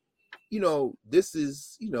again, this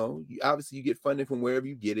is, obviously you get funding from wherever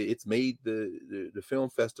you get it. It's made the film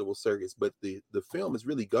festival circuits, but the film is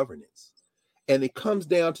really governance. And it comes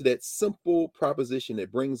down to that simple proposition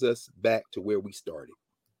that brings us back to where we started.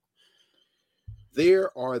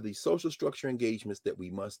 There are the social structure engagements that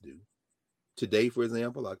we must do. Today, for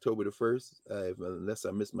example, October the 1st, unless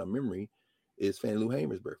I miss my memory, is Fannie Lou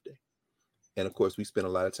Hamer's birthday. And of course, we spent a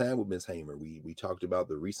lot of time with Ms. Hamer. We talked about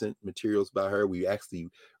the recent materials by her. We actually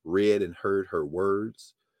read and heard her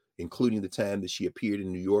words, including the time that she appeared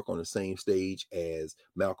in New York on the same stage as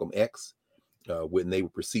Malcolm X, when they were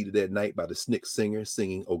preceded that night by the Snick Singer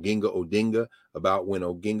singing Oginga Odinga, about when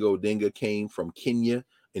Oginga Odinga came from Kenya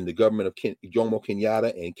in the government of Jomo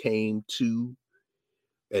Kenyatta and came to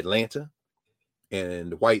Atlanta.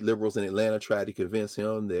 And the white liberals in Atlanta tried to convince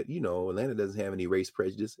him that, Atlanta doesn't have any race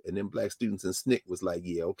prejudice. And then black students in SNCC was like,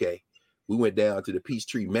 yeah, okay. We went down to the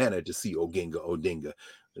Peachtree Manor to see Oginga Odinga.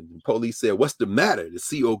 And the police said, what's the matter to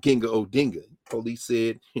see Oginga Odinga? Police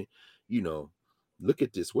said, look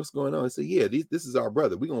at this. What's going on? I said, yeah, this is our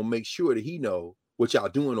brother. We're going to make sure that he know what y'all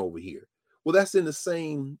doing over here. Well, that's in the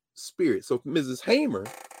same spirit. So Mrs. Hamer,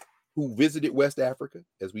 who visited West Africa,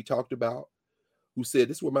 as we talked about, who said,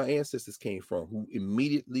 this is where my ancestors came from, who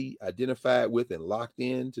immediately identified with and locked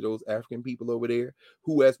in to those African people over there,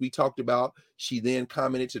 who, as we talked about, she then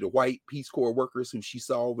commented to the white Peace Corps workers who she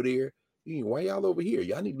saw over there, why y'all over here?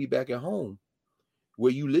 Y'all need to be back at home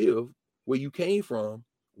where you live, where you came from,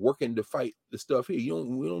 working to fight the stuff here.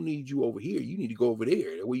 We don't need you over here. You need to go over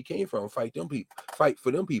there where you came from, fight them people, fight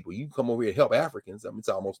for them people. You come over here to help Africans. I mean, it's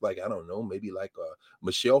almost like, I don't know, maybe like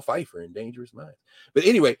Michelle Pfeiffer in Dangerous Minds. But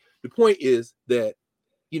anyway, the point is that,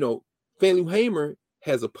 Fannie Lou Hamer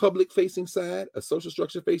has a public facing side, a social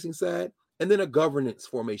structure facing side, and then a governance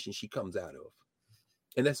formation she comes out of.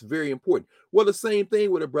 And that's very important. Well, the same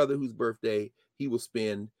thing with a brother whose birthday he will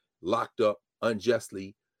spend locked up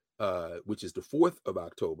unjustly, which is the 4th of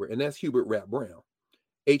October, and that's Hubert Rap Brown.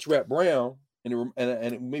 H. Rap Brown, and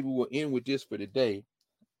maybe we'll end with this for today,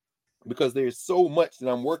 because there's so much that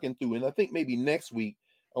I'm working through, and I think maybe next week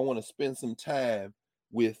I want to spend some time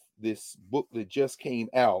with this book that just came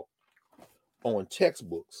out on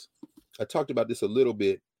textbooks. I talked about this a little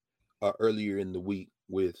bit earlier in the week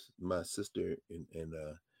with my sister and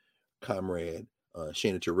comrade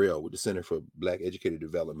Shana Terrell with the Center for Black Educator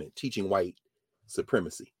Development, Teaching White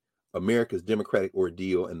Supremacy, America's Democratic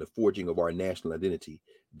Ordeal and the Forging of Our National Identity,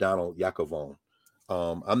 Donald Yakovon.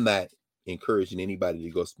 I'm not encouraging anybody to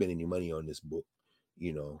go spend any money on this book.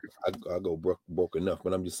 I go broke enough,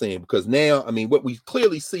 but I'm just saying, because now, I mean, what we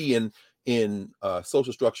clearly see in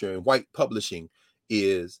social structure and white publishing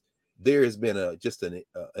is there has been an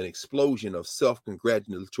explosion of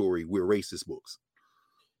self-congratulatory "we're racist" books.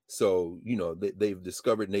 So, they've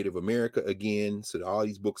discovered Native America again. So all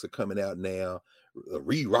these books are coming out now, a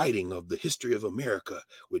rewriting of the history of America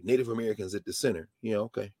with Native Americans at the center.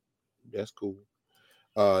 Okay, that's cool.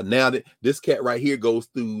 Now that this cat right here goes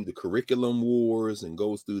through the curriculum wars and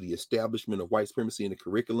goes through the establishment of white supremacy in the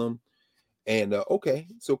curriculum. And okay,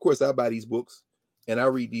 so of course I buy these books and I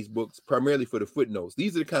read these books primarily for the footnotes.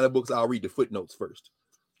 These are the kind of books I'll read the footnotes first.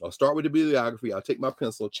 I'll start with the bibliography. I'll take my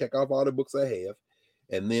pencil, check off all the books I have.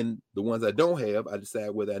 And then the ones I don't have, I decide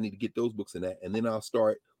whether I need to get those books in that. And then I'll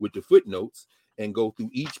start with the footnotes and go through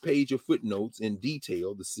each page of footnotes in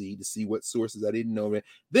detail to see what sources I didn't know.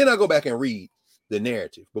 Then I go back and read the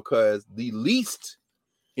narrative, because the least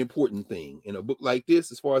important thing in a book like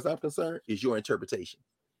this, as far as I'm concerned, is your interpretation.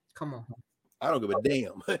 Come on. I don't give a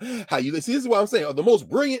damn how you see. This is what I'm saying. The most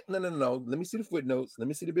brilliant. No. Let me see the footnotes. Let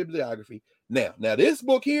me see the bibliography. Now this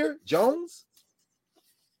book here, Jones.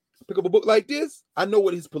 Pick up a book like this. I know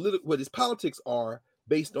what his politics are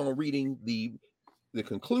based on reading the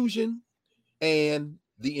conclusion and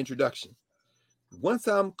the introduction. Once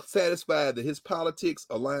I'm satisfied that his politics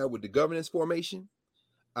align with the governance formation,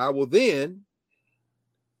 I will then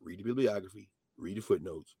read the bibliography, read the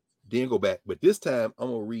footnotes, then go back. But this time I'm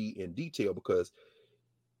going to read in detail, because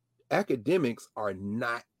academics are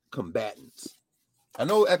not combatants. I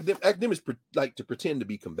know academics like to pretend to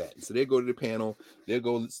be combatants. So they'll go to the panel, they'll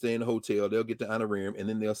go stay in the hotel, they'll get the honorarium, and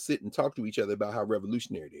then they'll sit and talk to each other about how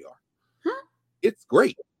revolutionary they are. It's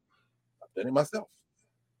great. I've done it myself.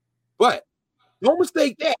 But don't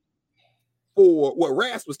mistake that for what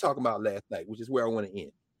Ras was talking about last night, which is where I want to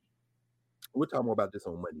end. We'll talk more about this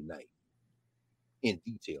on Monday night in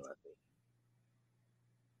detail, I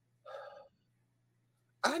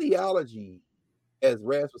think. Ideology, as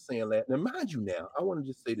Ras was saying last, now mind you, now I want to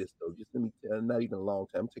just say this though, just let me not even a long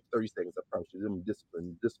time, take 30 seconds, I promise you. Let me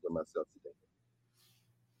discipline myself today.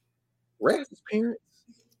 Ras's parents,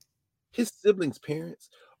 his siblings' parents,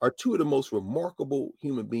 are two of the most remarkable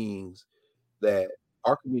human beings that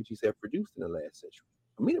our communities have produced in the last century.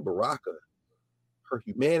 Amina Baraka, her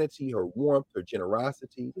humanity, her warmth, her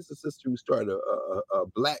generosity. This is a sister who started a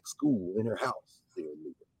black school in her house there in New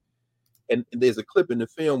York. And there's a clip in the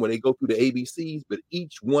film where they go through the ABCs, but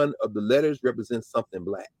each one of the letters represents something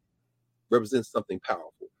black, represents something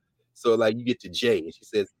powerful. So like you get to J and she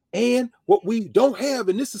says, and what we don't have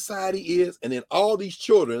in this society is, and then all these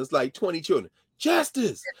children, it's like 20 children,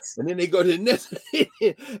 justice. And then they go to the next,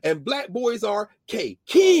 and black boys are K,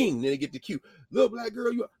 king. Then they get to Q, little black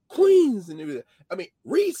girl, you are queens. And everything. I mean,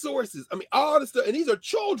 resources. I mean, all this stuff. And these are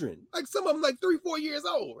children, like some of them like 3-4 years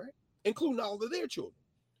old, right? Including all of their children.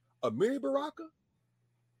 Amiri Baraka,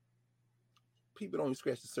 people don't even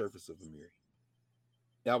scratch the surface of Amiri.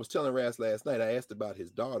 I was telling Ras last night, I asked about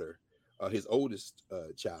his daughter, his oldest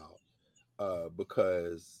child,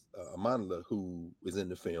 because Amanla, who is in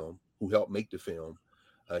the film, who helped make the film,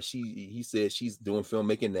 he said she's doing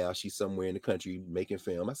filmmaking now. She's somewhere in the country making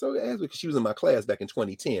film. I said, I asked because she was in my class back in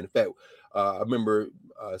 2010. In fact, I remember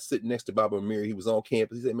sitting next to Baba Amiri. He was on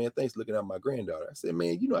campus. He said, "Man, thanks for looking at my granddaughter." I said,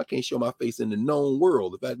 "Man, I can't show my face in the known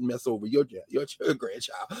world if I mess over your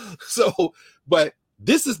grandchild." So, but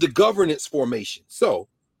this is the governance formation. So,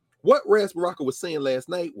 what Ras Baraka was saying last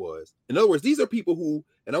night was, in other words, these are people who,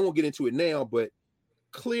 and I won't get into it now, but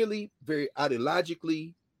clearly very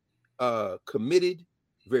ideologically committed,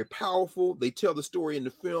 very powerful. They tell the story in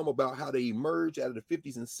the film about how they emerged out of the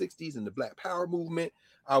 50s and 60s in the Black Power movement.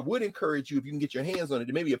 I would encourage you, if you can get your hands on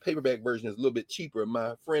it, maybe a paperback version is a little bit cheaper.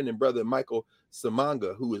 My friend and brother Michael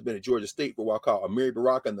Samanga, who has been at Georgia State for a while, called Amiri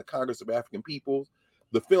Baraka and the Congress of African Peoples.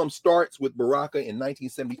 The film starts with Baraka in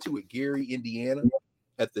 1972 at Gary, Indiana,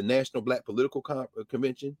 at the National Black Political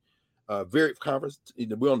Convention. Very conference.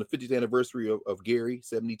 We're on the 50th anniversary of Gary,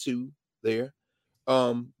 72 there.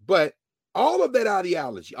 But all of that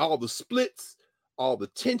ideology, all the splits, all the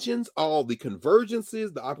tensions, all the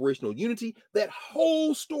convergences, the operational unity, that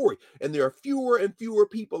whole story. And there are fewer and fewer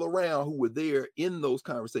people around who were there in those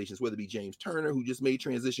conversations, whether it be James Turner, who just made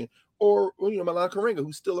transition, or Malan Karenga,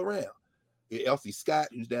 who's still around. Elsie Scott,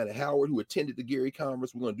 who's down at Howard, who attended the Gary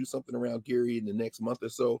Conference. We're going to do something around Gary in the next month or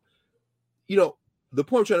so. The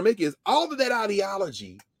point I'm trying to make is all of that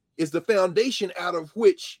ideology is the foundation out of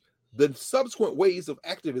which the subsequent ways of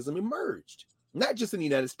activism emerged. Not just in the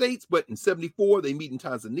United States, but in 74, they meet in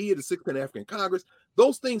Tanzania, the Sixth Pan-African Congress.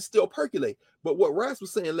 Those things still percolate. But what Ras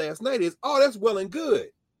was saying last night is, that's well and good.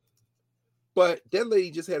 But that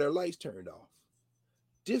lady just had her lights turned off.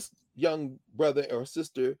 This young brother or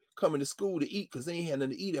sister coming to school to eat because they ain't had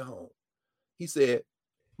nothing to eat at home. He said,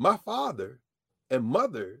 my father and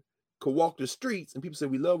mother could walk the streets and people say,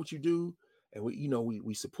 we love what you do. And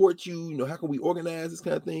we support you. How can we organize this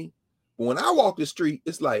kind of thing? But when I walk the street,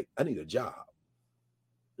 it's like, I need a job.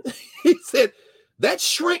 He said that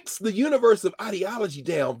shrinks the universe of ideology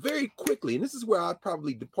down very quickly. And this is where I'd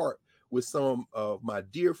probably depart with some of my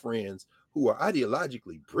dear friends who are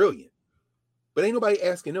ideologically brilliant, but ain't nobody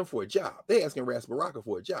asking them for a job. They asking Ras Baraka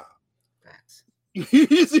for a job. Facts. You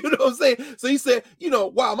see what I'm saying? So he said,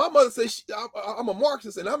 wow, my mother says I'm a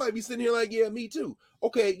Marxist, and I might be sitting here like, yeah, me too.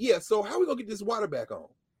 Okay, yeah, so how are we going to get this water back on?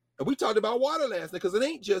 And we talked about water last night, because it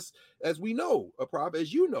ain't just, as we know,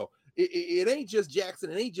 as you know, it ain't just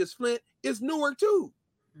Jackson, it ain't just Flint, it's Newark too.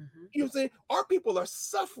 Mm-hmm. You know what I'm saying? Our people are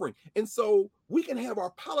suffering, and so we can have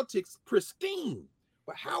our politics pristine,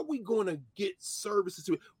 but how are we going to get services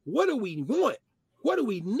to it? What do we want? What do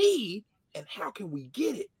we need? And how can we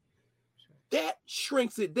get it? That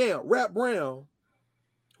shrinks it down. Rap Brown,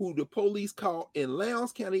 who the police caught in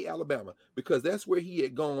Lowndes County, Alabama, because that's where he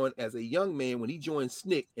had gone as a young man when he joined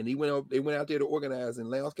SNCC, and they went out there to organize in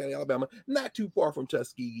Lowndes County, Alabama, not too far from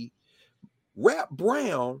Tuskegee. Rap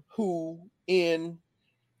Brown, who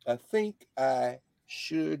I think I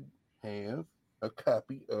should have a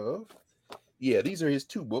copy of. Yeah, these are his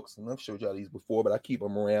two books, and I've showed y'all these before, but I keep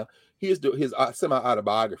them around. Here's his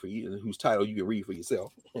semi-autobiography, whose title you can read for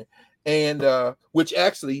yourself. And which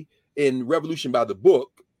actually, in Revolution by the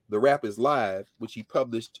Book, The Rap is Live, which he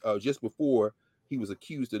published just before he was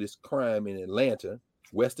accused of this crime in Atlanta,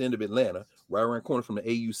 west end of Atlanta, right around the corner from the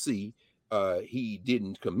AUC, he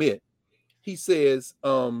didn't commit. He says,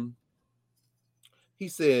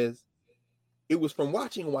 it was from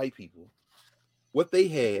watching white people, what they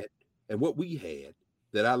had and what we had,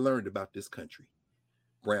 that I learned about this country.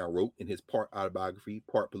 Brown wrote in his part autobiography,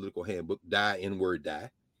 part political handbook, Die, N-Word, Die.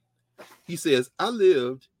 He says, I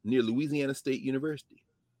lived near Louisiana State University.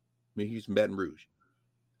 He's from Baton Rouge.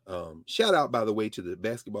 Shout out, by the way, to the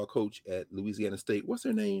basketball coach at Louisiana State. What's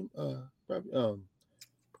her name?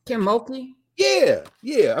 Kim Mulkey? Yeah.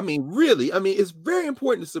 Really. It's very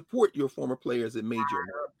important to support your former players that made your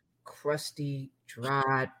crusty,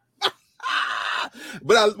 dried.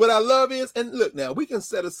 But what I love is, and look, now we can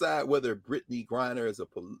set aside whether Brittany Griner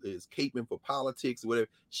is caping for politics or whatever.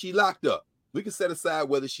 She locked up. We can set aside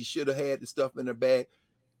whether she should have had the stuff in her bag.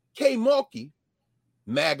 Kay Mulkey,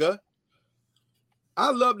 MAGA.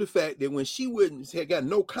 I love the fact that when she had got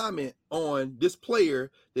no comment on this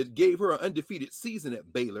player that gave her an undefeated season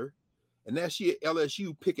at Baylor, and now she at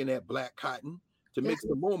LSU picking that black cotton to make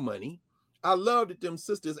some more money. I love that them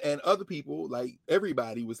sisters and other people, like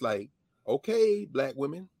everybody, was like, okay, black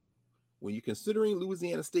women, when you're considering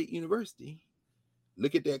Louisiana State University,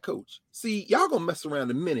 look at that coach. See, y'all gonna mess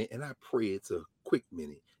around a minute, and I pray it's a quick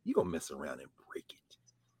minute. You're gonna mess around and break it.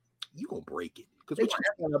 You're gonna break it. Because what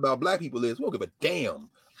you're saying about black people is we don't give a damn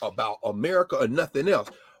about America or nothing else.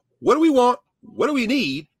 What do we want? What do we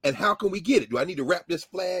need? And how can we get it? Do I need to wrap this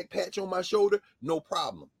flag patch on my shoulder? No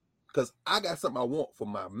problem. Because I got something I want for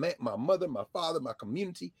my mother, my father, my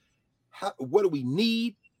community. What do we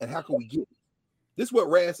need and how can we get it? This is what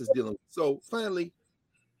Ras is dealing with. So finally,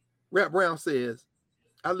 Rap Brown says,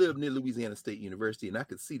 I lived near Louisiana State University and I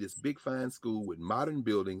could see this big fine school with modern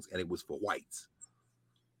buildings and it was for whites.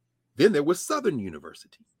 Then there was Southern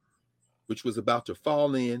University, which was about to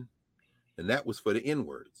fall in, and that was for the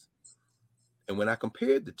N-words. And when I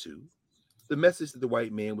compared the two, the message that the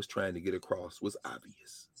white man was trying to get across was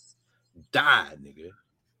obvious. Die, nigga,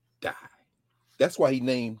 die. That's why he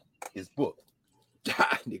named his book,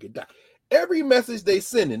 Die, nigga, die. Every message they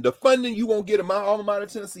sending, the funding you won't get in my alma mater,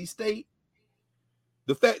 Tennessee State,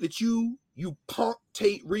 the fact that you punk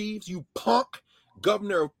Tate Reeves, you punk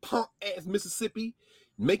governor of punk ass Mississippi,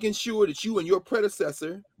 making sure that you and your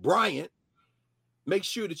predecessor, Bryant, make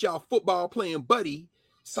sure that y'all football playing buddy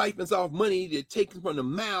siphons off money that taken from the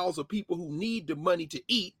mouths of people who need the money to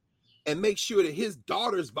eat, and make sure that his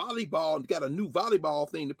daughter's volleyball got a new volleyball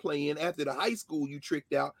thing to play in after the high school you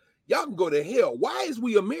tricked out. Y'all can go to hell. Why is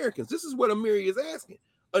we Americans? This is what Amiri is asking.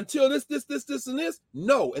 Until this, and this,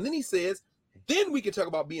 no. And then he says, then we can talk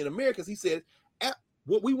about being Americans. He said,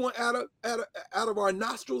 what we want out of our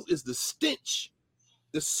nostrils is the stench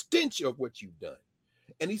of what you've done.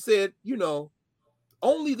 And he said,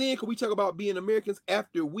 only then can we talk about being Americans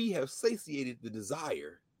after we have satiated the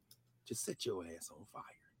desire to set your ass on fire.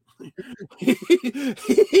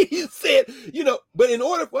 He said, but in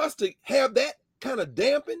order for us to have that kind of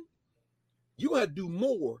dampen, you're going to do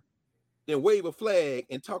more than wave a flag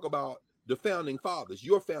and talk about the founding fathers,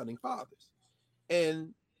 your founding fathers.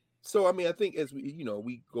 And so, I mean, I think as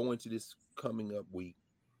we go into this coming up week,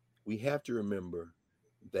 we have to remember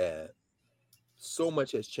that so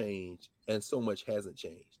much has changed and so much hasn't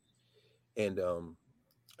changed. And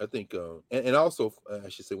I think, and also, I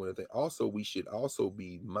should say one other thing. Also, we should also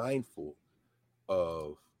be mindful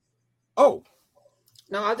of, no,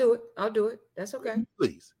 I'll do it. That's okay.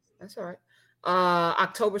 Please. That's all right.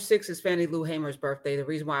 October 6th is Fannie Lou Hamer's birthday. The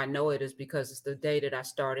reason why I know it is because it's the day that I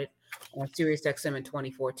started on Sirius XM in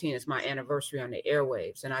 2014. It's my anniversary on the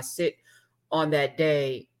airwaves. And I sit on that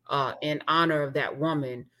day in honor of that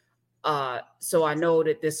woman. So I know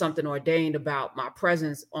that there's something ordained about my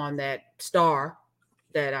presence on that star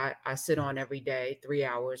that I sit on every day, 3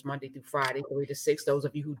 hours, Monday through Friday, 3 to 6. Those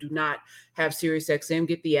of you who do not have Sirius XM,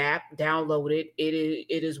 get the app, download it.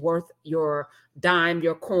 It is worth your dime,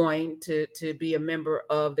 your coin to be a member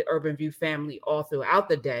of the Urban View family all throughout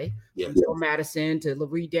the day. Yes. From Bill Madison to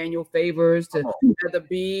LaRee Daniel Favors to Heather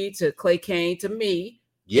B to Clay Kane to me.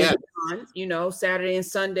 Yeah. Saturday and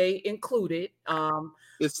Sunday included.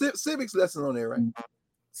 It's civics lesson on there, right?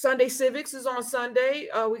 Sunday Civics is on Sunday.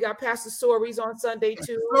 We got Pastor Soaries on Sunday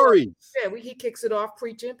too. He kicks it off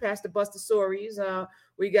preaching. Pastor Buster Soaries.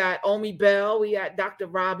 We got Omi Bell. We got Dr.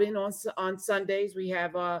 Robin on Sundays. We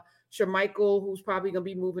have Shermichael, who's probably going to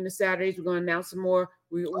be moving to Saturdays. We're going to announce some more.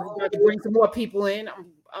 We're going to bring some more people in.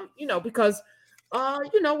 Because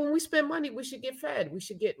when we spend money, we should get fed. We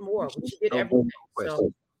should get more. We should get everything.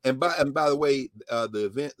 So. And by the way, the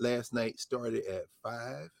event last night started at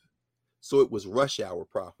 5. So it was rush hour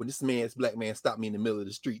proper. When this black man stopped me in the middle of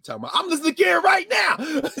the street talking about, I'm listening to Karen right now.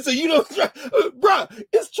 So, bro,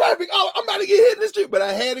 it's traffic. Oh, I'm about to get hit in the street. But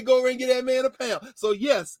I had to go over and get that man a pound. So,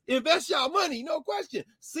 yes, invest y'all money. No question.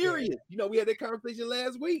 Serious. Yeah. We had that conversation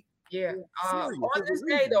last week. Yeah. On this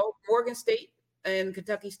day, though, Morgan State and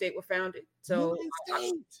Kentucky State were founded. So,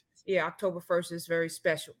 October 1st is very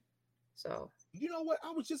special. So, you know what?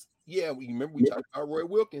 I was just, we remember we talked about Roy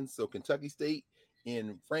Wilkins. So, Kentucky State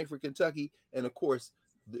in Frankfort, Kentucky, and of course,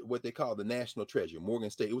 what they call the national treasure,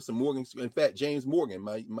 Morgan State. It was some Morgan. In fact, James Morgan,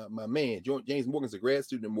 my man, James Morgan's a grad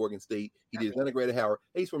student at Morgan State. He did his undergrad at Howard.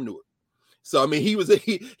 He's from Newark. So I mean,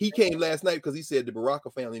 he came last night because he said the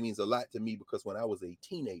Baraka family means a lot to me because when I was a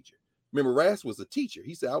teenager, remember Ras was a teacher.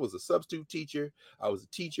 He said I was a substitute teacher. I was a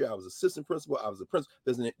teacher. I was assistant principal. I was a principal.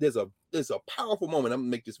 There's a powerful moment. I'm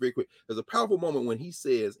gonna make this very quick. There's a powerful moment when he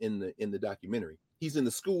says in the documentary, he's in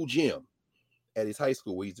the school gym at his high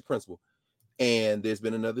school where he's the principal, and there's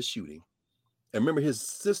been another shooting. And remember, his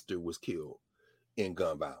sister was killed in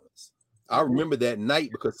gun violence. I remember that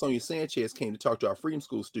night because Sonia Sanchez came to talk to our Freedom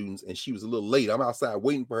School students, and she was a little late. I'm outside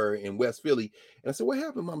waiting for her in West Philly, and I said, "What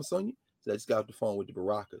happened, Mama Sonia?" So I just got off the phone with the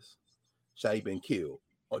Barakas. Shadi been killed.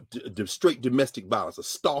 Straight domestic violence, a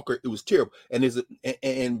stalker. It was terrible. And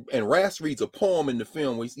and Ras reads a poem in the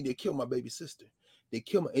film where he said, "They killed my baby sister. They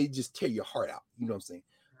killed my." It just tear your heart out. You know what I'm saying?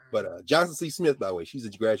 But Johnson C. Smith, by the way, she's a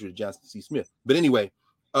graduate of Johnson C. Smith. But anyway,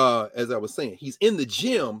 as I was saying, he's in the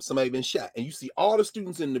gym, somebody been shot, and you see all the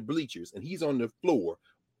students in the bleachers, and he's on the floor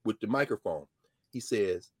with the microphone. He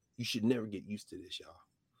says, you should never get used to this, y'all.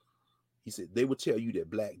 He said, they will tell you that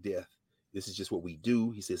Black Death, this is just what we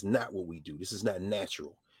do. He says, not what we do. This is not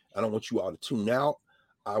natural. I don't want you all to tune out.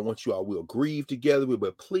 I want you all, we'll grieve together,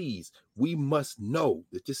 but please, we must know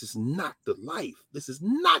that this is not the life. This is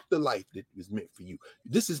not the life that was meant for you.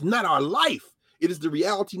 This is not our life. It is the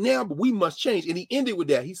reality now, but we must change. And he ended with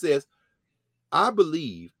that. He says, I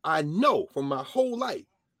believe, I know from my whole life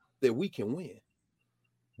that we can win.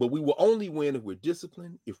 But we will only win if we're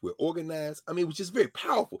disciplined, if we're organized. I mean, which is very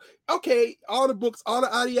powerful. Okay, all the books, all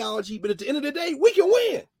the ideology, but at the end of the day, we can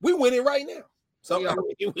win. We win it right now. So I'm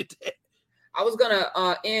with that. I was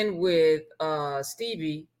gonna end with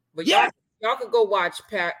Stevie, but yes, y'all could go watch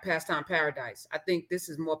Pastime Paradise. I think this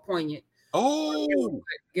is more poignant.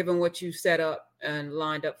 Given what you set up and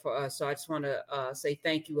lined up for us. So I just want to say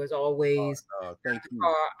thank you as always. Thank you.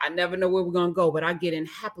 I never know where we're gonna go, but I get in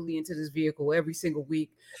happily into this vehicle every single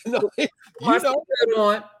week. No, my seatbelt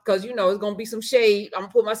on, because you know it's gonna be some shade. I'm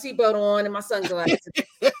gonna put my seatbelt on and my sunglasses.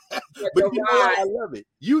 But you know what? I love it.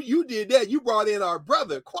 You did that. You brought in our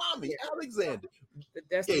brother Kwame Alexander.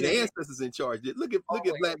 The ancestors in charge. Look at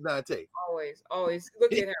Black Dante. Always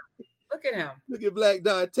look at him. Look at him. Look at Black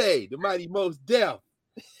Dante, the mighty Mos Def.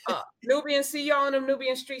 Nubian, see y'all on the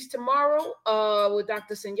Nubian streets tomorrow with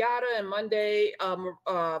Dr. Senyata, and Monday,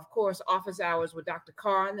 of course, office hours with Dr.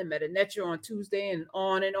 Carr, and then Metanetra on Tuesday, and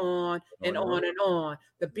on and on and on and on.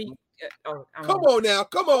 The beat. Come on now.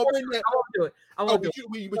 Come on. I won't do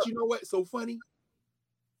it. But you know what? So funny.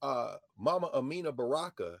 Mama Amina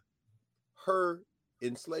Baraka, her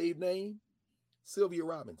enslaved name, Sylvia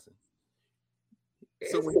Robinson.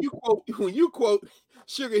 So when you quote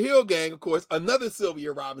Sugar Hill Gang, of course, another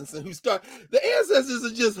Sylvia Robinson who started, the ancestors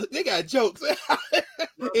are just, they got jokes.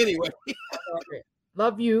 Anyway.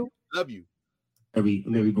 Love you. Love you.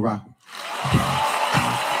 Mary Baraka.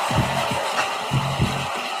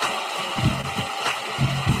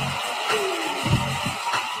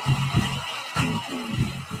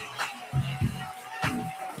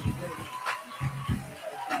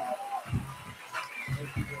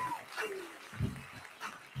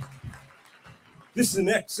 This is an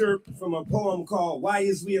excerpt from a poem called Why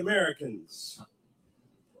Is We Americans?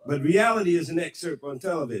 But reality is an excerpt on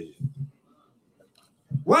television.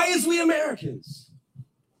 Why is we Americans?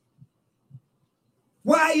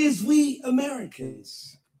 Why is we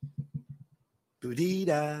Americans?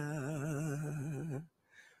 Boudida,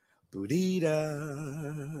 boudida,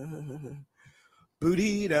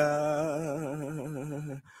 boudida,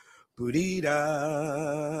 boudida,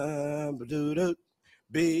 boudida.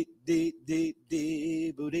 Big dee dee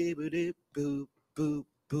dee boo dee boo dee boo boo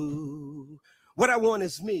boo. What I want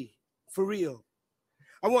is me, for real.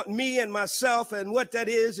 I want me and myself, and what that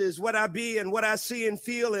is what I be and what I see and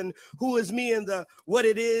feel, and who is me and the what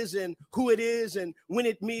it is and who it is and when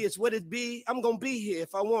it me is what it be. I'm gonna be here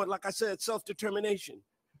if I want, like I said, self-determination.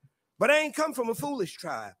 But I ain't come from a foolish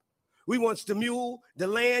tribe. We wants the mule, the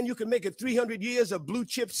land. You can make it 300 years of blue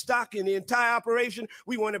chip stock in the entire operation.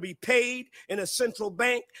 We want to be paid in a central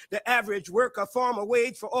bank, the average worker farmer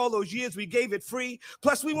wage for all those years we gave it free.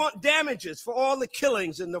 Plus, we want damages for all the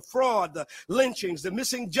killings and the fraud, the lynchings, the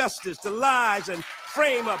missing justice, the lies and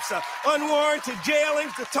frame-ups, the unwarranted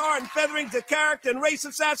jailings, the tar and featherings, the character and race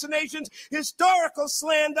assassinations, historical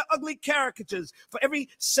slander, ugly caricatures. For every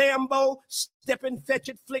Sambo, step and fetch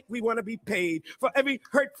it flick, we want to be paid. For every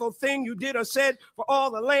hurtful thing you did or said, for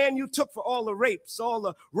all the land you took, for all the rapes, all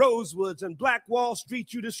the Rosewoods and Black Wall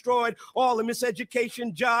Street you destroyed, all the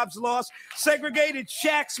miseducation, jobs lost, segregated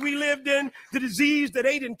shacks we lived in, the disease that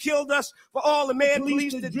ate and killed us, for all the mad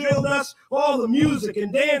police that drilled us, for all the music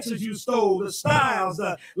and dances you stole, the styles,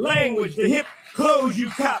 the language, the hip clothes you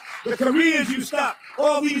cop, the careers you stopped,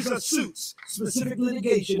 all these are suits. Specific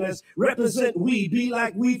litigation as represent we, be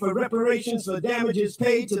like we, for reparations for damages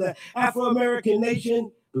paid to the Afro-American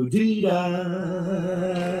nation. Boudida,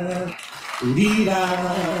 boudida,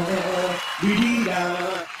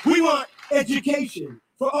 boudida. We want education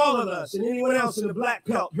for all of us and anyone else in the black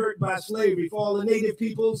belt hurt by slavery, for all the native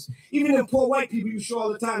peoples, even them poor white people you show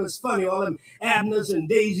all the time is funny, all them Abners and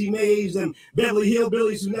Daisy Mays and Beverly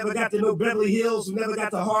Hillbillies who never got to know Beverly Hills, who never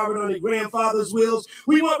got to Harvard on their grandfather's wills.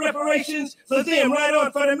 We want reparations for them, right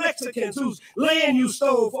on, for the Mexicans whose land you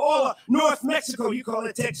stole, for all of North Mexico, you call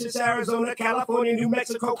it Texas, Arizona, California, New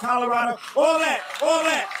Mexico, Colorado, all that, all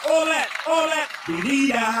that, all that, all that.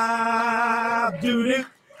 Dee-dee-da, doo-doo.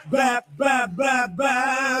 Ba, ba, ba,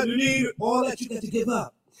 ba, all that you got to give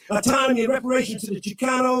up. autonomy and reparations to the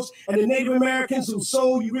Chicanos and the Native Americans whose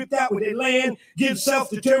soul you ripped out with their land. Give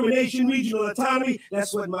self-determination, regional autonomy.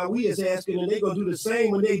 That's what we is asking, and they're going to do the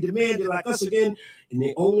same when they demand it like us again. And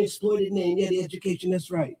they only exploited name, yeah, the education, that's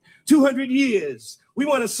right. 200 years. We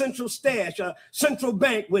want a central stash, a central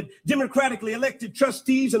bank with democratically elected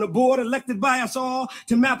trustees and a board elected by us all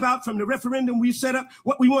to map out from the referendum we set up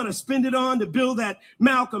what we want to spend it on to build that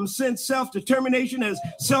Malcolm sense self-determination as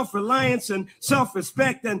self-reliance and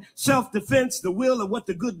self-respect and self-defense, the will of what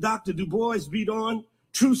the good Dr. Du Bois beat on.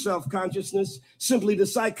 True self-consciousness, simply the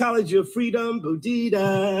psychology of freedom.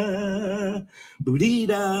 Boudida,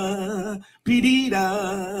 boudida,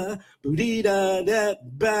 bidida, boudida,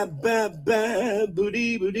 that ba ba ba,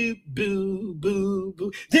 boudi boudi boo boo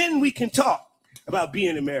boo. Then we can talk about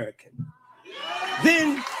being American.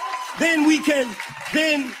 Then we can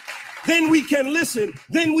listen.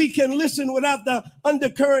 Then we can listen without the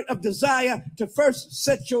undercurrent of desire to first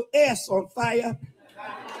set your ass on fire.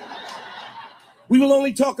 We will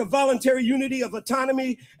only talk of voluntary unity, of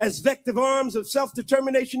autonomy as vective arms of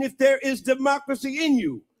self-determination if there is democracy in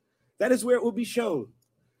you. That is where it will be shown.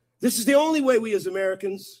 This is the only way we as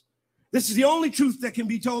Americans, this is the only truth that can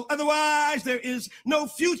be told. Otherwise, there is no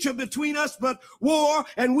future between us but war,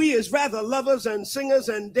 and we as rather lovers and singers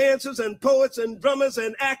and dancers and poets and drummers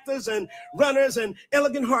and actors and runners and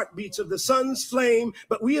elegant heartbeats of the sun's flame.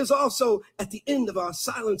 But we is also at the end of our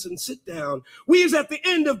silence and sit down. We is at the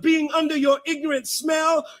end of being under your ignorant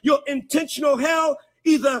smell, your intentional hell.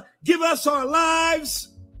 Either give us our lives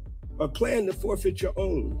or plan to forfeit your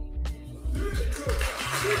own.